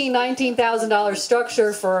 $18,000-$19,000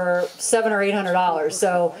 structure for $700 or $800.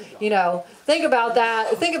 So, think about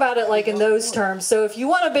that. Think about it like in those terms. So if you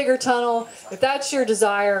want a bigger tunnel, if that's your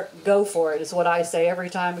desire, go for it, is what I say every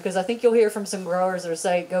time, because I think you'll hear from some growers that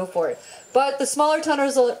say, go for it. But the smaller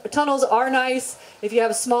tunnels are nice if you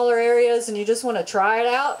have smaller areas and you just want to try it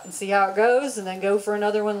out and see how it goes, and then go for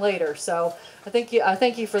another one later. So I thank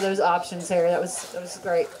you for those options, Harry. That was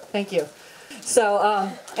great. Thank you.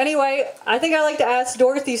 So anyway, I think I'd like to ask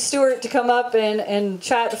Dorothy Stewart to come up and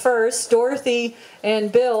chat first. Dorothy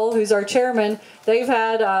and Bill, who's our chairman, they've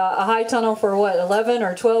had a high tunnel for 11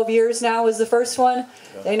 or 12 years now was the first one.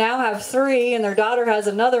 Yeah. They now have 3, and their daughter has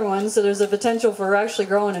another one, so there's a potential for actually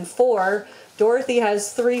growing in 4. Dorothy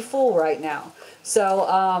has 3 full right now.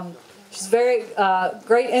 So she's very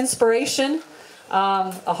great inspiration,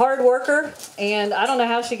 a hard worker, and I don't know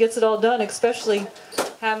how she gets it all done, especially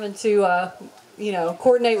having to,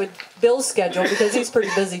 coordinate with Bill's schedule because he's pretty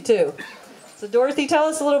busy too. So Dorothy, tell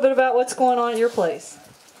us a little bit about what's going on at your place.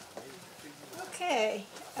 Okay.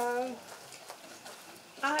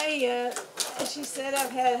 As you said,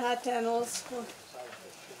 I've had high tunnels for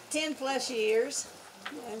 10 plus years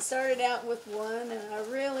and started out with one, and I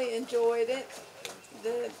really enjoyed it.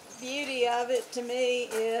 The beauty of it to me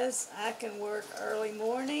is I can work early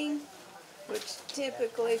morning, which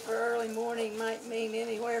typically for early morning might mean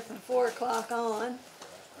anywhere from 4 o'clock on.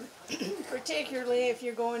 Particularly if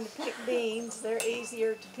you're going to pick beans, they're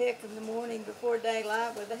easier to pick in the morning before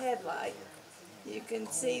daylight with a headlight. You can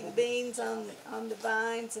see the beans on the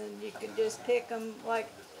vines, and you can just pick them like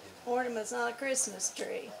ornaments on a Christmas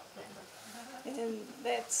tree. And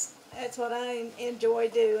that's what I enjoy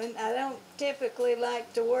doing. I don't typically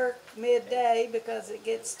like to work midday because it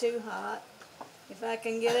gets too hot. If I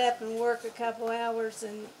can get up and work a couple hours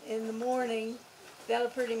in the morning, that'll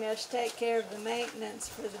pretty much take care of the maintenance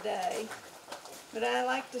for the day. But I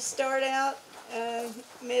like to start out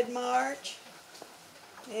mid-March,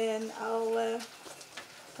 and I'll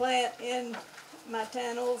plant in my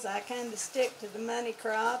tunnels. I kind of stick to the money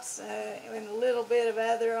crops and a little bit of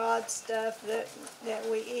other odd stuff that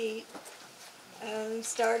we eat.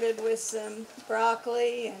 Started with some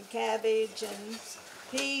broccoli and cabbage and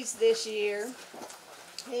peas this year,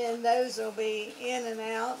 and those will be in and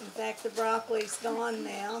out. In fact, the broccoli's gone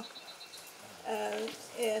now,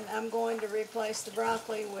 and I'm going to replace the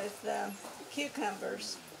broccoli with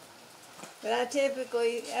cucumbers. But I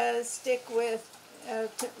typically stick with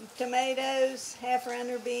tomatoes,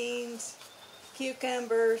 half-runner beans,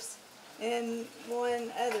 cucumbers, and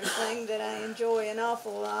one other thing that I enjoy an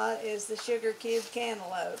awful lot is the sugar cube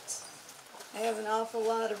cantaloupes. I have an awful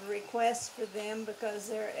lot of requests for them because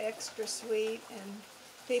they're extra sweet and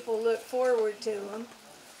people look forward to them.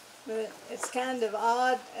 But it's kind of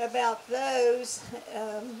odd about those.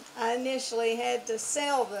 I initially had to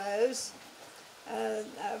sell those. I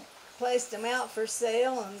placed them out for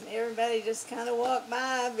sale and everybody just kind of walked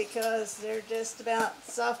by because they're just about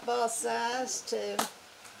softball size to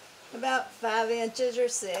about 5 inches or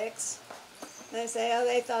 6. They say, oh,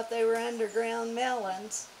 they thought they were underground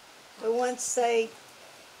melons. But once they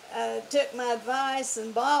took my advice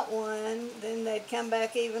and bought one, then they'd come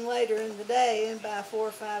back even later in the day and buy 4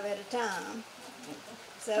 or 5 at a time.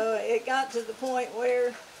 So it got to the point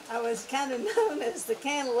where I was kind of known as the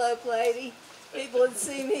cantaloupe lady. People would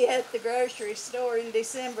see me at the grocery store in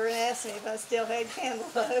December and ask me if I still had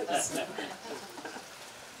cantaloupes.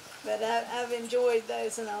 But I've enjoyed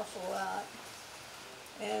those an awful lot.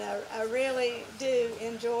 And I really do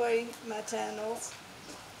enjoy my tunnels.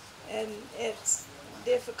 And it's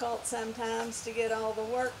difficult sometimes to get all the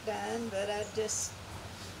work done, but I just,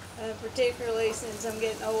 particularly since I'm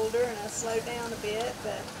getting older and I slow down a bit,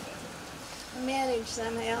 but I manage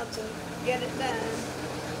somehow to get it done.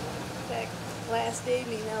 In fact, last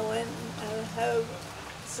evening I went and hoed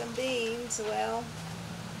some beans. Well,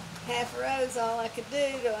 half a row's all I could do,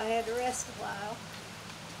 so I had to rest a while.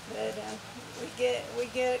 But we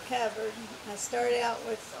get it covered. I start out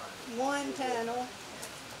with one tunnel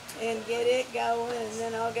and get it going, and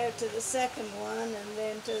then I'll go to the second one and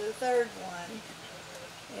then to the third one.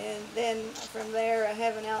 And then from there I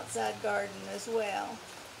have an outside garden as well.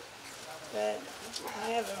 But I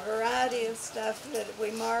have a variety of stuff that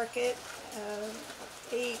we market,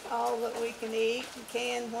 eat all that we can eat, and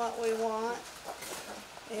can what we want,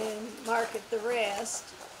 and market the rest.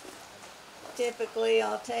 Typically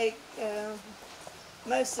I'll take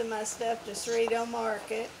most of my stuff to Cerrito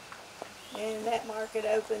Market, and that market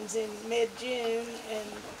opens in mid-June and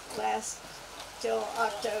lasts till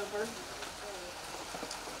October.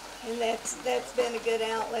 And that's been a good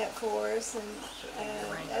outlet for us. And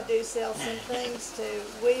I do sell some things to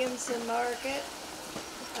Williamson Market.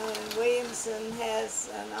 Williamson has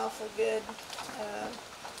an awful good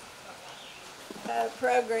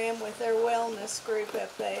program with their wellness group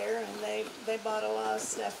up there, and they bought a lot of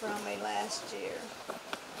stuff from me last year.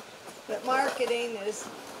 But marketing is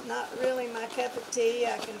not really my cup of tea.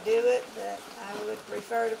 I can do it, but I would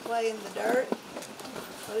prefer to play in the dirt.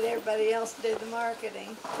 Let everybody else do the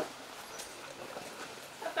marketing.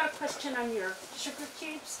 I've got a question on your sugar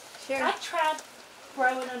cubes. Sure. I tried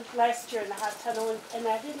growing them last year in the hot tunnel, and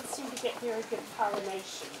I didn't seem to get very good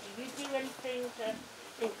pollination. Do you do anything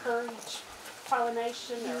to encourage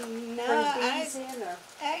pollination or bring bees in? Or?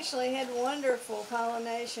 Actually had wonderful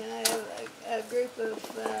pollination. I have a group of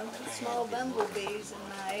small bumblebees in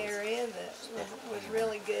my area that was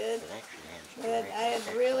really good. But I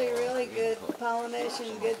had really, really good pollination,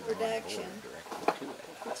 good production.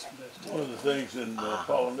 One of the things in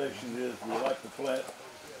pollination is we like to plant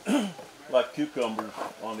like cucumbers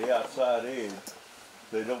on the outside edge.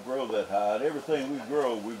 They don't grow that high. And everything we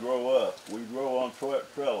grow up. We grow on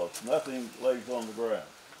trellis. Nothing lays on the ground.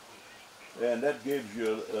 And that gives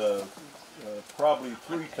you probably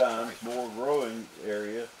 3 times more growing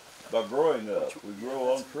area by growing up. We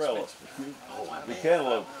grow on trellis. The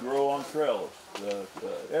cantaloupes grow on trellis.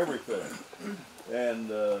 Everything. And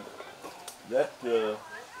that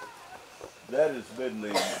has been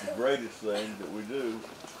the greatest thing that we do.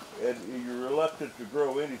 And you're reluctant to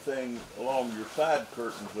grow anything along your side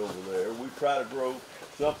curtains over there. We try to grow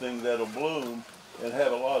something that'll bloom and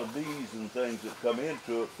have a lot of bees and things that come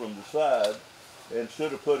into it from the side,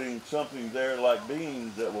 instead of putting something there like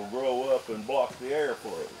beans that will grow up and block the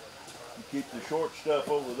airflow. You keep the short stuff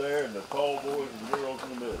over there and the tall boys and girls in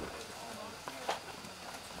the middle.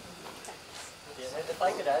 Yeah, and if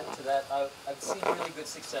I could add to that, I've seen really good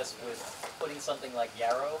success with putting something like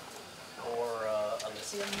yarrow or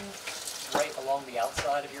Elysium right along the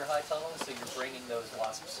outside of your high tunnel, so you're bringing those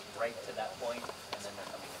wasps right to that point, and then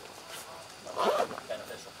they're coming in.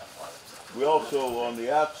 Beneficial kind of wasps. We also, on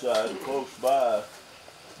the outside, close by,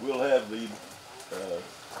 we'll have the,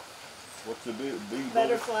 what's the bee?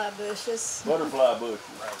 Butterfly bushes. Butterfly bushes.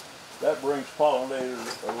 Right. That brings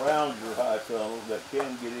pollinators around your high tunnel that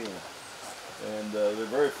can get in. And they're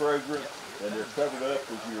very fragrant, and they're covered up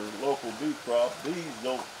with your local bee crop. Bees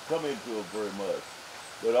don't come into them very much,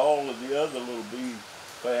 but all of the other little bee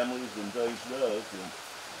families and things does, and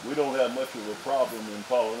we don't have much of a problem in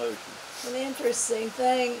pollination. An interesting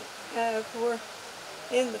thing, for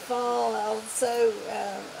in the fall I'll sow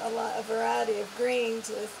a variety of greens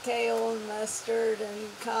with kale and mustard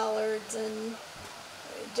and collards and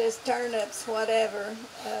just turnips, whatever,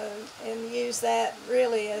 and use that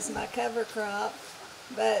really as my cover crop.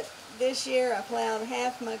 But this year I plowed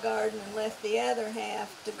half my garden and left the other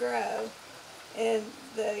half to grow. And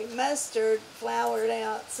the mustard flowered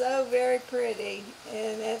out so very pretty,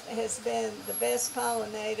 and it has been the best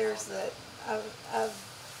pollinators that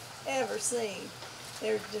I've ever seen.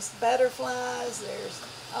 There's just butterflies, there's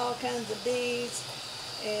all kinds of bees,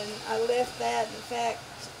 and I left that. In fact,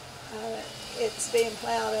 it's being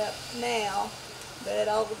plowed up now, but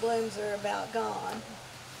all the blooms are about gone.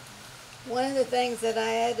 One of the things that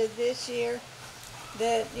I added this year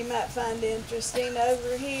that you might find interesting,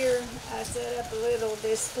 over here I set up a little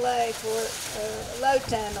display for a low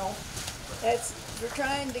tunnel. That's for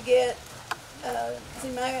trying to get,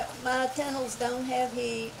 see my tunnels don't have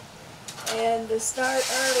heat, and to start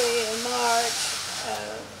early in March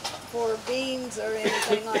for beans or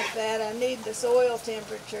anything like that, I need the soil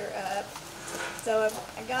temperature up. So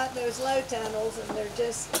I got those low tunnels, and they're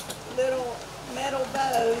just little metal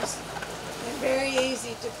bows. They're very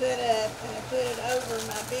easy to put up, and I put it over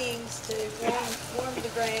my beans to warm the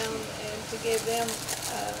ground and to give them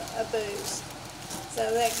a boost. So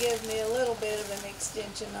that gives me a little bit of an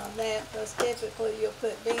extension on that, because typically you'll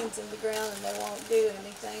put beans in the ground and they won't do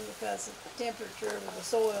anything because the temperature of the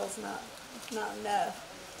soil's not enough.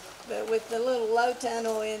 But with the little low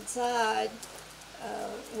tunnel inside,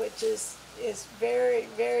 which is very,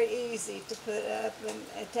 very easy to put up, and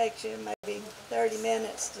it takes you maybe 30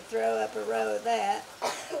 minutes to throw up a row of that.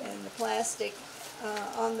 And the plastic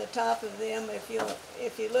on the top of them, if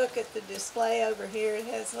you look at the display over here, it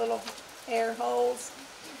has little air holes,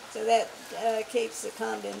 so that keeps the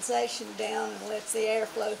condensation down and lets the air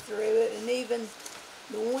flow through it. And even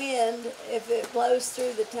the wind, if it blows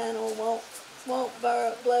through the tunnel, won't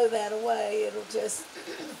blow that away. It'll just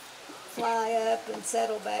fly up and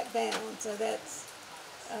settle back down. So that's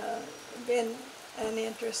been an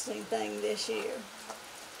interesting thing this year.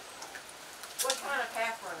 What kind of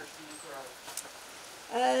half runners do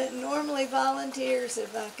you grow? Normally volunteers,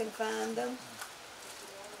 if I can find them.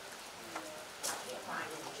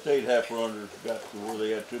 State half runners got to where they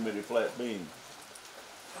had too many flat beans.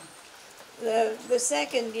 The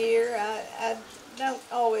second year, I don't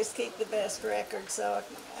always keep the best record, so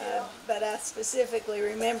but I specifically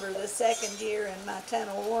remember the second year in my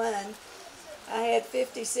tunnel 1, I had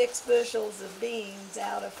 56 bushels of beans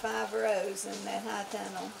out of 5 rows in that high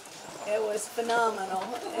tunnel. It was phenomenal.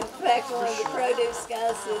 In fact, one of the produce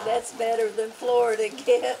guys said, "That's better than Florida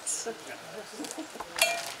gets."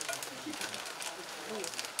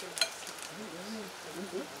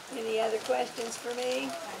 Any other questions for me?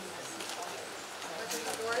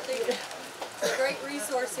 Dorothy, a great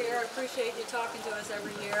resource here. I appreciate you talking to us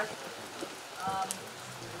every year.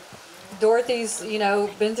 Dorothy's,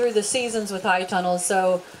 been through the seasons with high tunnels,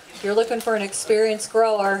 so if you're looking for an experienced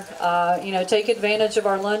grower, take advantage of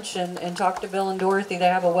our lunch and talk to Bill and Dorothy. They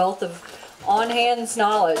have a wealth of on-hands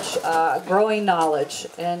knowledge, growing knowledge,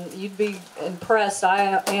 and you'd be impressed.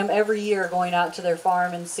 I am every year going out to their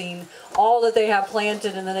farm and seeing all that they have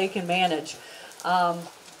planted and that they can manage.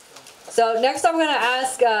 So next I'm going to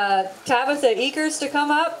ask Tabitha Eakers to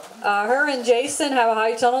come up. Her and Jason have a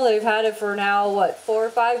high tunnel. They've had it for now, 4 or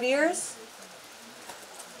 5 years?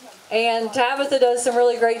 And Tabitha does some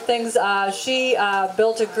really great things. She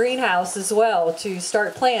built a greenhouse as well to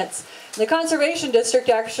start plants. The Conservation District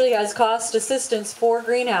actually has cost assistance for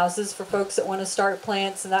greenhouses for folks that want to start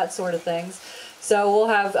plants and that sort of things. So we'll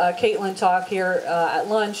have Caitlin talk here at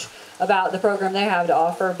lunch about the program they have to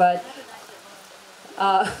offer. But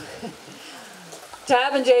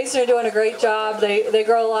Tab and Jason are doing a great job. They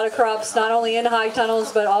grow a lot of crops, not only in high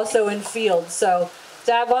tunnels, but also in fields. So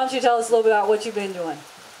Tab, why don't you tell us a little bit about what you've been doing?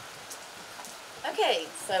 Okay,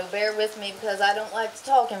 so bear with me because I don't like to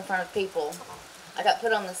talk in front of people. I got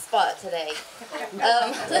put on the spot today.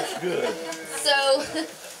 That's good.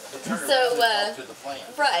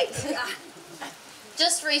 Right.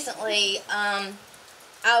 just recently,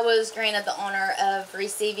 I was granted the honor of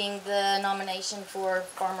receiving the nomination for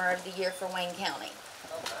Farmer of the Year for Wayne County.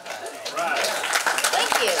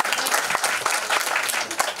 Thank you.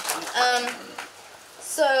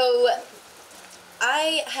 So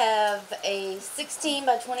I have a 16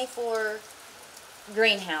 by 24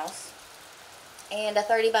 greenhouse and a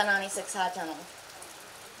 30 by 96 high tunnel.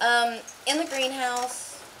 In the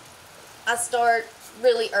greenhouse, I start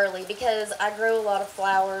really early because I grow a lot of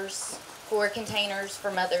flowers for containers for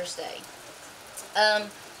Mother's Day.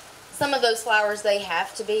 Some of those flowers, they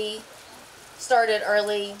have to be started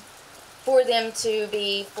early for them to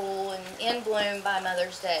be full and in bloom by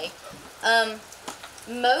Mother's Day.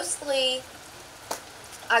 Mostly,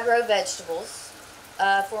 I grow vegetables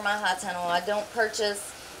for my high tunnel. I don't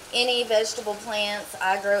purchase any vegetable plants.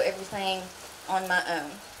 I grow everything on my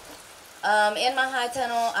own. In my high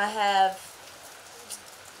tunnel, I have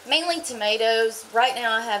mainly tomatoes. Right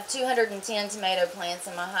now, I have 210 tomato plants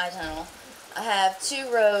in my high tunnel. I have 2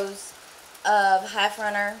 rows of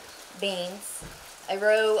half-runner beans, a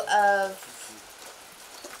row of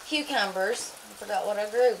cucumbers. I forgot what I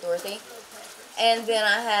grew, Dorothy. And then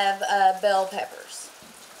I have bell peppers.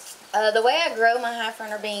 The way I grow my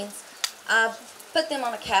half-runner beans, I put them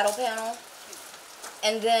on a cattle panel,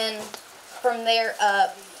 and then from there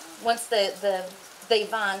up, once they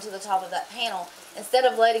vine to the top of that panel, instead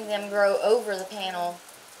of letting them grow over the panel,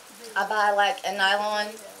 I buy like a nylon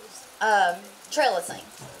trellising.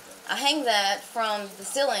 I hang that from the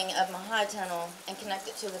ceiling of my high tunnel and connect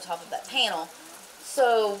it to the top of that panel.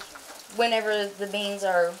 So whenever the beans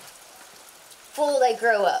are full, they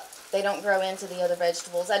grow up. They don't grow into the other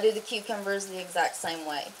vegetables. I do the cucumbers the exact same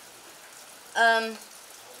way.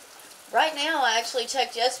 Right now, I actually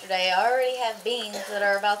checked yesterday, I already have beans that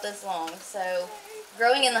are about this long. So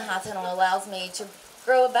growing in the high tunnel allows me to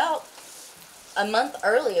grow about a month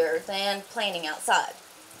earlier than planting outside.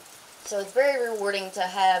 So it's very rewarding to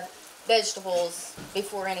have vegetables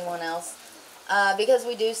before anyone else, because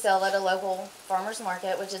we do sell at a local farmer's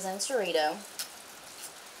market, which is in Cerrito.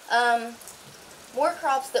 More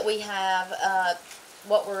crops that we have,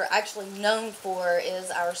 what we're actually known for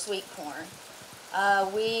is our sweet corn.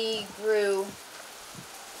 We grew,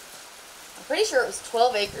 I'm pretty sure it was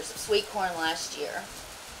 12 acres of sweet corn last year.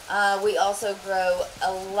 We also grow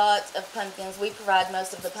a lot of pumpkins. We provide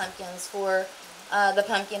most of the pumpkins for the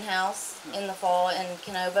pumpkin house in the fall in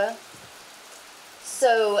Canova.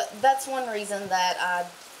 So that's one reason that I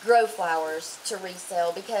grow flowers to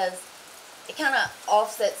resell, because it kind of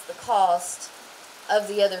offsets the cost of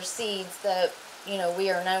the other seeds that, you know, we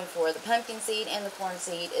are known for. The pumpkin seed and the corn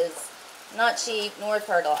seed is not cheap nor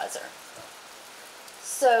fertilizer.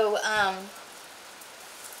 So,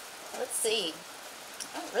 let's see.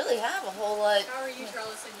 I don't really have a whole lot. How are you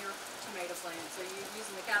trellising your tomato plants? Are you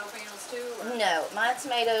using the cattle panels too? Or? No, my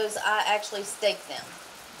tomatoes, I actually stake them.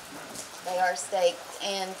 They are staked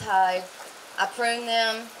and tied. I prune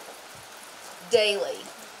them daily.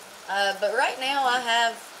 But right now I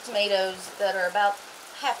have tomatoes that are about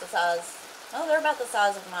half the size. Well, they're about the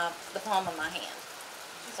size of the palm of my hand.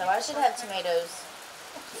 So I should have tomatoes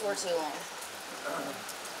before too long.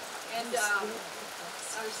 And I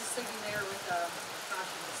was just thinking there with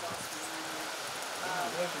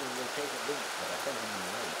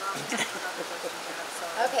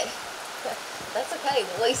okay. That's okay.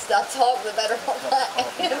 The least I talk, the better I'll play.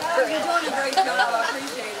 You're doing a great job. I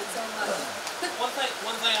appreciate it so much. One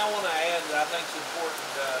thing I want to add that I think is important,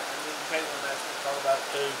 and then Caitlin asked me to talk about it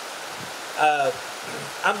too.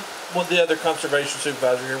 I'm one of the other conservation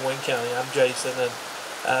supervisors here in Wayne County. I'm Jason, and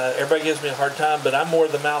everybody gives me a hard time, but I'm more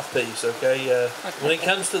the mouthpiece, okay? When it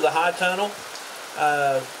comes to the high tunnel,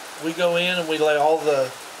 we go in and we lay all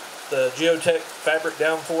the geotech fabric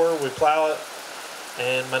down for her. We plow it,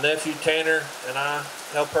 and my nephew Tanner and I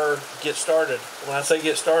help her get started. When I say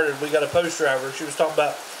get started, we got a post driver. She was talking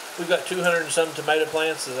about we've got 200 and some tomato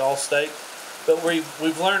plants that are all staked, but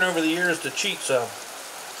we've learned over the years to cheat some.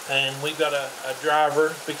 And we've got a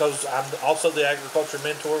driver, because I'm also the agriculture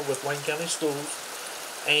mentor with Wayne County Schools,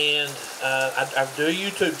 and I do a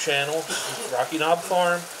YouTube channel, it's Rocky Knob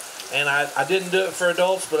Farm, and I didn't do it for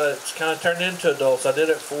adults, but it's kind of turned into adults. I did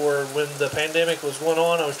it for when the pandemic was going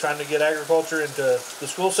on. I was trying to get agriculture into the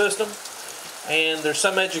school system, and there's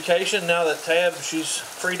some education. Now that Tab, she's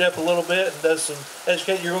freed up a little bit and does some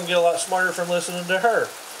education, you're going to get a lot smarter from listening to her.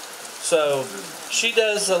 So she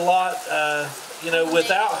does a lot. You know,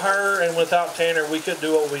 without her and without Tanner, we couldn't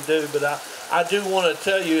do what we do. But I do want to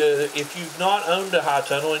tell you, if you've not owned a high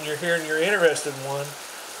tunnel and you're here and you're interested in one,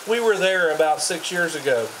 we were there about 6 years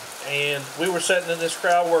ago. And we were sitting in this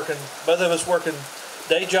crowd working, both of us working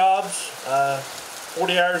day jobs.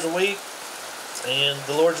 40 hours a week, and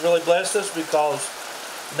the Lord's really blessed us because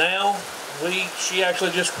now she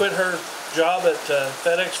actually just quit her job at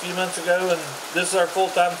FedEx a few months ago, and this is our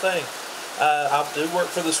full-time thing. I do work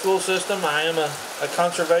for the school system. I am a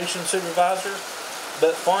conservation supervisor,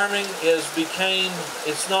 but farming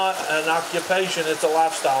it's not an occupation, it's a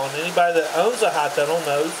lifestyle. And anybody that owns a high tunnel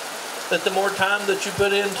knows that the more time that you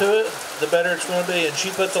put into it, the better it's going to be. And she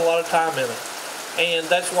puts a lot of time in it. And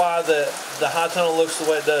that's why the high tunnel looks the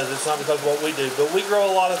way it does. It's not because of what we do. But we grow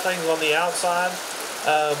a lot of things on the outside.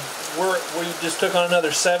 We just took on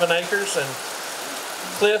another 7 acres, and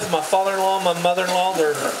Cliff, my father-in-law, my mother-in-law,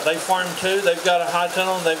 they farm too. They've got a high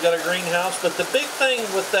tunnel and they've got a greenhouse. But the big thing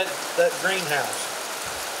with that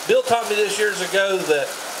greenhouse, Bill taught me this years ago that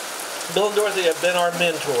Bill and Dorothy have been our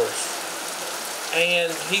mentors.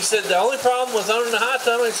 And he said the only problem with owning a high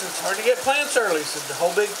tunnel, he said, it's hard to get plants early. He said the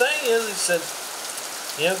whole big thing is, he said,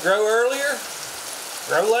 grow earlier,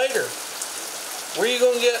 grow later. Where are you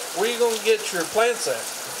going to get your plants at?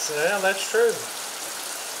 I said, yeah, that's true.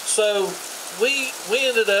 So we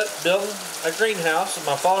ended up building a greenhouse, and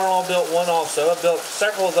my father-in-law built one also. I built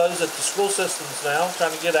several of those at the school systems now,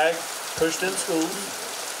 trying to get ag pushed in schools.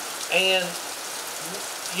 And,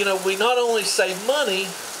 we not only save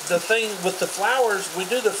money, the thing with the flowers, we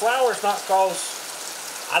do the flowers not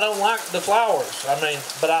because I don't like the flowers.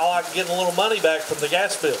 But I like getting a little money back from the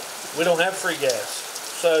gas bill. We don't have free gas.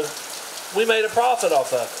 So we made a profit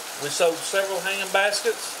off of it. We sold several hanging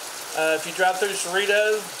baskets. If you drive through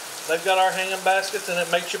Cerrito, they've got our hanging baskets, and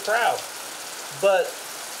it makes you proud. But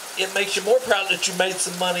it makes you more proud that you made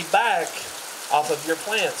some money back off of your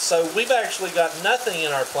plants. So we've actually got nothing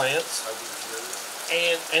in our plants,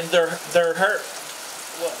 and they're hurt.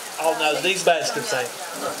 Well, oh no, these baskets ain't.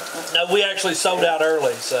 No, we actually sold out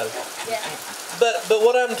early. So, but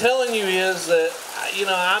what I'm telling you is that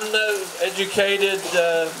I'm no educated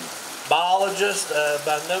biologist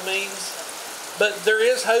by no means. But there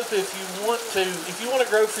is hope if you want to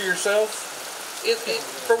grow for yourself.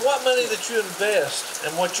 For what money that you invest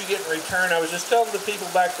and what you get in return, I was just telling the people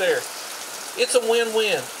back there, it's a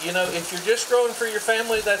win-win. If you're just growing for your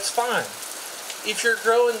family, that's fine. If you're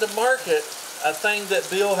growing to market, a thing that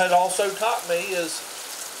Bill had also taught me is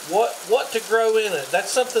what to grow in it. That's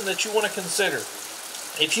something that you want to consider.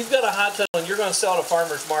 If you've got a high tunnel and you're going to sell at a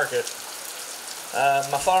farmer's market,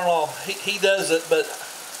 my father-in-law, he does it, but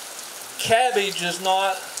cabbage is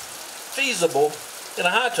not feasible in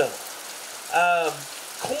a high tunnel.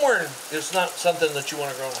 Corn is not something that you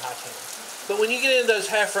want to grow in a high tunnel. But when you get into those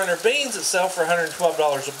half-runner beans that sell for $112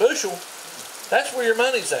 a bushel, that's where your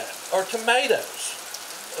money's at. Or tomatoes.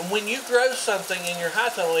 And when you grow something in your high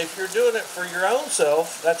tunnel, if you're doing it for your own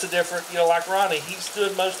self, that's a different, like Ronnie, he's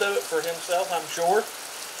doing most of it for himself, I'm sure.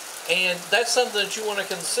 And that's something that you want to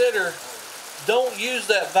consider. Don't use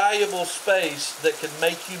that valuable space that can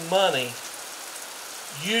make you money.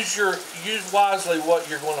 Use wisely what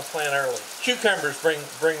you're going to plant early. Cucumbers bring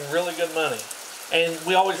really good money, and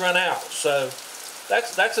we always run out. So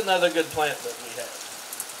that's another good plant that we have.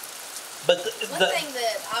 But one thing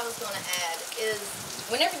that I was going to add is,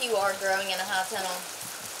 whenever you are growing in a high tunnel,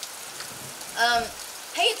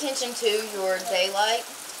 pay attention to your daylight,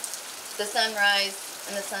 the sunrise,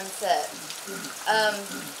 and the sunset.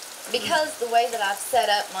 Because the way that I've set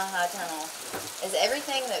up my high tunnel is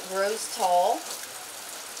everything that grows tall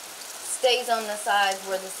stays on the sides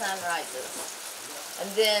where the sun rises. And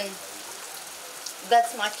then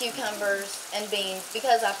that's my cucumbers and beans,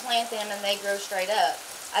 because I plant them and they grow straight up.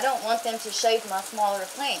 I don't want them to shade my smaller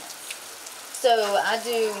plants. So I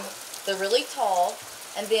do the really tall,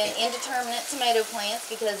 and then indeterminate tomato plants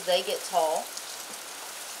because they get tall.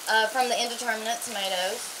 From the indeterminate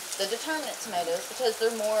tomatoes, the determinate tomatoes, because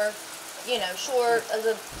they're more, short of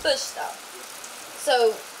the bush stuff.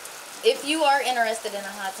 So if you are interested in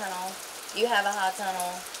a high tunnel, you have a high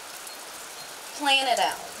tunnel, plan it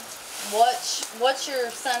out. Watch your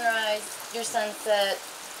sunrise, your sunset.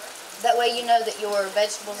 That way you know that your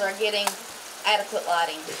vegetables are getting adequate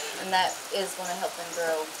lighting, and that is going to help them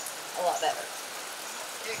grow a lot better.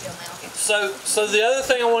 There you go, Mel. So the other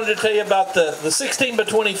thing I wanted to tell you about the 16 by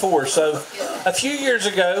 24. So a few years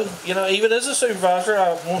ago, even as a supervisor,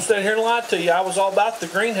 I won't stand here and lie to you, I was all about the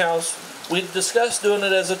greenhouse. We discussed doing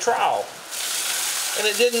it as a trial, and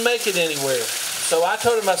it didn't make it anywhere. So I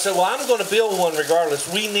told him, I said, well, I'm going to build one regardless.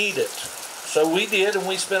 We need it. So we did, and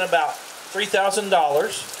we spent about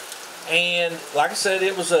 $3,000. And like I said,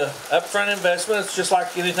 it was a upfront investment. It's just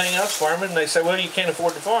like anything else farming. And they say, well, you can't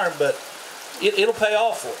afford to farm, but it'll pay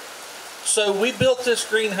off for you. So we built this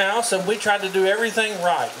greenhouse, and we tried to do everything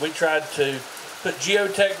right. We tried to put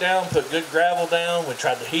geotech down, put good gravel down. We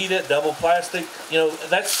tried to heat it, double plastic. You know,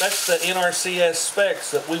 that's the NRCS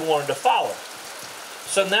specs that we wanted to follow.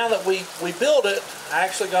 So now that we built it, I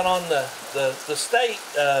actually got on the state.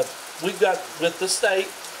 We've got with the state,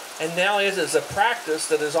 and now it is a practice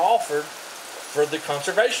that is offered for the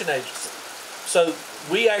conservation agency. So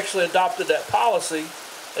we actually adopted that policy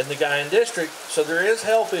in the Guyan district. So there is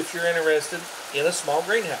help if you're interested in a small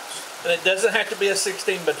greenhouse, and it doesn't have to be a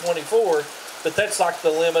 16 by 24, but that's like the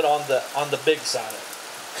limit on the big side of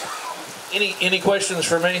it. Any questions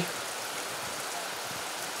for me?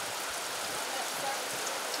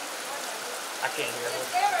 I can't hear you.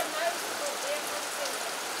 Is there a noticeable difference in the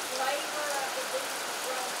flavor of the beans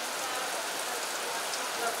grown inside?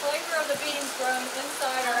 The flavor of the beans grown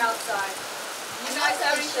inside or outside? I'm not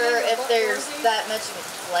quite sure if there's that much of a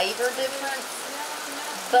flavor difference,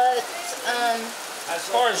 but as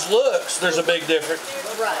far as looks, there's a big difference.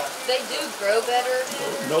 right, they do grow better,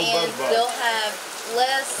 and they'll have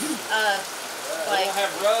less like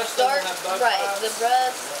have rust, dark, have bug right, bites. the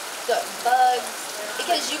rust, the bugs,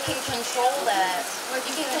 because you can control that.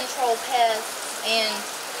 You can control pests and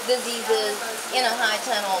diseases in a high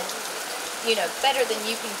tunnel, you know, better than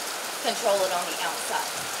you can control it on the outside.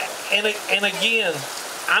 And again,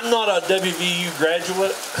 I'm not a WVU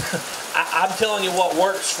graduate. I'm telling you what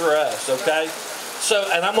works for us, okay? So,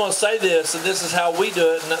 and I'm going to say this, and this is how we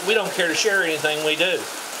do it, and we don't care to share anything we do.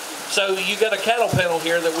 So you got a cattle panel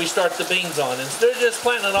here that we start the beans on. Instead of just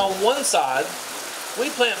planting it on one side, we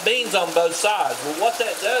plant beans on both sides. Well, what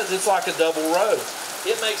that does, it's like a double row.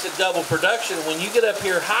 It makes a double production. When you get up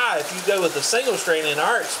here high, if you go with a single strain, in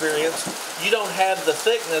our experience, you don't have the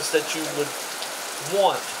thickness that you would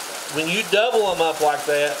want. When you double them up like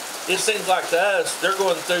that, it seems like to us, they're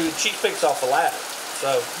going through cheap picks off a ladder.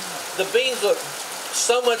 So the beans look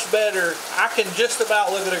so much better. I can just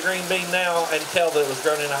about look at a green bean now and tell that it was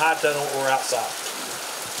grown in a high tunnel or outside.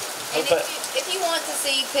 And if you want to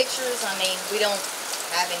see pictures, I mean, we don't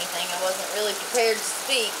have anything. I wasn't really prepared to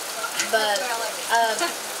speak, but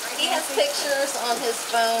he has pictures on his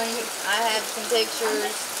phone. I have some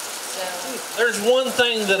pictures. So. There's one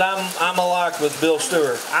thing that I'm alike with Bill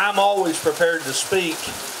Stewart. I'm always prepared to speak,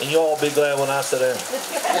 and you'll all be glad when I sit down.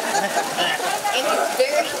 And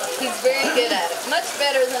he's very good at it. Much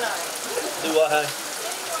better than I am. Do I?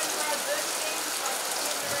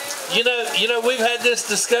 You know, we've had this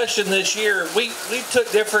discussion this year. We took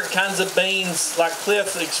different kinds of beans, like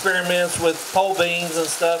Cliff experiments with pole beans and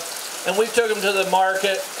stuff, and we took them to the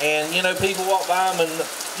market, and you know, people walk by them, and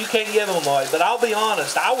you can't give them away. But I'll be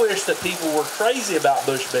honest, I wish that people were crazy about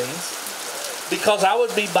bush beans, because I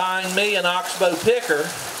would be buying me an oxbow picker,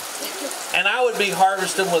 and I would be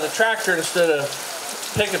harvesting with a tractor instead of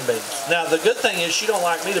picking beans. Now, the good thing is she don't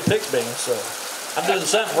like me to pick beans, so I'm doing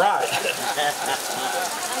something right.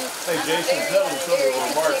 Hey, Jason, tell them some of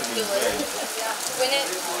our marketing things.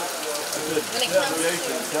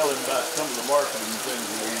 Jason, tell him about some of the marketing things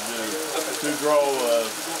that we do to draw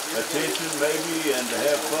attention, maybe, and to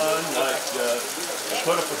have fun. Like,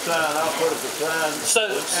 put up a sign, I'll put up a sign,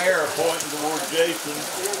 with arrow pointing toward Jason.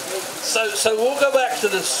 So we'll go back to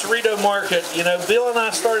the Cerrito market. You know, Bill and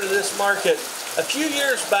I started this market a few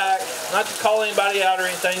years back, not to call anybody out or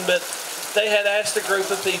anything, but they had asked a group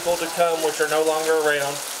of people to come, which are no longer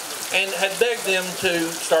around, and had begged them to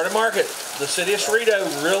start a market. The city of Cerrito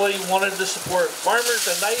really wanted to support farmers,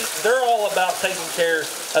 and they're all about taking care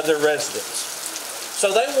of their residents.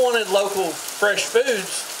 So they wanted local fresh foods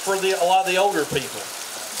for a lot of the older people.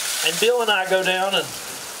 And Bill and I go down and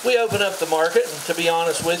we open up the market, and to be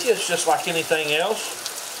honest with you, it's just like anything else.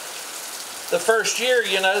 The first year,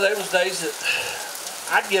 you know, there was days that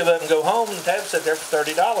I'd give up and go home, and Tab sat there for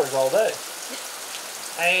 $30 all day.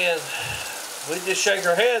 And we'd just shake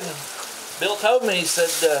our head, and Bill told me, he said,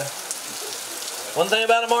 one thing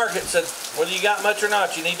about a market, said, whether you got much or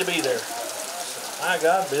not, you need to be there. My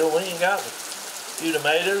God, Bill, we ain't got a few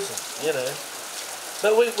tomatoes, and, you know.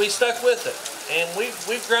 But we stuck with it, and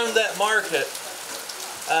we've grown that market.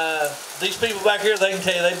 These people back here, they can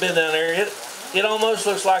tell you they've been down there. It almost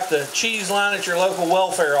looks like the cheese line at your local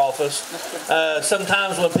welfare office.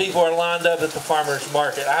 Sometimes when people are lined up at the farmer's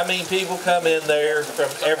market. I mean, people come in there from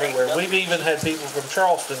everywhere. We've even had people from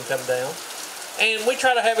Charleston come down. And we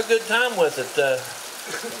try to have a good time with it.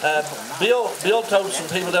 Bill told some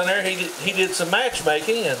people down there he did some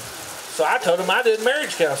matchmaking, and so I told him I did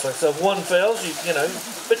marriage counseling. So if one fails, you know,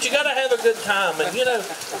 but you got to have a good time. And you know,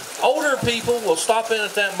 older people will stop in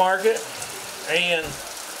at that market, and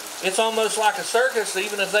it's almost like a circus.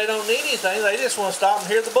 Even if they don't need anything, they just want to stop and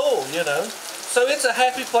hear the bull, you know. So it's a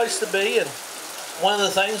happy place to be, and one of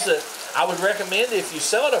the things that I would recommend if you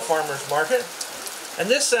sell at a farmer's market, And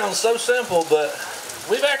this sounds so simple, but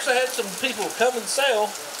we've actually had some people come and sell.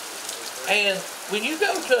 And when you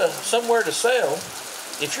go to somewhere to sell,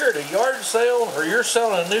 if you're at a yard sale or you're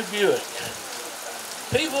selling a new Buick,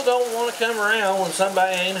 people don't want to come around when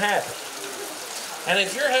somebody ain't happy. And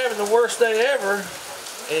if you're having the worst day ever,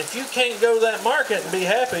 and if you can't go to that market and be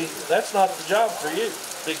happy, that's not the job for you.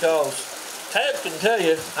 Because Tab can tell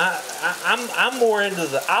you, I'm more into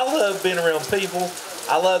I love being around people.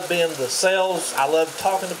 I love being the sales. I love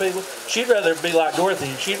talking to people. She'd rather be like Dorothy.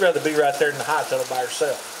 She'd rather be right there in the hot tunnel by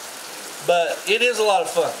herself. But it is a lot of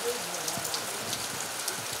fun.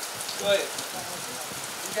 Go ahead.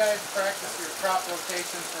 You guys practice your crop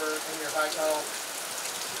rotation in your high tunnel?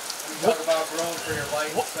 You talk about growing for your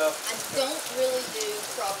light and stuff. I don't really do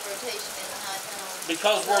crop rotation in the high tunnel.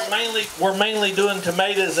 Because we're mainly doing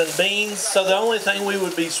tomatoes and beans, so the only thing we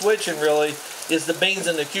would be switching really is the beans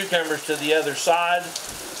and the cucumbers to the other side.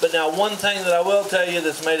 But now one thing that I will tell you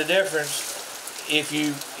that's made a difference, if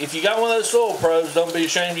you got one of those soil pros, don't be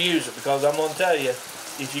ashamed to use it, because I'm going to tell you,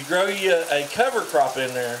 if you grow you a cover crop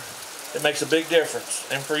in there, it makes a big difference.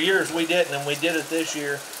 And for years we didn't, and we did it this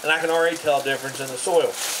year, and I can already tell a difference in the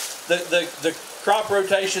soil. The crop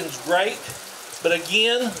rotation's great, but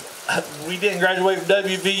again, we didn't graduate from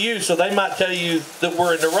WVU, so they might tell you that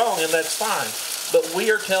we're in the wrong, and that's fine. But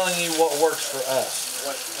we are telling you what works for us.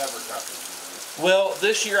 What cover crop did you use? Well,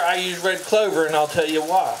 this year I used red clover, and I'll tell you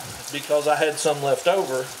why. Because I had some left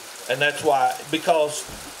over, and that's why.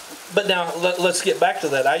 But now let's get back to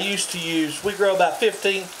that. I used to use, we grow about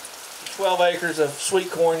 15, 12 acres of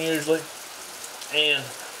sweet corn usually, and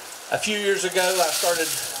a few years ago I started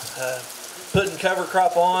putting cover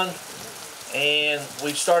crop on, and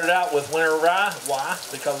we started out with winter rye. Why?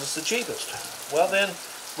 Because it's the cheapest. Well, then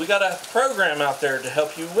we got a program out there to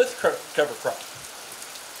help you with cover crop.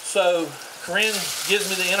 So Corinne gives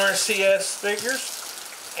me the NRCS figures,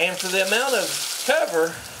 and for the amount of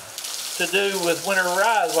cover to do with winter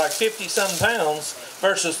rye is like 50-some pounds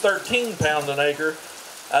versus 13 pounds an acre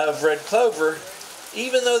of red clover.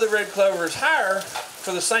 Even though the red clover is higher,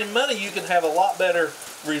 for the same money you can have a lot better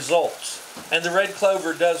results. And the red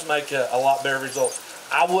clover does make a lot better results.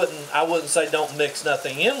 I wouldn't say don't mix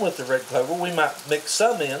nothing in with the red clover. We might mix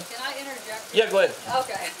some in. Can I interject? Yeah, go ahead.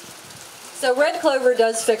 Okay. So red clover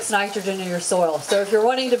does fix nitrogen in your soil. So if you're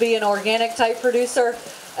wanting to be an organic type producer,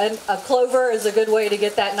 a clover is a good way to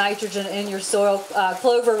get that nitrogen in your soil.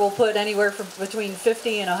 Clover will put anywhere from between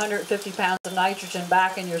 50 and 150 pounds of nitrogen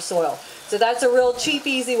back in your soil. So that's a real cheap,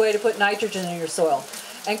 easy way to put nitrogen in your soil.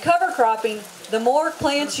 And cover cropping, the more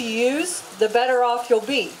plants you use, the better off you'll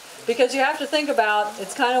be. Because you have to think about,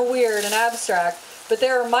 it's kind of weird and abstract, but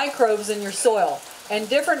there are microbes in your soil. And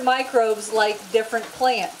different microbes like different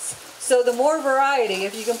plants. So the more variety,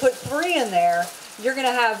 if you can put 3 in there, you're going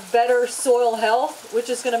to have better soil health, which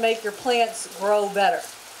is going to make your plants grow better.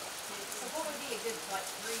 So what would be a good,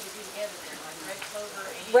 3 to do together there, like red clover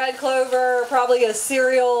and... Red clover, probably a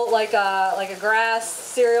cereal, like a grass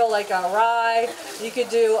cereal, like a rye. You could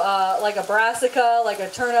do like a brassica, like a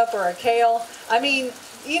turnip or a kale. I mean,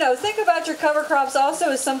 you know, think about your cover crops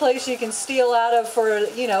also as someplace you can steal out of for,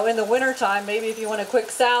 you know, in the wintertime, maybe if you want a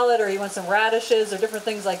quick salad or you want some radishes or different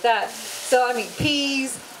things like that. So, I mean,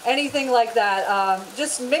 peas, anything like that.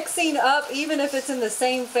 Just mixing up, even if it's in the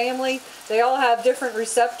same family, they all have different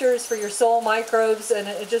receptors for your soil microbes, and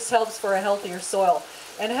it just helps for a healthier soil.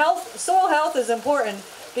 And soil health is important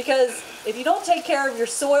because if you don't take care of your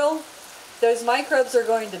soil, those microbes are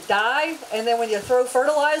going to die, and then when you throw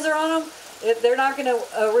fertilizer on them, they're not going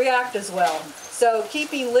to react as well. So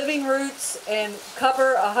keeping living roots and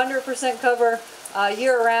cover, 100% cover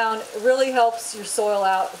year-round really helps your soil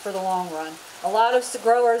out for the long run. A lot of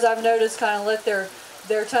growers I've noticed kind of let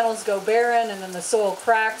their tunnels go barren, and then the soil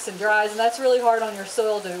cracks and dries, and that's really hard on your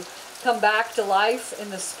soil to come back to life in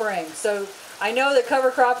the spring. So I know that cover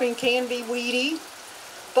cropping can be weedy,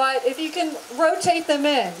 but if you can rotate them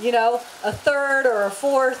in, you know, a third or a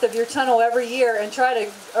fourth of your tunnel every year and try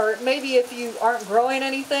to, or maybe if you aren't growing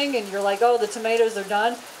anything and you're like, oh, the tomatoes are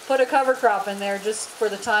done, put a cover crop in there just for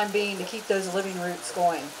the time being to keep those living roots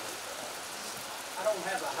going. I don't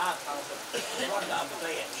have a high tunnel, but what about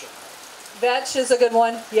vetch? Vetch is a good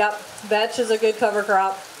one. Yep, vetch is a good cover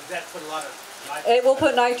crop. Does that put a lot of nitrogen? It will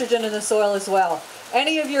put nitrogen in the soil as well.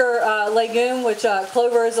 Any of your legume, which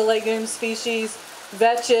clover is a legume species,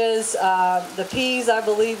 vetches, the peas, I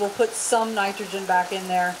believe, will put some nitrogen back in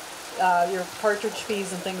there, your partridge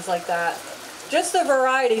peas and things like that. Just the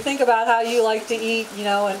variety. Think about how you like to eat, you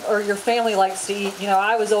know, or your family likes to eat. You know,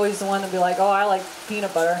 I was always the one to be like, oh, I like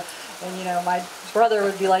peanut butter. And, you know, my brother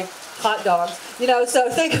would be like hot dogs. You know, so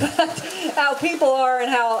think about how people are and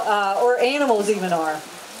how, or animals even are.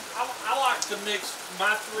 I like to mix,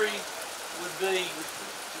 my three would be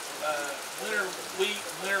winter wheat,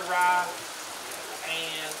 winter rye,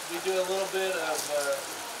 and we do a little bit of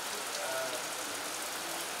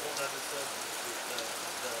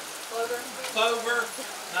clover,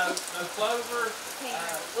 no clover,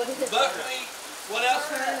 buckwheat, what else?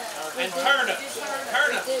 And turnips.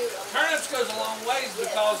 Turnips goes a long ways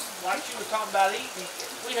because, like she was talking about eating,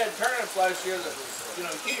 we had turnips last year that was, you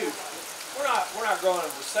know, huge. We're not growing them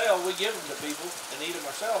to sell. We give them to people and eat them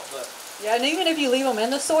ourselves. But yeah, and even if you leave them in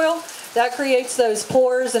the soil, that creates those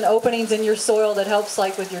pores and openings in your soil that helps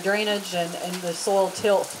like with your drainage and the soil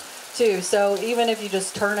tilt too. So even if you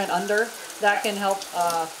just turn it under, that can help.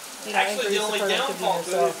 You know, actually, the only downfall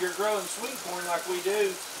to it, if soil. you're growing sweet corn like we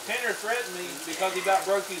do, Tanner threatened me because he about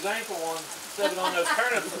broke his ankle on stepping on those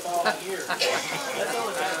turnips the following year. That's the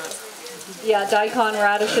only thing. Yeah, daikon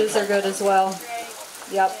radishes are good as well.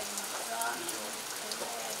 Yep.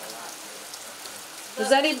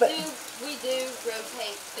 Does anybody? We do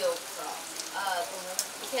rotate field crops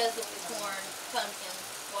because of the corn, pumpkin,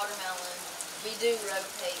 watermelon. We do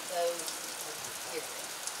rotate those here.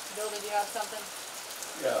 Bill, did you have something?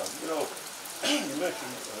 Yeah, you know, you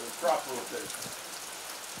mentioned crop rotation.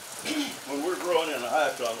 When we're growing in a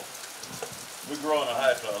high tunnel,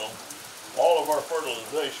 all of our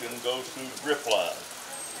fertilization goes through drip lines.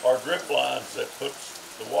 Our drip lines that puts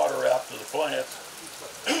the water out to the plants,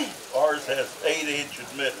 ours has 8 inches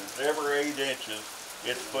mittens. Every 8 inches,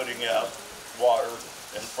 it's putting out water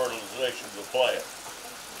and fertilization to the plant.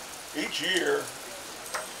 Each year,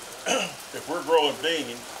 if we're growing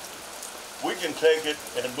beans, we can take it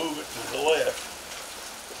and move it to the left,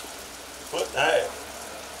 foot and a half.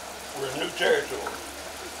 We're in new territory.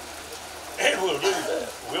 And we'll do that.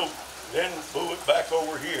 We'll then move it back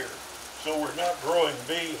over here. So we're not growing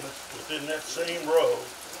beans within that same row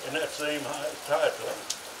in that same high tunnel.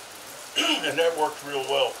 And that works real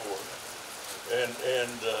well for us.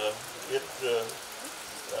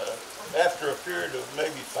 After a period of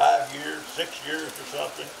maybe 5 years, 6 years or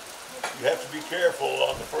something, you have to be careful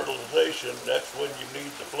on the fertilization. That's when you need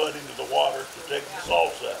the flooding of the water to take the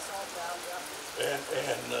salts out.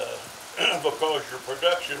 Because your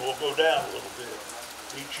production will go down a little bit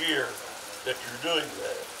each year that you're doing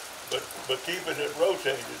that. But keeping it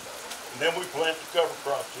rotated, and then we plant the cover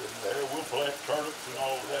crops in there. We'll plant turnips and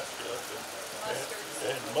all of that stuff,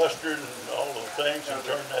 and mustard and all those things, and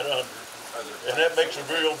turn that under. And that makes a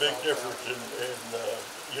real big difference in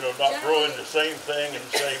you know, not growing the same thing in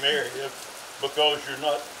the same area, because you're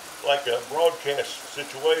not like a broadcast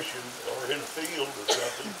situation or in a field or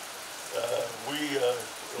something. We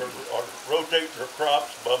are rotating our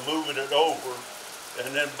crops by moving it over and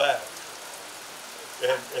then back,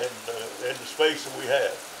 and the space that we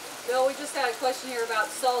have. Bill, we just had a question here about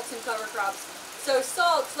salts and cover crops. So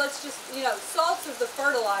salts, let's just, you know, salts are the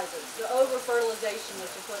fertilizers, the over-fertilization that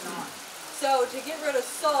you're putting on. So to get rid of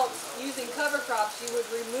salts using cover crops, you would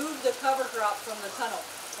remove the cover crop from the tunnel.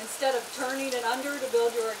 Instead of turning it under to build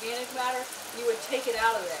your organic matter, you would take it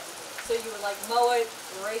out of there. So you would like mow it,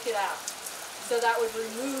 rake it out. So that would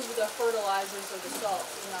remove the fertilizers or the salts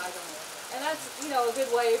in the item. And that's, you know, a good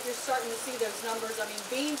way if you're starting to see those numbers. I mean,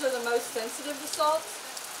 beans are the most sensitive to salts,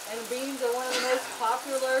 and beans are one of the most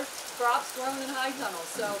popular crops grown in high tunnels.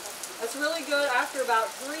 So that's really good. After about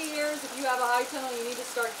 3 years, if you have a high tunnel, you need to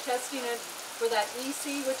start testing it for that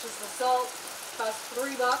EC, which is the salt. It costs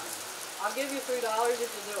 $3. I'll give you $3 if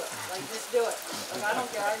you do it. Like, just do it. Like, I don't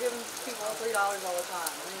care. I give people $3 all the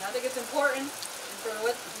time. I mean, I think it's important, and for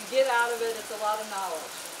what you get out of it, it's a lot of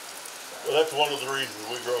knowledge. Well, that's one of the reasons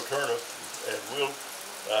we grow turnips, and we'll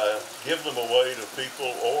give them away to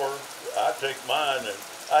people, or I take mine, and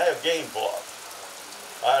I have game plots.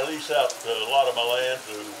 I lease out a lot of my land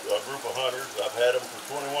to a group of hunters. I've had them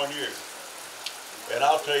for 21 years. And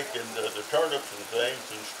I'll take the turnips and things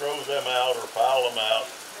and strow them out or pile them out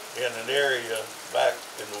in an area back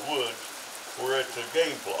in the woods where it's a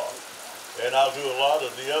game plot. And I'll do a lot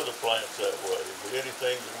of the other plants that way.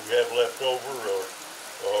 Anything that we have left over, or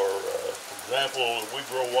for example, we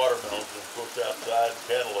grow watermelons, of course, outside,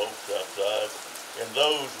 cantaloupes outside, and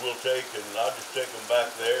those we'll take, and I'll just take them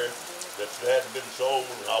back there that hadn't been sold,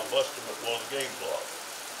 and I'll bust them at one of the game plots.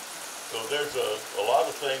 So there's a lot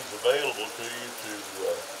of things available to you to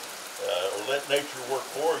let nature work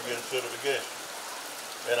for you instead of against you.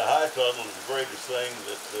 And a high tunnel is the greatest thing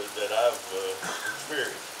that I've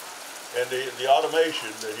experienced. And the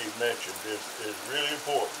automation that he mentioned is really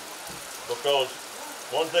important, because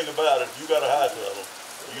one thing about it, if you got a high tunnel,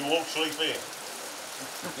 you won't sleep in.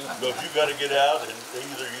 Because you got to get out and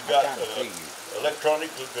either you got electronic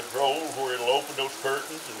control where it'll open those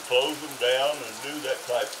curtains and close them down and do that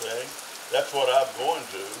type thing. That's what I'm going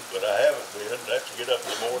to, but I haven't been. That's to get up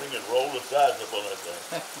in the morning and roll the sides up on that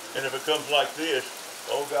thing. And if it comes like this,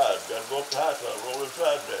 oh God, got to go up the high side, roll the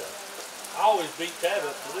sides down. I always beat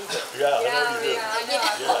Tabitha to do that. Yeah, I know you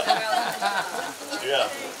do. Yeah.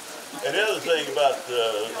 And the other thing about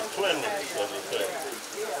the cleanliness of the thing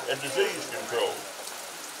and disease control.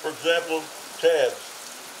 For example, tabs.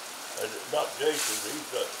 Not Jason, he's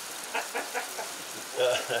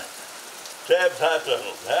Tab's high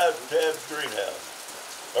tunnels, Tab's greenhouse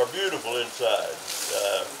are beautiful inside.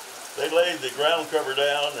 They lay the ground cover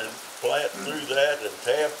down and plant through that, and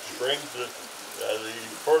Tab springs the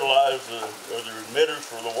fertilizer or the emitters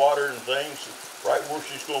for the water and things right where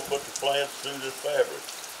she's going to put the plants through this fabric.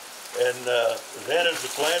 And then as the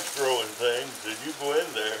plants grow and things, and you go in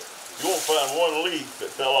there, you won't find one leaf that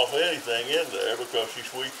fell off anything in there because she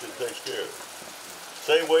sweeps it and takes care of it.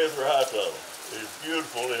 Same way with her high tunnel. It's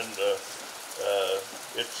beautiful, and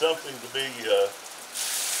it's something to be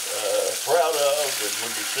proud of, and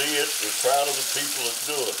when you see it, you're proud of the people that's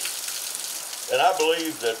doing it. And I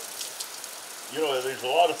believe that, you know, there's a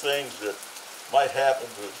lot of things that might happen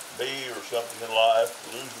to me or something in life,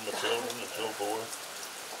 losing my children and so forth,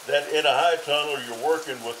 that in a high tunnel you're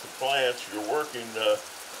working with the plants, you're working,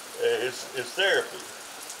 it's therapy.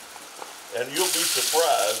 And you'll be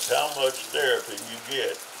surprised how much therapy you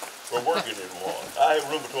get from working in one. I have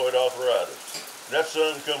rheumatoid arthritis. When that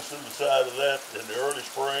sun comes through the side of that in the early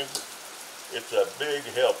spring, it's a big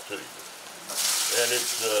help to you. And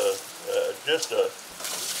it's just a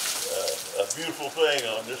beautiful thing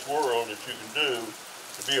on this world that you can do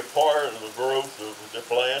to be a part of the growth of the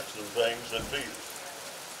plants and things that feed us.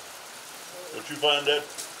 Don't you find that?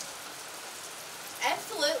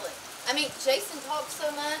 Absolutely. I mean, Jason talks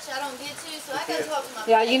so much, I don't get to, so I gotta talk to my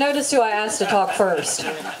Yeah, you noticed who I asked to talk first,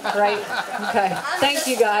 right? Okay. Thank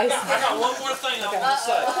you, guys. I got one more thing I want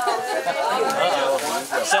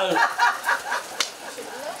to say. So,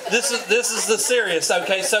 this is the serious.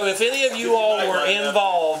 Okay, so if any of you all were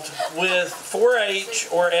involved with 4-H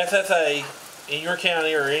or FFA in your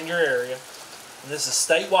county or in your area, and this is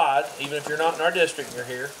statewide, even if you're not in our district and you're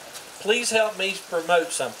here, please help me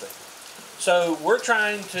promote something. So we're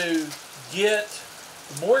trying to get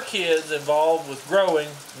more kids involved with growing,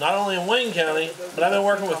 not only in Wayne County, but I've been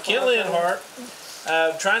working with Ken Linhart,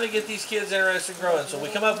 trying to get these kids interested in growing. So we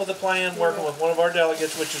come up with a plan working with one of our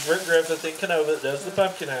delegates, which is Rick Griffith in Canova, that does the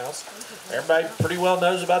pumpkin house. Everybody pretty well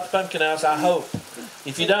knows about the pumpkin house, I hope.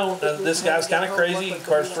 If you don't, this guy's kind of crazy. He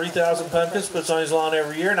carves 3,000 pumpkins, puts on his lawn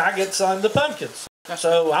every year, and I get some of the pumpkins.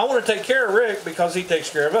 So I want to take care of Rick because he takes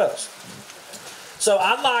care of us. So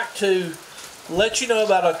I'd like to let you know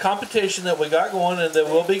about a competition that we got going, and there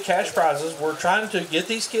will be cash prizes. We're trying to get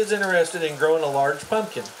these kids interested in growing a large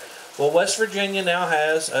pumpkin. Well, West Virginia now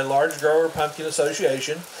has a large grower pumpkin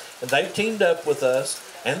association, and they've teamed up with us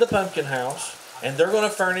and the pumpkin house, and they're going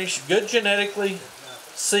to furnish good genetically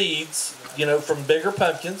seeds, you know, from bigger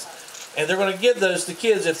pumpkins, and they're going to give those to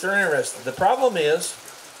kids if they're interested. The problem is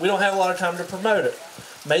we don't have a lot of time to promote it.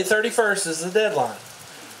 May 31st is the deadline.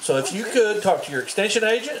 So if you could talk to your extension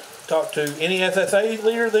agent, talk to any FFA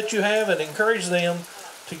leader that you have, and encourage them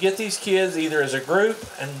to get these kids either as a group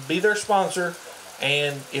and be their sponsor.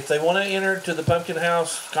 And if they want to enter to the Pumpkin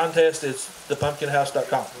House contest, it's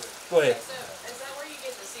thepumpkinhouse.com. Go ahead. So is that where you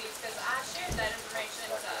get the seeds? Because I shared that information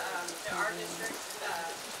to our district,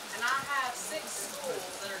 and I have 6 schools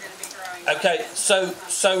that are going to be growing. Okay,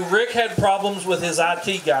 so Rick had problems with his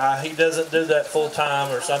IT guy. He doesn't do that full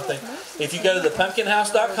time or something. If you go to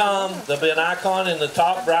thepumpkinhouse.com, there'll be an icon in the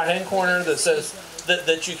top right-hand corner that says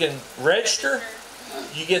that you can register,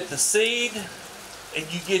 you get the seed, and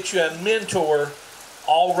you get you a mentor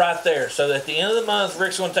all right there. So at the end of the month,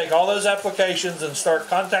 Rick's going to take all those applications and start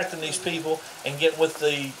contacting these people and get with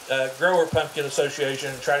the Grower Pumpkin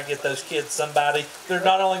Association and try to get those kids somebody. They're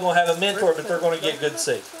not only going to have a mentor, but they're going to get good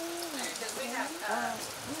seed.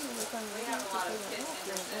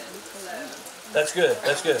 That's good.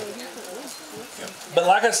 That's good. But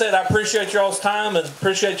like I said, I appreciate y'all's time and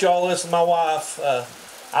appreciate y'all listening to my wife.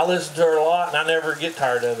 I listen to her a lot, and I never get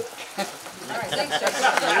tired of it. All right, thanks, Jason.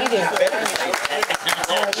 Thank you.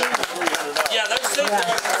 Yeah, those things.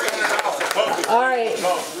 All right.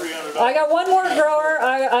 I got one more grower.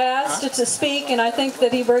 I asked it to speak, and I think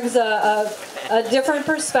that he brings a different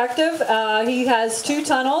perspective. He has 2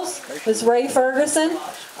 tunnels. It's Ray Ferguson.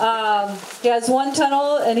 He has 1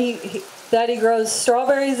 tunnel, and that he grows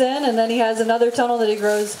strawberries in, and then he has another tunnel that he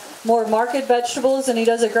grows more market vegetables, and he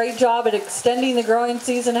does a great job at extending the growing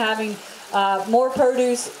season, having more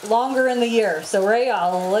produce longer in the year. So Ray,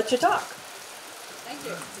 I'll let you talk. Thank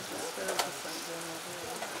you.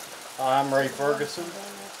 I'm Ray Ferguson.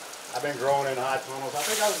 I've been growing in high tunnels. I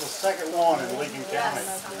think I was the second one in Lincoln County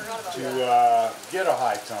to get a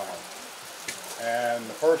high tunnel. And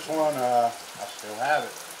the first one, I still have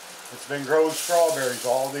it. It's been growing strawberries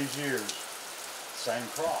all these years. Same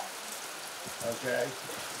crop. Okay.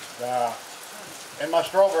 In my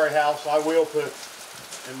strawberry house, I will put,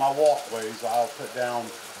 in my walkways, I'll put down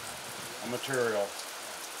a material,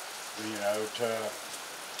 you know,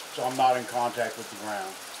 so I'm not in contact with the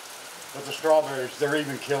ground. But the strawberries, they're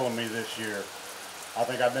even killing me this year. I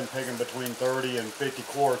think I've been picking between 30 and 50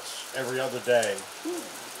 quarts every other day.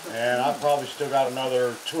 And I've probably still got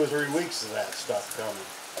another 2 or 3 weeks of that stuff coming.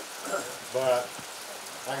 But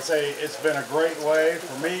like I say, it's been a great way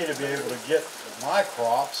for me to be able to get my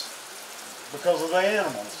crops because of the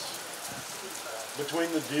animals.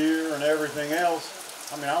 Between the deer and everything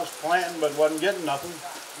else, I mean, I was planting but wasn't getting nothing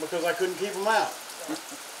because I couldn't keep them out.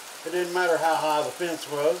 It didn't matter how high the fence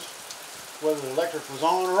was, whether the electric was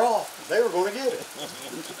on or off, they were going to get it.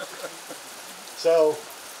 So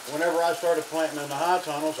whenever I started planting in the high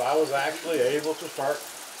tunnels, I was actually able to start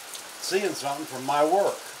seeing something from my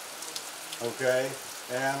work. Okay,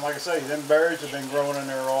 and like I say, them berries have been growing in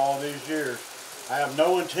there all these years. I have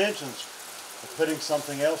no intentions of putting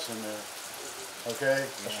something else in there. Okay,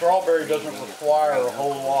 a strawberry doesn't require a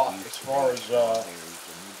whole lot as far as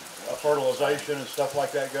fertilization and stuff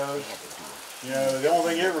like that goes. You know, the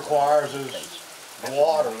only thing it requires is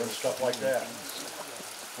water and stuff like that.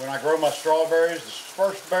 When I grow my strawberries, the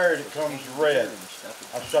first berry that comes red,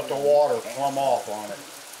 I shut the water plumb off on it.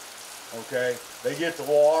 Okay, they get the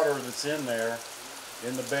water that's in there,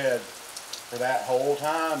 in the bed, for that whole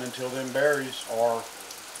time until them berries are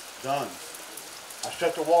done. I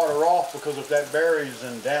shut the water off because if that berry is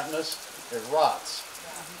in dampness, it rots.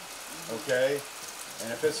 Okay,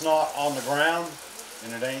 and if it's not on the ground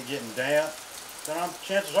and it ain't getting damp, then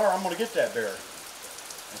chances are I'm going to get that berry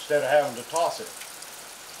instead of having to toss it.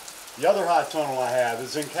 The other high tunnel I have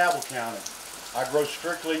is in Cabell County. I grow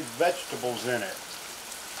strictly vegetables in it.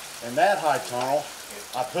 In that high tunnel,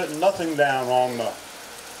 I put nothing down on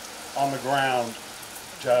the ground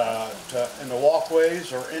in the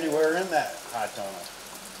walkways or anywhere in that high tunnel.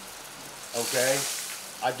 Okay,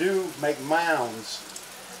 I do make mounds,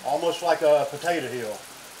 almost like a potato hill,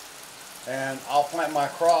 and I'll plant my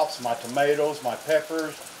crops, my tomatoes, my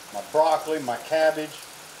peppers, my broccoli, my cabbage,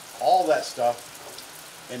 all that stuff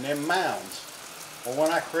in them mounds. Well,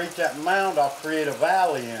 when I create that mound, I'll create a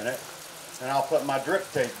valley in it, and I'll put my drip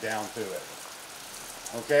tape down to it.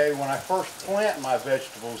 Okay, when I first plant my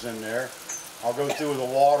vegetables in there, I'll go through with a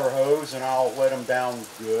water hose and I'll wet them down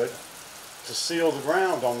good to seal the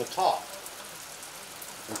ground on the top.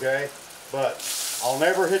 Okay, but I'll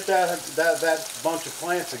never hit that bunch of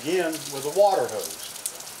plants again with a water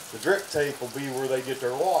hose. The drip tape will be where they get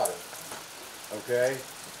their water. Okay,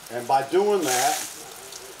 and by doing that,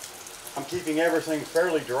 I'm keeping everything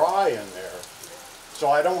fairly dry in there. So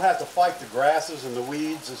I don't have to fight the grasses and the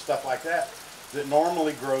weeds and stuff like that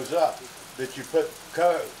normally grows up, that you put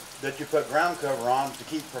ground cover on to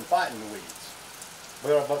keep from fighting the weeds.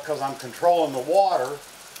 But because I'm controlling the water,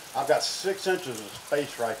 I've got 6 inches of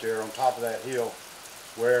space right there on top of that hill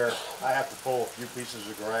where I have to pull a few pieces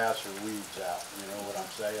of grass or weeds out, you know what I'm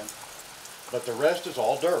saying? But the rest is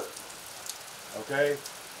all dirt, okay?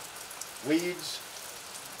 Weeds,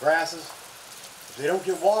 grasses, if they don't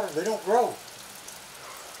get water, they don't grow.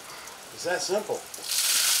 It's that simple.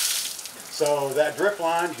 So that drip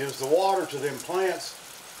line gives the water to them plants.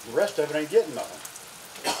 The rest of it ain't getting nothing.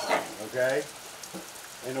 Okay?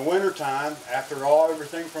 In the winter time, after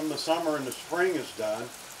everything from the summer and the spring is done,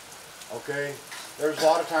 okay, there's a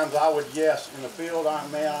lot of times I would, yes, in the field, I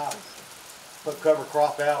put cover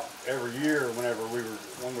crop out every year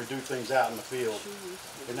when we do things out in the field.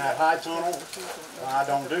 In that high tunnel, I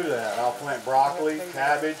don't do that. I'll plant broccoli,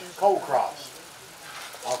 cabbage, cold crops.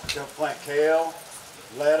 I'll plant kale,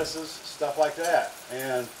 lettuces, stuff like that.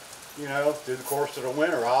 And, you know, through the course of the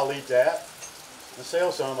winter, I'll eat that and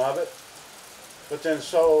sell some of it. But then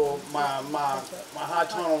so my high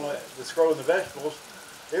tunnel that's growing the vegetables,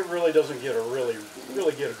 it really doesn't get really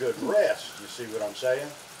get a good rest, you see what I'm saying?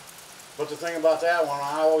 But the thing about that one,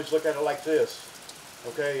 I always look at it like this.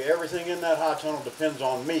 Okay, everything in that high tunnel depends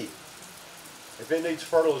on me. If it needs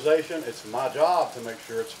fertilization, it's my job to make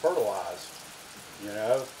sure it's fertilized. You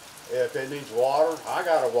know, if it needs water, I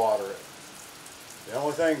gotta water it. The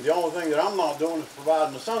only thing that I'm not doing is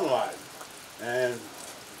providing the sunlight. And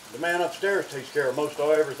the man upstairs takes care of most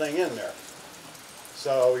of everything in there.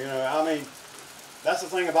 So, you know, I mean, that's the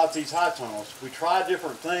thing about these high tunnels. We try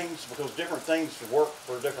different things because different things work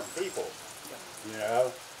for different people, you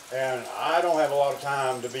know. And I don't have a lot of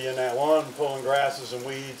time to be in that one pulling grasses and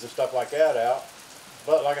weeds and stuff like that out.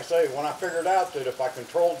 But like I say, when I figured out that if I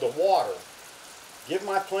controlled the water, give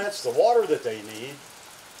my plants the water that they need,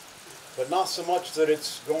 but not so much that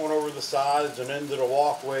it's going over the sides and into the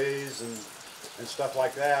walkways and stuff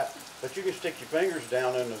like that. But you can stick your fingers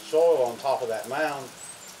down in the soil on top of that mound,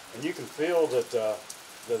 and you can feel that the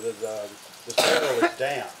soil is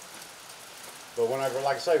damp. But whenever,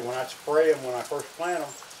 like I say, when I spray them when I first plant them,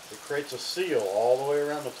 it creates a seal all the way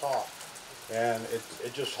around the top, and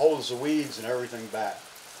it just holds the weeds and everything back.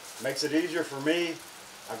 Makes it easier for me.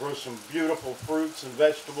 I grow some beautiful fruits and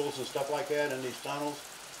vegetables and stuff like that in these tunnels,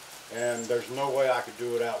 and there's no way I could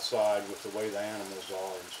do it outside with the way the animals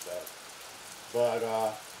are and stuff. But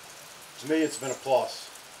to me, it's been a plus,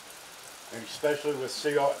 and especially with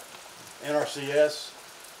NRCS,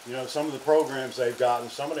 you know, some of the programs they've gotten,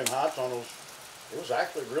 some of them high tunnels, it was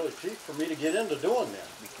actually really cheap for me to get into doing them.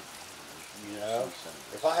 You know,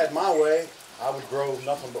 if I had my way, I would grow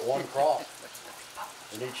nothing but one crop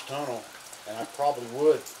in each tunnel, and I probably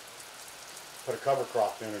would put a cover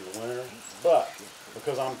crop in the winter. But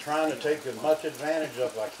because I'm trying to take as much advantage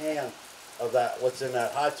as I can of that, what's in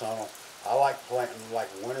that high tunnel, I like planting like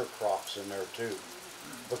winter crops in there too.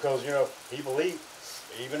 Because, you know, people eat,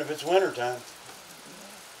 even if it's winter time.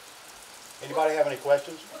 Anybody have any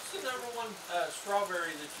questions? What's the number one strawberry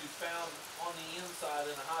that you found on the inside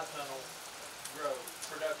in a high tunnel grow,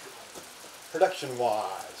 production-wise?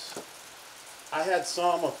 Production-wise, I had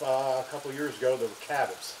some a couple of years ago that were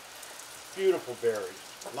Cabots. Beautiful berries,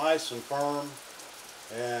 nice and firm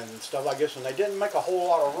and stuff like this, and they didn't make a whole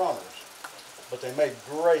lot of runners, but they made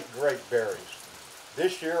great, great berries.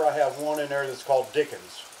 This year I have one in there that's called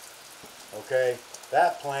Dickens. Okay,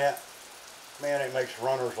 that plant, man, it makes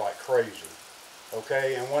runners like crazy.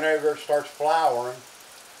 Okay, and whenever it starts flowering,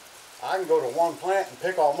 I can go to one plant and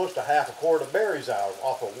pick almost a half a quart of berries out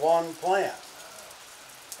off of one plant.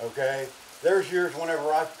 Okay, there's years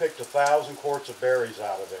whenever I've picked 1,000 quarts of berries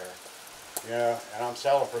out of there. You know, and I'm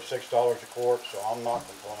selling for $6 a quart, so I'm not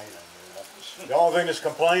complaining. You know, the only thing that's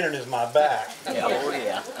complaining is my back. Yeah, oh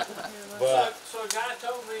yeah. But so a guy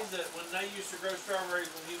told me that when they used to grow strawberries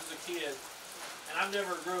when he was a kid, and I've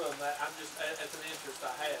never grew them. I'm just that's an interest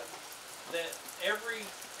I have. That every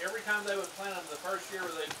time they would plant them, the first year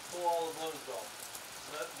they pull all the blooms off.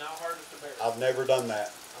 Not harvest the berries. I've never done that.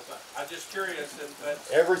 Okay. I'm just curious.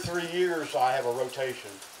 Every 3 years I have a rotation.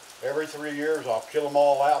 Every 3 years I'll kill them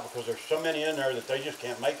all out because there's so many in there that they just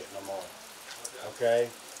can't make it no more. Okay?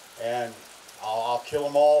 And I'll kill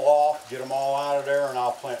them all off, get them all out of there, and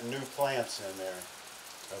I'll plant new plants in there.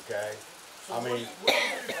 Okay? So what do you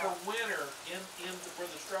do for winter in where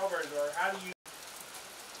the strawberries are? How do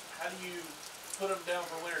you put them down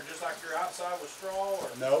for winter? Just like you're outside with straw? Or?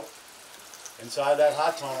 Nope. Inside that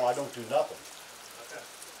high tunnel I don't do nothing. Okay.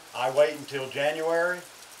 I wait until January.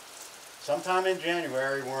 Sometime in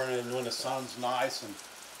January when the sun's nice and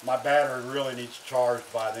my battery really needs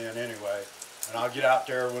charged by then anyway. And I'll get out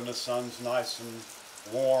there when the sun's nice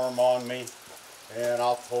and warm on me, and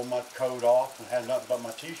I'll pull my coat off and have nothing but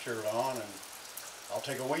my t-shirt on, and I'll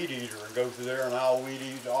take a weed eater and go through there and I'll weed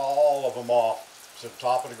eat all of them off to the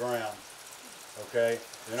top of the ground. Okay?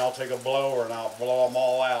 Then I'll take a blower and I'll blow them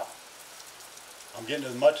all out. I'm getting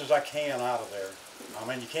as much as I can out of there. I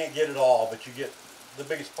mean, you can't get it all, but you get the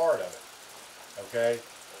biggest part of it. Okay?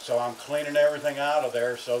 So I'm cleaning everything out of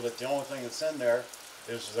there so that the only thing that's in there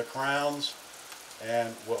is the crowns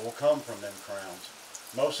and what will come from them crowns.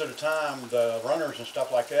 Most of the time, the runners and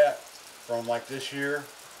stuff like that, from like this year,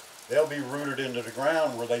 they'll be rooted into the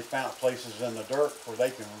ground where they found places in the dirt where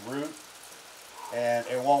they can root, and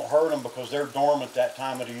it won't hurt them because they're dormant that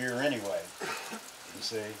time of the year anyway, you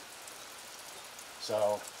see.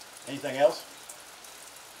 So, anything else?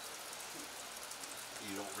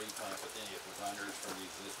 You don't replant with any of the runners from the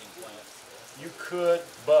existing plants? You could,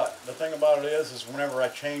 but the thing about it is whenever I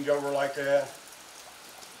change over like that,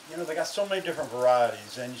 you know, they got so many different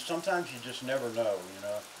varieties, and sometimes you just never know, you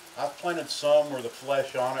know. I've planted some where the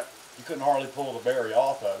flesh on it, you couldn't hardly pull the berry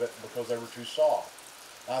off of it because they were too soft.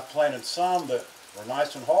 I've planted some that were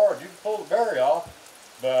nice and hard. You can pull the berry off,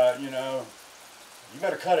 but, you know, you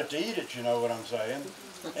better cut it to eat it, you know what I'm saying.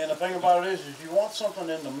 And the thing about it is you want something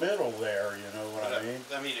in the middle there, you know what I mean.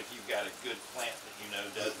 I mean, if you've got a good plant that you know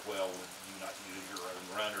does well, would you not use your own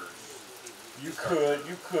runners? You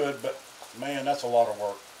could, but man, that's a lot of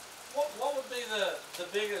work. What would be the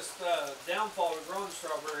biggest downfall to growing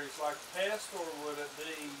strawberries, like pest, or would it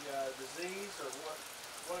be disease, or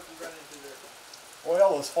what have you run into there?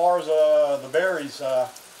 Well, as far as the berries,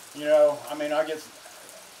 you know, I mean, I get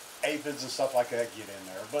aphids and stuff like that get in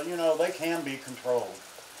there, but you know, they can be controlled.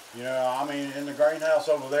 You know, I mean, in the greenhouse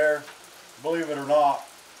over there, believe it or not,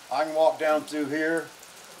 I can walk down through here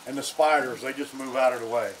and the spiders, they just move out of the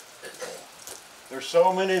way. There's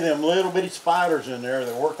so many of them little bitty spiders in there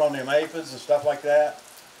that work on them aphids and stuff like that,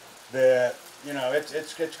 that, you know,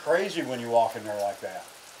 it's crazy when you walk in there like that.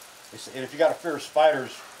 And if you got a fear of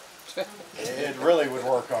spiders, it really would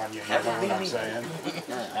work on you, you know what I'm saying?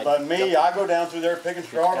 But me, I go down through there picking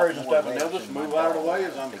strawberries and stuff, and they'll just move out of the way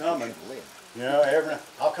as I'm coming. You know,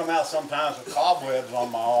 I'll come out sometimes with cobwebs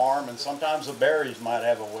on my arm, and sometimes the berries might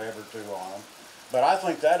have a web or two on them. But I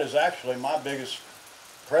think that is actually my biggest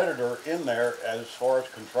predator in there as far as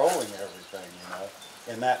controlling everything, you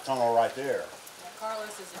know, in that tunnel right there. Yeah,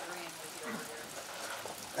 Carlos is agreeing with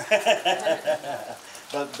you over here.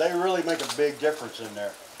 But they really make a big difference in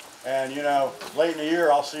there. And you know, late in the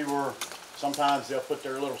year I'll see where sometimes they'll put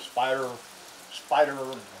their little spider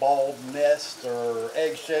bulb nest or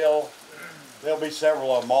eggshell. There'll be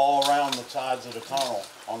several of them all around the sides of the tunnel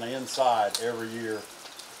on the inside every year.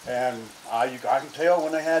 And I can tell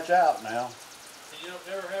when they hatch out now. And you don't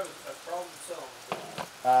never have a problem selling them.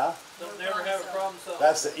 Huh? Don't never have a problem selling.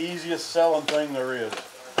 That's the easiest selling thing there is.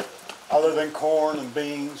 Other than corn and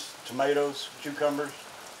beans, tomatoes, cucumbers,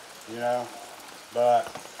 you know. But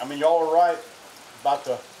I mean, y'all are right about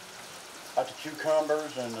the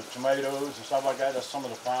cucumbers and the tomatoes and stuff like that. That's some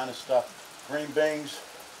of the finest stuff. Green beans,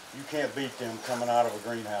 you can't beat them coming out of a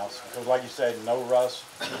greenhouse because, like you said, no rust,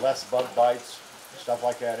 less bug bites, stuff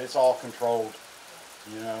like that. It's all controlled.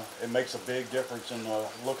 You know, it makes a big difference in the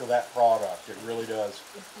look of that product. It really does.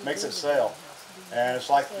 Makes it sell. And it's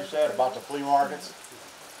like you said about the flea markets.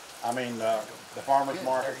 I mean, the farmers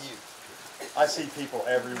markets. I see people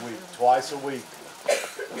every week, twice a week.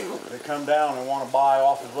 They come down and want to buy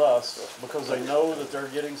off of us because they know that they're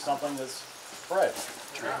getting something that's fresh.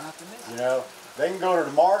 You know, they can go to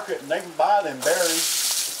the market and they can buy them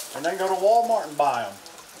berries, and they can go to Walmart and buy them.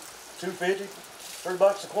 $2.50,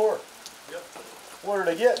 $3 a quart. Yep. What are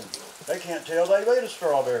they getting? They can't tell they've ate a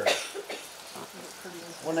strawberry.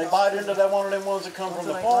 When they bite into that one of them ones that come from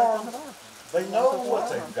the farm, they know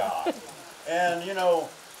what they've got. And you know,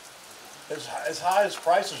 as high as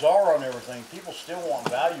prices are on everything, people still want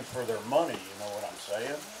value for their money, you know what I'm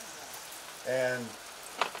saying? And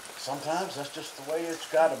sometimes that's just the way it's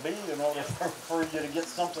got to be in order for you to get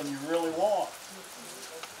something you really want.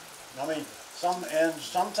 I mean,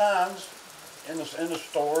 sometimes in the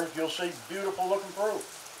stores you'll see beautiful looking fruit.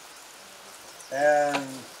 And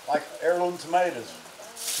like heirloom tomatoes,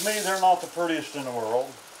 to me they're not the prettiest in the world.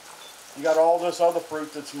 You got all this other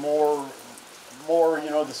fruit that's more, you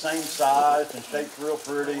know, the same size and shaped real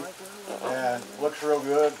pretty and looks real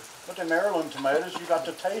good. But them heirloom tomatoes, you got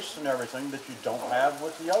the taste and everything that you don't have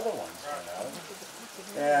with the other ones,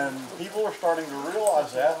 you know. And people are starting to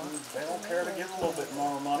realize that, and they don't care to give a little bit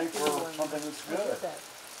more money for something that's good.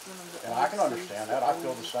 And I can understand that. I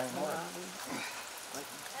feel the same way.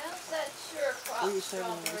 How's that sure crop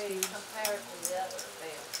strawberry compared to the other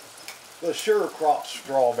berries? The sure crop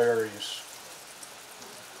strawberries,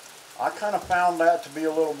 I kind of found that to be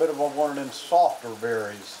a little bit of one of them softer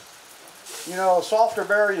berries. You know, a softer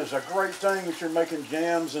berry is a great thing if you're making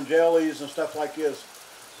jams and jellies and stuff like this,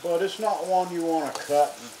 but it's not one you want to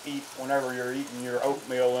cut and eat whenever you're eating your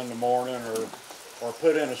oatmeal in the morning, or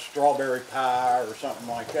put in a strawberry pie or something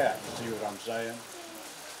like that. You see what I'm saying?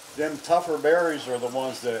 Them tougher berries are the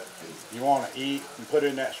ones that you want to eat and put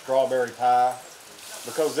in that strawberry pie,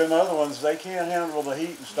 because them other ones, they can't handle the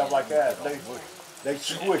heat and stuff like that. They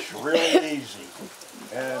squish really easy,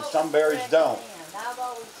 and some berries don't. I've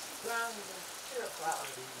always grown the sure crop.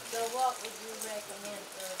 So what would you recommend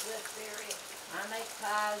for a good berry? I make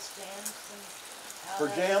pies, jams, and For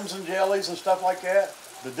jams and jellies and stuff like that,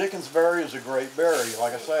 the Dickens berry is a great berry.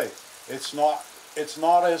 Like I say, it's not as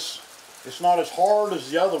hard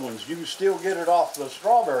as the other ones. You can still get it off the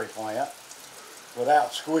strawberry plant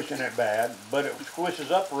without squishing it bad, but it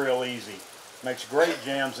squishes up real easy. Makes great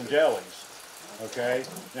jams and jellies. Okay,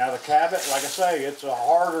 now the Cabot, like I say, it's a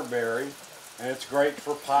harder berry, and it's great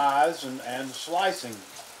for pies and slicing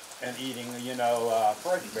and eating, you know,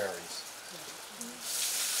 fresh berries.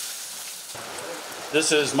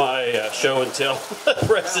 This is my show and tell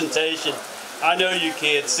presentation. I know you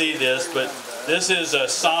can't see this, but this is a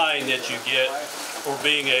sign that you get for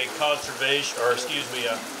being a conservation, or excuse me,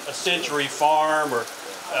 a century farm. Or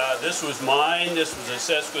this was mine. This was a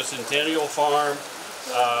sesquicentennial farm.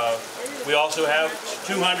 We also have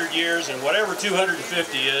 200 years, and whatever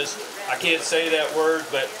 250 is, I can't say that word,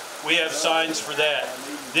 but we have signs for that.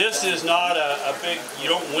 This is not a big, you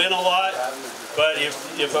don't win a lot, but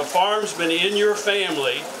if a farm's been in your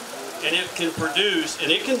family and it can produce,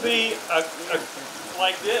 and it can be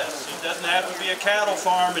like this. It doesn't have to be a cattle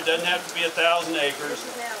farm. It doesn't have to be 1,000 acres.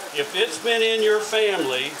 If it's been in your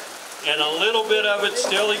family and a little bit of it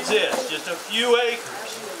still exists, just a few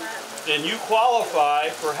acres, then you qualify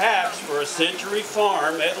perhaps for a century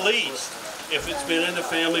farm at least, if it's been in the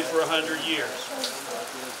family for 100 years.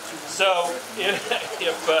 So,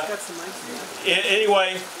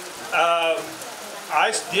 anyway,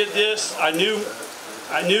 I did this. I knew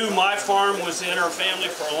my farm was in our family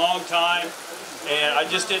for a long time, and I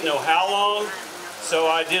just didn't know how long. So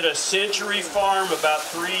I did a century farm about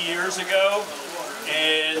 3 years ago,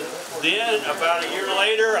 and then about a year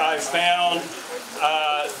later I found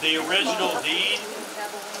the original deed,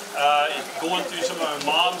 going through some of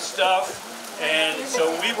my mom's stuff, and so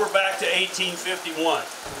we were back to 1851.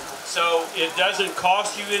 So it doesn't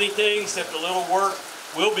cost you anything except a little work.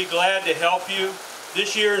 We'll be glad to help you.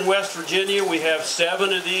 This year in West Virginia we have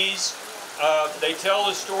 7 of these. They tell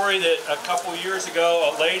the story that a couple years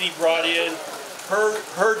ago a lady brought in,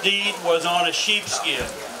 her deed was on a sheepskin,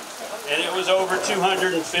 and it was over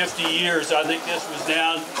 250 years. I think this was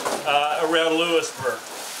down around Lewisburg.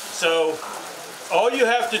 So all you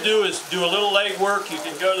have to do is do a little legwork. You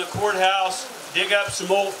can go to the courthouse, dig up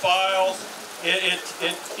some old files.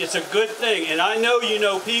 It's a good thing. And I know you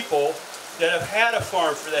know people that have had a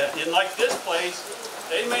farm for that. And like this place,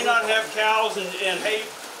 they may not have cows and hay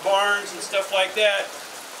barns and stuff like that,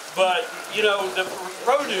 but you know, the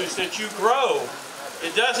produce that you grow,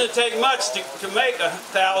 it doesn't take much to make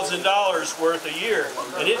 $1,000 worth a year.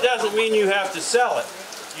 And it doesn't mean you have to sell it.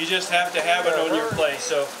 You just have to have it on your place.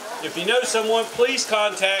 So if you know someone, please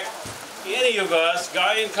contact any of us,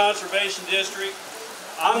 Guyan Conservation District.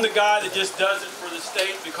 I'm the guy that just does it for the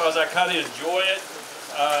state because I kind of enjoy it.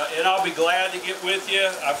 And I'll be glad to get with you.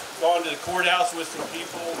 I've gone to the courthouse with some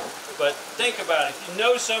people. But think about it. If you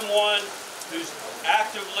know someone who's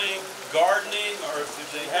actively gardening, or if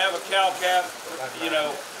they have a cow-calf,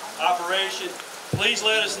 operation, please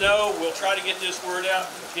let us know. We'll try to get this word out.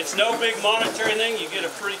 It's no big monetary thing. You get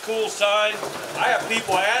a pretty cool sign. I have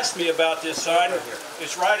people ask me about this sign.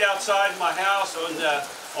 It's right outside my house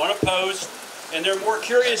on a post, and they're more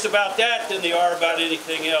curious about that than they are about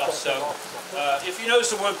anything else. So if you know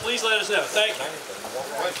someone, please let us know. Thank you.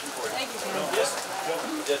 Question for you. Thank you.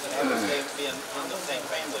 Does it have to be in the same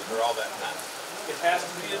family for all that time? It has to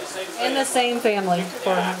be in the same family. In the same family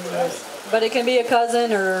for 100 years. But it can be a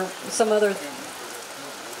cousin or some other.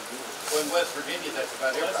 Well, in West Virginia, that's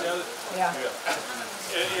about everybody. Yeah.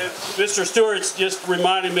 Mr. Stewart's just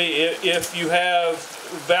reminded me, if you have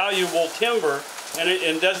valuable timber, and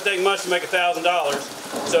it doesn't take much to make $1,000.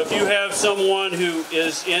 So if you have someone who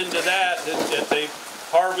is into that they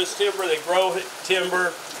harvest timber, they grow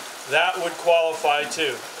timber, that would qualify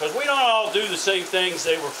too. Because we don't all do the same things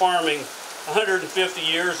they were farming 150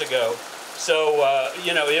 years ago. So,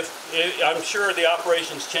 I'm sure the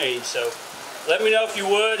operations changed. So let me know if you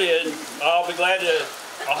would, and I'll be glad to,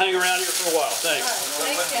 I'll hang around here for a while.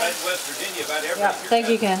 Thanks. West Virginia, about every Yeah, thank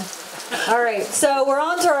you, Ken. All right, so we're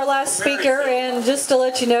on to our last speaker, and just to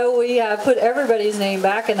let you know, we have put everybody's name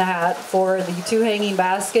back in the hat for the 2 hanging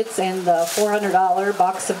baskets and the $400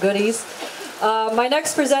 box of goodies. My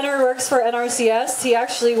next presenter works for NRCS. He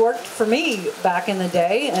actually worked for me back in the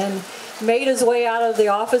day and made his way out of the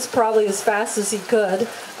office probably as fast as he could.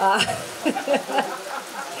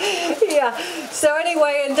 Yeah, so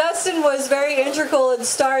anyway, and Dustin was very integral and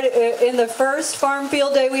started in the first farm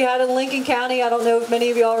field day we had in Lincoln County. I don't know if many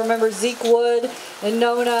of y'all remember Zeke Wood and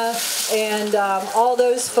Nona and all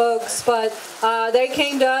those folks, but they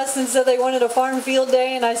came to us and said they wanted a farm field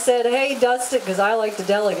day, and I said, hey, Dustin, because I like to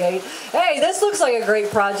delegate, hey, this looks like a great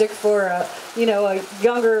project for a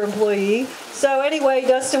younger employee. So anyway,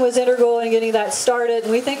 Dustin was integral in getting that started,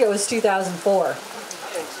 and we think it was 2004.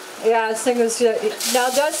 Yeah, I think it was.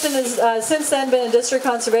 Now Dustin has since then been a district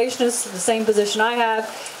conservationist, the same position I have,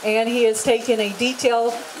 and he has taken a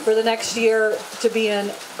detail for the next year to be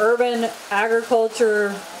an urban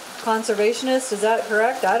agriculture conservationist. Is that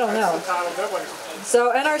correct? I don't know.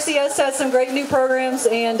 So NRCS has some great new programs,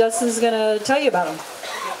 and Dustin's going to tell you about them.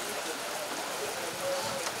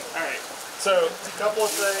 All right. So a couple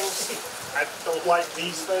of things. I don't like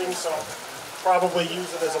these things, so I'll probably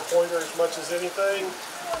use it as a pointer as much as anything.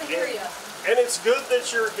 And it's good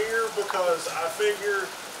that you're here, because I figure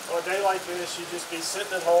on a day like this, you'd just be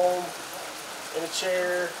sitting at home in a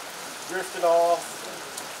chair, drifting off,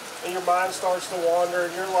 and your mind starts to wander,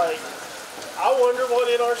 and you're like, I wonder what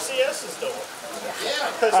NRCS is doing.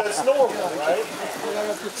 because that's normal, right?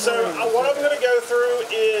 So what I'm going to go through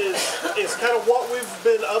is kind of what we've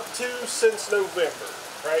been up to since November,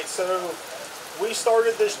 right? So we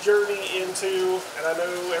started this journey into, and I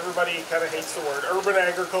know everybody kind of hates the word urban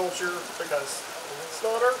agriculture because it's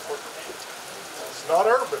not urban. It's not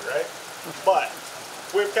urban, right? But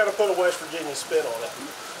we've kind of put a West Virginia spin on it.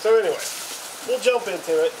 So anyway, we'll jump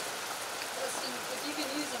into it. Listen, if you can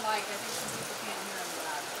use the mic, I think some people can't hear him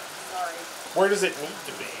without it. Sorry. Where does it need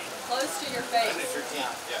to be? Close to your face.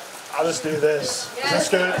 I'll just do this. Yes, Is this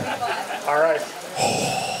good? that'll be fine. All right.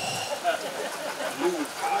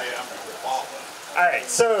 All right,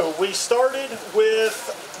 so we started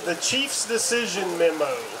with the Chief's decision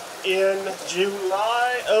memo in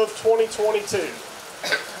July of 2022.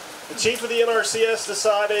 The chief of the NRCS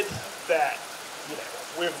decided that,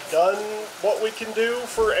 we've done what we can do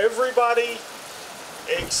for everybody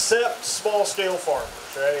except small-scale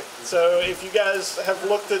farmers, right? So if you guys have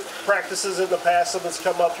looked at practices in the past, something's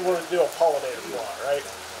come up, you want to do a pollinator plot, right?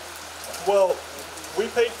 Well, we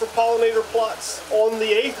paid for pollinator plots on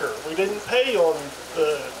the acre. We didn't pay on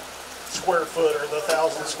the square foot or the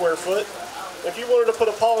 1,000 square foot. If you wanted to put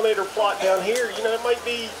a pollinator plot down here, it might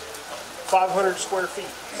be 500 square feet,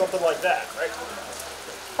 something like that, right?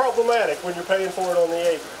 Problematic when you're paying for it on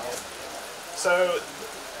the acre. So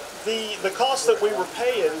the cost that we were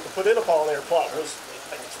paying to put in a pollinator plot was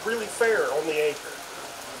really fair on the acre.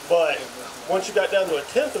 But once you got down to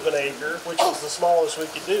 1/10 of an acre, which was the smallest we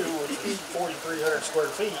could do, which was 4,300 square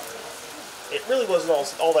feet, it really wasn't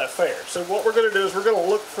all that fair. So what we're going to do is we're going to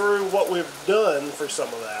look through what we've done for some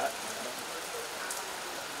of that.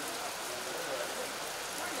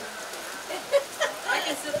 I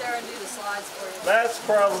can sit there and do the slides for you. That's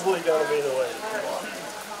probably going to be the way to go.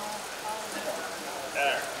 All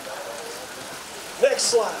right. Next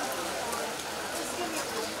slide.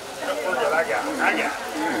 Oh, we're good. I got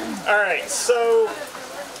it. All right. So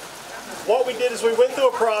what we did is we went through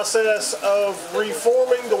a process of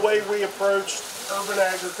reforming the way we approached urban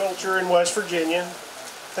agriculture in West Virginia,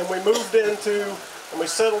 and we moved into and we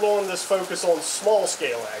settled on this focus on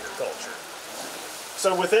small-scale agriculture.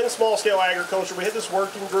 So within small-scale agriculture, we had this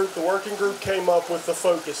working group. The working group came up with the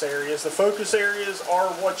focus areas. The focus areas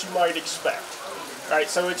are what you might expect. All right,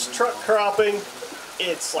 so it's truck cropping.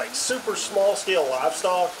 It's like super small-scale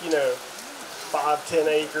livestock, 5-10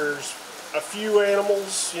 acres, a few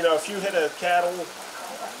animals, a few head of cattle,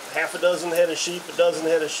 half a dozen head of sheep, a dozen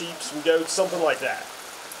head of sheep, some goats, something like that.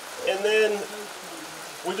 And then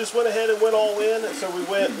we just went ahead and went all in. And so we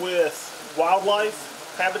went with wildlife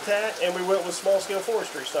habitat, and we went with small-scale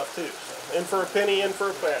forestry stuff too. So, in for a penny, in for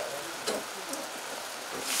a pound.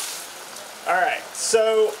 All right,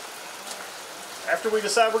 so after we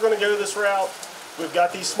decide we're going to go this route, we've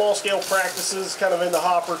got these small-scale practices kind of in the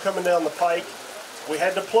hopper coming down the pike. We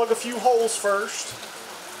had to plug a few holes first,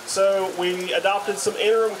 so we adopted some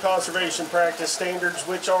interim conservation practice standards,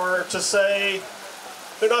 which are to say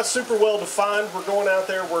they're not super well defined. We're going out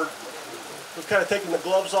there, we're kind of taking the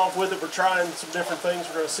gloves off with it. We're trying some different things.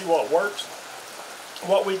 We're going to see what works.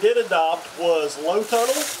 What we did adopt was low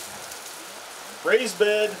tunnel, raised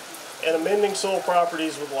bed, and amending soil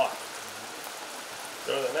properties with lime.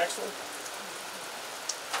 Go to the next one.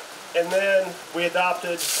 And then we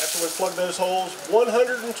adopted, after we plugged those holes,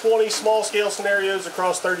 120 small-scale scenarios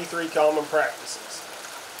across 33 common practices.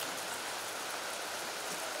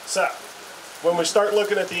 So, when we start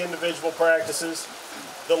looking at the individual practices,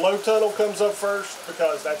 the low tunnel comes up first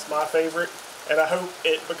because that's my favorite, and I hope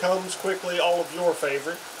it becomes quickly all of your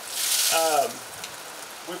favorite.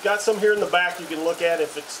 We've got some here in the back you can look at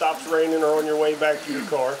if it stops raining or on your way back to your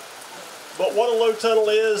car. But what a low tunnel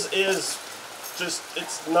is just,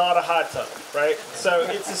 it's not a high tunnel, right? So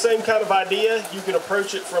it's the same kind of idea. You can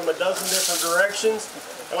approach it from a dozen different directions.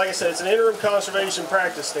 And like I said, it's an interim conservation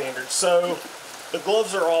practice standard. So the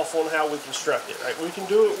gloves are off on how we construct it, right? We can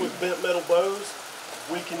do it with bent metal bows.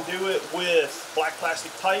 We can do it with black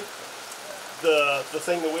plastic pipe. The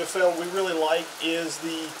thing that we've found we really like is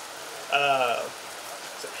the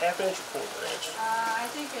is it half-inch or quarter-inch? I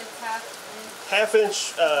think it's half-inch.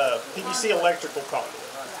 Half-inch PVC electrical conduit.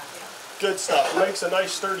 Good stuff. Makes a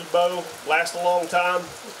nice sturdy bow, lasts a long time.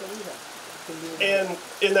 And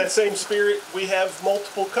in that same spirit, we have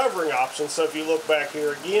multiple covering options. So if you look back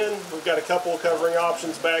here again, we've got a couple of covering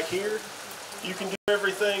options back here. You can do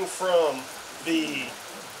everything from the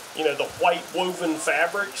white woven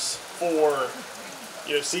fabrics for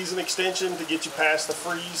season extension to get you past the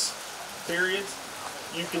freeze period.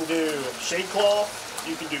 You can do shade cloth,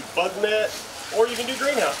 you can do bug net, or you can do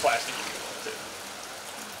greenhouse plastic if you want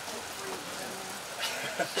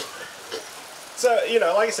to. So, you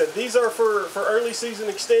know, like I said, these are for early season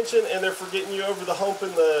extension, and they're for getting you over the hump in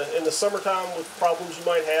the summertime with problems you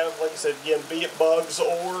might have. Like I said, again, be it bugs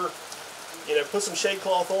or, you know, put some shade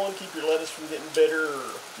cloth on, keep your lettuce from getting bitter, or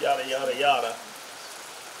yada, yada, yada.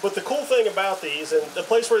 But the cool thing about these, and the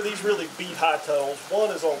place where these really beat high tunnels, one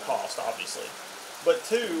is on cost, obviously. But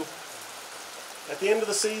two, at the end of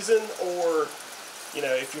the season, or, you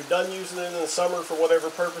know, if you're done using it in the summer for whatever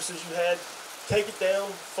purposes you had, take it down,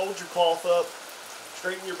 fold your cloth up,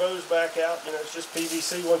 straighten your bows back out. You know, it's just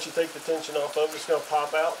PVC. Once you take the tension off of it, it's going to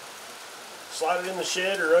pop out. Slide it in the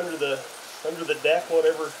shed or under the deck,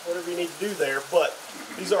 whatever you need to do there. But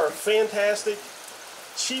these are a fantastic,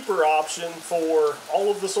 cheaper option for all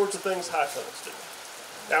of the sorts of things high tunnels do.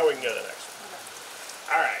 Now we can go to the next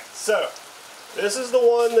one. All right, so this is the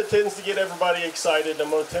one that tends to get everybody excited. I'm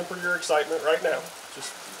going to temper your excitement right now.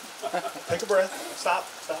 Just take a breath. Stop.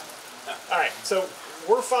 All right, so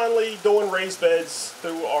we're finally doing raised beds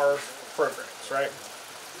through our programs, right?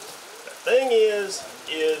 The thing is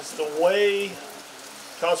the way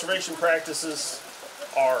conservation practices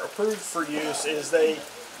are approved for use is they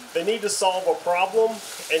need to solve a problem,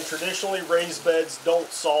 and traditionally raised beds don't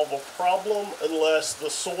solve a problem unless the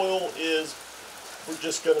soil is, we're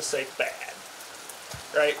just going to say, bad,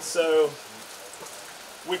 right? So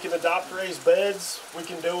we can adopt raised beds. We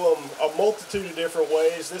can do them a multitude of different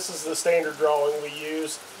ways. This is the standard drawing we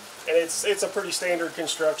use, and it's a pretty standard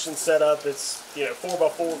construction setup. It's, you know,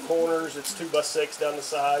 4x4 corners. It's 2x6 down the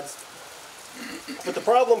sides. But the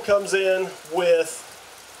problem comes in with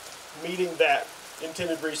meeting that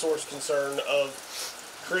intended resource concern of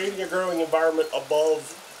creating a growing environment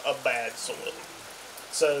above a bad soil.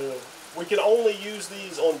 So we can only use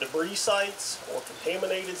these on debris sites or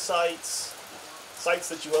contaminated sites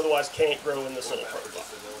that you otherwise can't grow in the soil profile.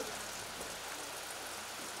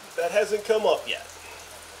 That hasn't come up yet.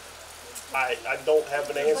 I don't have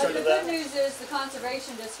an answer to that. But the good news is the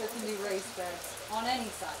Conservation District can do raised beds on any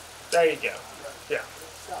site. There you go. Yeah.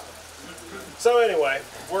 So anyway,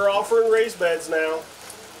 we're offering raised beds now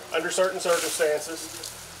under certain circumstances.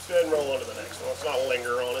 Let's go ahead and roll on to the next one. Let's not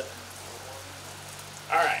linger on it.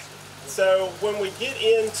 All right. So when we get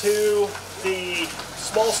into the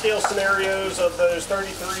small scale scenarios of those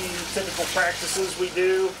 33 typical practices we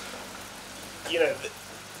do, you know,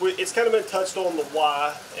 it's kind of been touched on the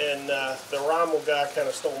why, and the Rimal guy kind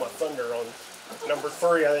of stole my thunder on number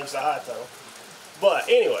 3, I think is the high tunnel. But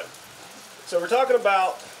anyway, so we're talking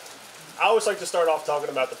about, I always like to start off talking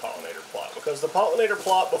about the pollinator plot, because the pollinator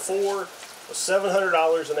plot before was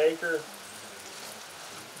 $700 an acre,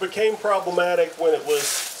 became problematic when it was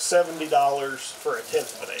 $70 for a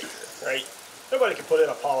tenth of an acre, right? Nobody can put in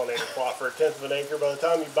a pollinator plot for a tenth of an acre. By the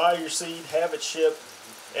time you buy your seed, have it shipped,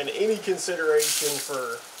 and any consideration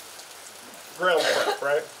for ground prep,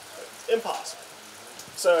 right? Impossible.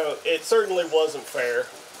 So it certainly wasn't fair.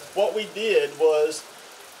 What we did was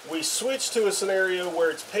we switched to a scenario where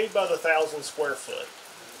it's paid by the 1,000 square foot.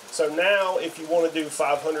 So now, if you want to do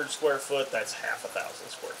 500 square foot, that's half 1,000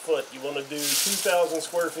 square foot. You want to do 2,000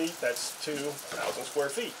 square feet, that's 2,000 square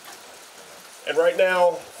feet. And right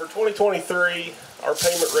now, for 2023, our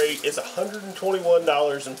payment rate is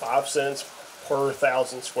 $121.05 per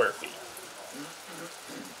 1,000 square feet.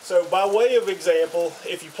 So by way of example,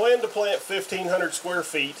 if you plan to plant 1,500 square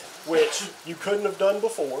feet, which you couldn't have done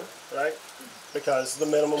before, right? Because the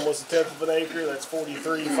minimum was a tenth of an acre, that's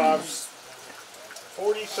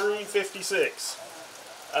 43.56.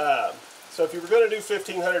 So if you were going to do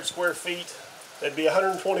 1,500 square feet, that'd be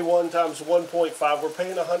 121 times 1.5. We're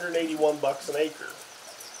paying 181 bucks an acre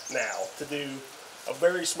now to do a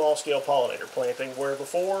very small scale pollinator planting, where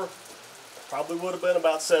before probably would have been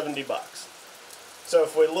about 70 bucks. So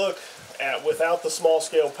if we look at without the small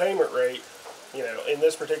scale payment rate, you know, in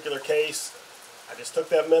this particular case, I just took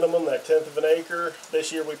that minimum, that tenth of an acre.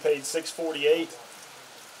 This year we paid $648.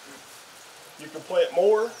 You can plant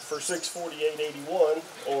more for $648.81,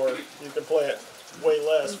 or you can plant way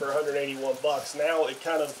less for 181 bucks. Now it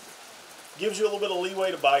kind of gives you a little bit of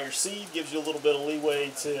leeway to buy your seed, gives you a little bit of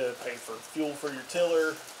leeway to pay for fuel for your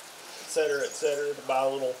tiller, et cetera, to buy a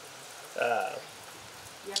little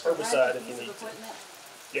herbicide if you need to.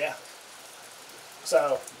 Yeah.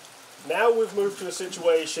 So now we've moved to a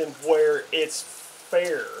situation where it's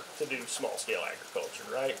fair to do small scale agriculture,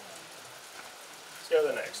 right? Let's go to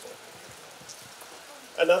the next one.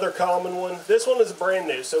 Another common one. This one is brand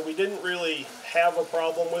new, so we didn't really have a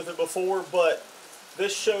problem with it before, but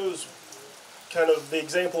this shows kind of the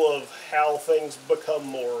example of how things become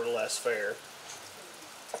more or less fair.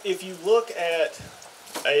 If you look at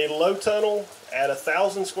a low tunnel at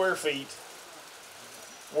 1,000 square feet,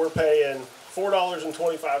 we're paying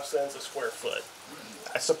 $4.25 a square foot.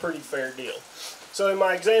 That's a pretty fair deal. So in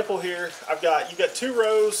my example here, you got 2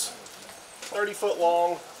 rows, 30 foot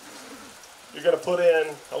long. You're going to put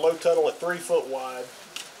in a low tunnel at 3 foot wide.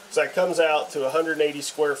 So that comes out to 180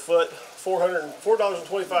 square foot.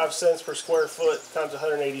 $4.25 per square foot times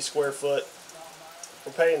 180 square foot.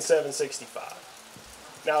 We're paying $7.65.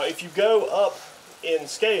 Now, if you go up in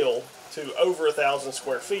scale to over 1,000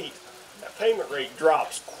 square feet, that payment rate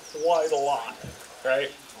drops quite a lot,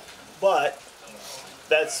 right? But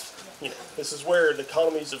that's, this is where the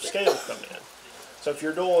economies of scale come in. So if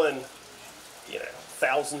you're doing,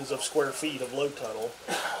 thousands of square feet of low tunnel,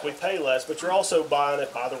 we pay less, but you're also buying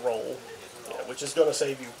it by the roll, which is going to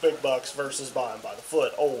save you big bucks versus buying by the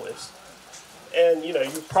foot always. And you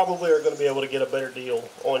probably are going to be able to get a better deal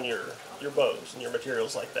on your bows and your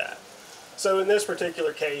materials like that. So in this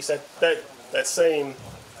particular case, that same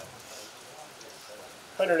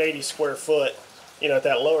 180 square foot, at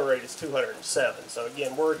that lower rate is 207. So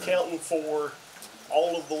again, we're accounting for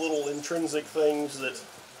all of the little intrinsic things that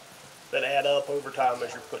add up over time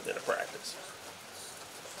as you're putting into practice.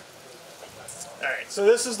 Alright, so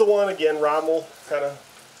this is the one again, Rommel kind of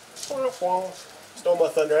stole my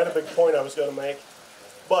thunder. I had a big point I was going to make,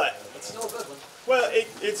 but It's still a good one. Well,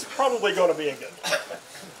 it's probably going to be a good one.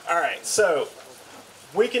 Alright, so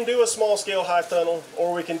we can do a small scale high tunnel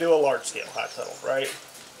or we can do a large scale high tunnel, right?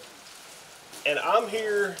 And I'm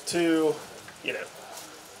here to, we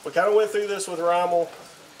kind of went through this with Rommel.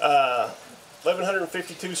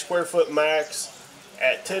 1,152 square foot max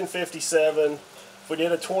at 1057. If we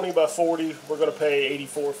did a 20 by 40, we're going to pay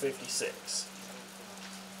 84.56.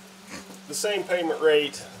 The same payment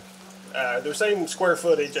rate, the same square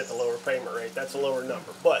footage at the lower payment rate. That's a lower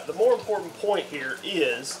number. But the more important point here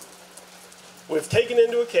is we've taken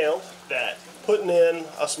into account that putting in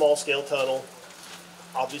a small scale tunnel,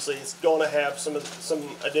 obviously it's going to have some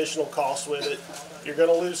additional costs with it. You're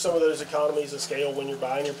going to lose some of those economies of scale when you're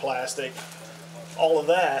buying your plastic, all of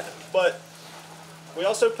that. But we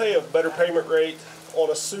also pay a better payment rate on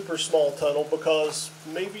a super small tunnel because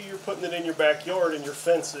maybe you're putting it in your backyard and your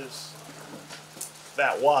fence is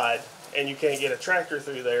that wide and you can't get a tractor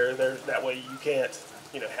through there. That way you can't,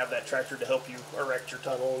 have that tractor to help you erect your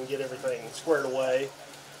tunnel and get everything squared away,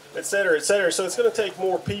 et cetera, et cetera. So it's going to take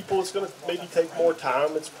more people. It's going to maybe take more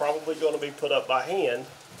time. It's probably going to be put up by hand.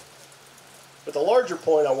 But the larger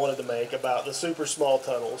point I wanted to make about the super small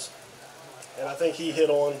tunnels, and I think he hit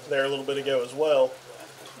on there a little bit ago as well,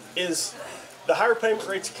 is the higher payment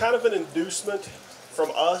rate's kind of an inducement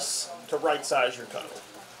from us to right size your tunnel.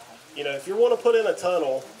 If you want to put in a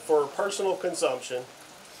tunnel for personal consumption,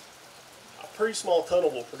 a pretty small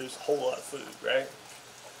tunnel will produce a whole lot of food, right?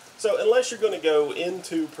 So unless you're going to go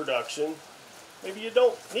into production, maybe you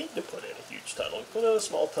don't need to put in a huge tunnel. You put in a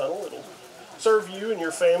small tunnel, it'll serve you and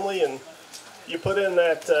your family, and you put in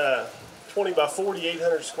that 20 by 40,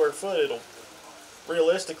 800 square foot, it'll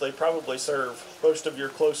realistically probably serve most of your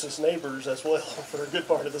closest neighbors as well for a good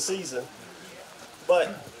part of the season.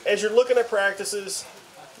 But as you're looking at practices,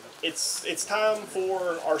 it's time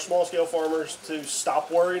for our small scale farmers to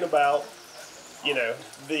stop worrying about,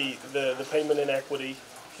 the payment inequity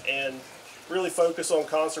and really focus on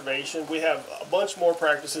conservation. We have a bunch more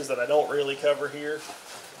practices that I don't really cover here,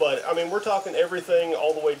 but I mean we're talking everything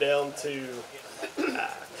all the way down to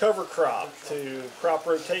cover crop, to crop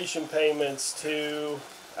rotation payments, to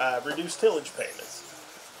reduced tillage payments.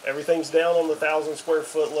 Everything's down on the 1,000 square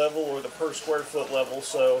foot level or the per square foot level,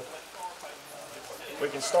 so we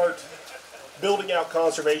can start building out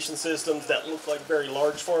conservation systems that look like very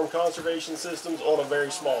large farm conservation systems on a very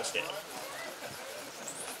small scale.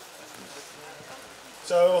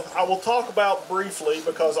 So I will talk about briefly,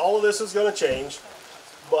 because all of this is going to change,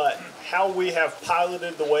 but how we have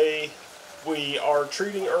piloted the way we are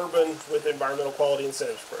treating urban with the Environmental Quality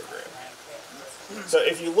Incentives Program. So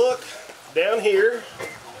if you look down here,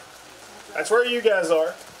 that's where you guys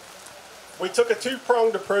are. We took a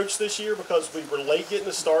two-pronged approach this year because we were late getting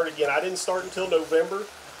to start. Again, I didn't start until November.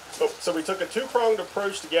 So we took a two-pronged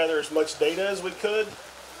approach to gather as much data as we could.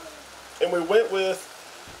 And we went with,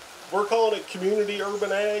 we're calling it community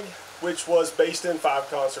urban ag, which was based in 5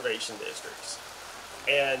 conservation districts.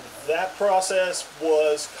 And that process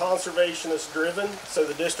was conservationist driven. So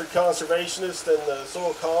the district conservationist and the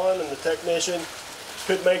soil con and the technician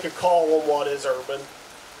could make a call on what is urban.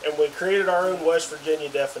 And we created our own West Virginia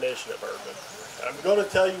definition of urban. And I'm going to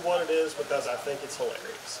tell you what it is because I think it's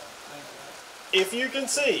hilarious. If you can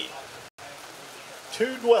see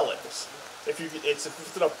 2 dwellings, if it's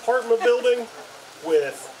an apartment building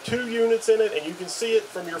with 2 units in it and you can see it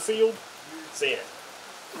from your field, see it.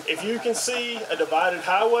 If you can see a divided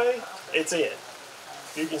highway it's in.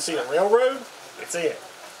 If you can see a railroad, it's in.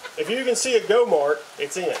 If you can see a Go-Mart,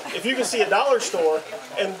 it's in. If you can see a dollar store,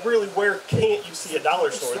 and really where can't you see a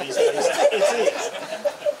dollar store these days, it's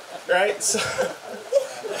in. Right? So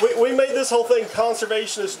we made this whole thing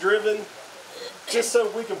conservationist driven just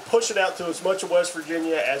so we can push it out to as much of West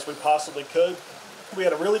Virginia as we possibly could. We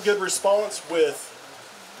had a really good response with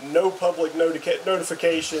no public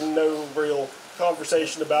notification, no real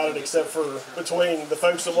conversation about it except for between the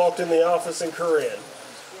folks that walked in the office and Corinne.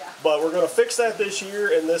 But we're going to fix that this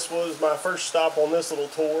year, and this was my first stop on this little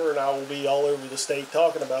tour, and I will be all over the state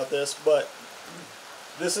talking about this, but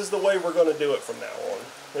this is the way we're going to do it from now on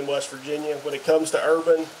in West Virginia. When it comes to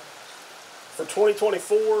urban, for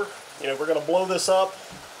 2024, you know, we're going to blow this up,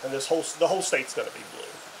 and the whole state's going to be blue.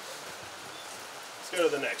 Let's go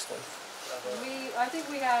to the next one. I think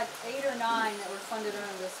we had 8 or 9 that were funded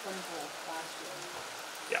under this swimming pool last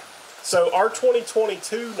year. Yeah. So our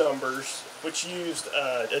 2022 numbers, which used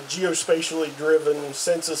a geospatially driven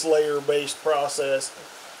census layer based process,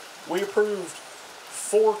 we approved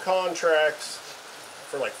 4 contracts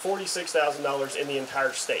for like $46,000 in the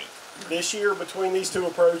entire state. This year, between these 2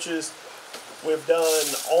 approaches, we've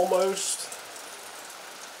done almost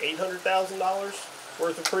 $800,000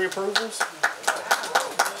 worth of pre-approvals.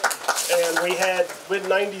 And we had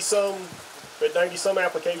 90 some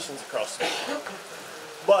applications across the state.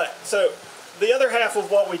 But so the other half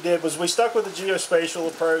of what we did was we stuck with the geospatial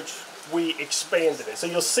approach. We expanded it. So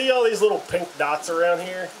you'll see all these little pink dots around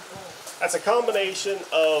here. That's a combination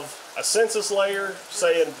of a census layer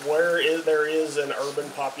saying where there is an urban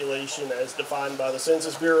population as defined by the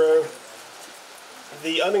Census Bureau.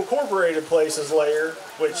 The unincorporated places layer,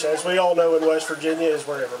 which as we all know in West Virginia is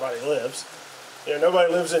where everybody lives. You know,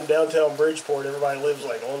 nobody lives in downtown Bridgeport. Everybody lives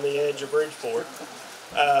like on the edge of Bridgeport.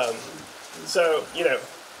 So, you know,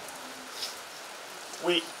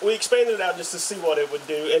 we expanded it out just to see what it would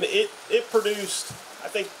do, and it produced, I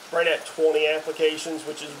think, right at 20 applications,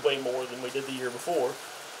 which is way more than we did the year before.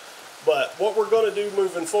 But what we're going to do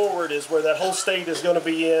moving forward is where that whole state is going to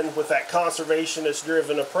be in with that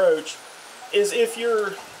conservationist-driven approach is if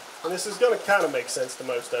you're, and this is going to kind of make sense to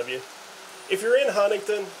most of you, if you're in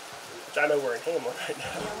Huntington, which I know we're in Hamlin right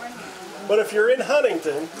now, but if you're in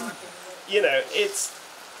Huntington, you know, it's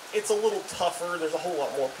a little tougher. There's a whole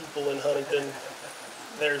lot more people in Huntington.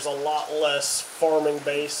 There's a lot less farming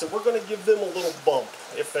base, so we're going to give them a little bump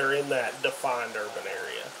if they're in that defined urban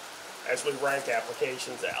area as we rank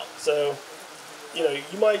applications out. So, you know,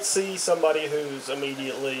 you might see somebody who's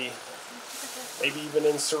immediately, maybe even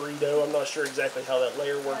in Cerrito. I'm not sure exactly how that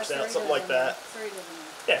layer works out, something like that.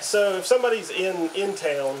 Yeah, so if somebody's in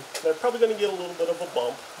town, they're probably going to get a little bit of a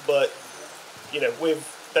bump, but, you know,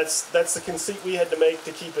 that's the conceit we had to make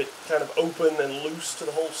to keep it kind of open and loose to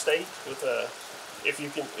the whole state with a, if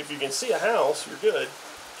you can see a house, you're good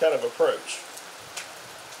kind of approach.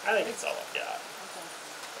 I think that's all I've got.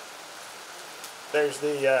 There's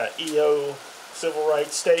the EO Civil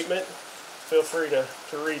Rights Statement. Feel free to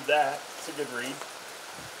read that. It's a good read.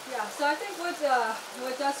 Yeah, so I think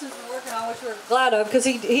what Dustin's been working on, which we're glad of, because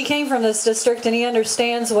he came from this district and he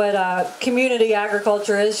understands what community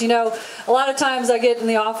agriculture is. You know, a lot of times I get in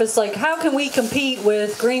the office like, how can we compete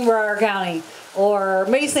with Greenbrier County or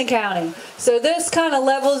Mason County? So this kind of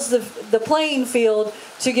levels the playing field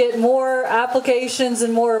to get more applications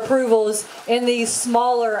and more approvals in these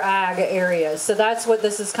smaller ag areas. So that's what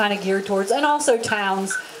this is kind of geared towards, and also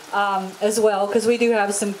towns as well, because we do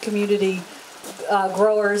have some community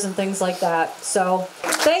growers and things like that. So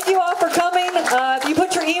thank you all for coming. If you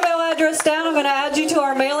put your email address down, I'm going to add you to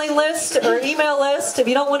our mailing list or email list. If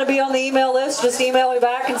you don't want to be on the email list, just email me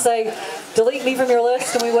back and say, delete me from your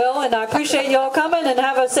list, and we will. And I appreciate you all coming, and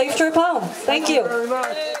have a safe trip home. Thank you. Very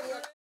much.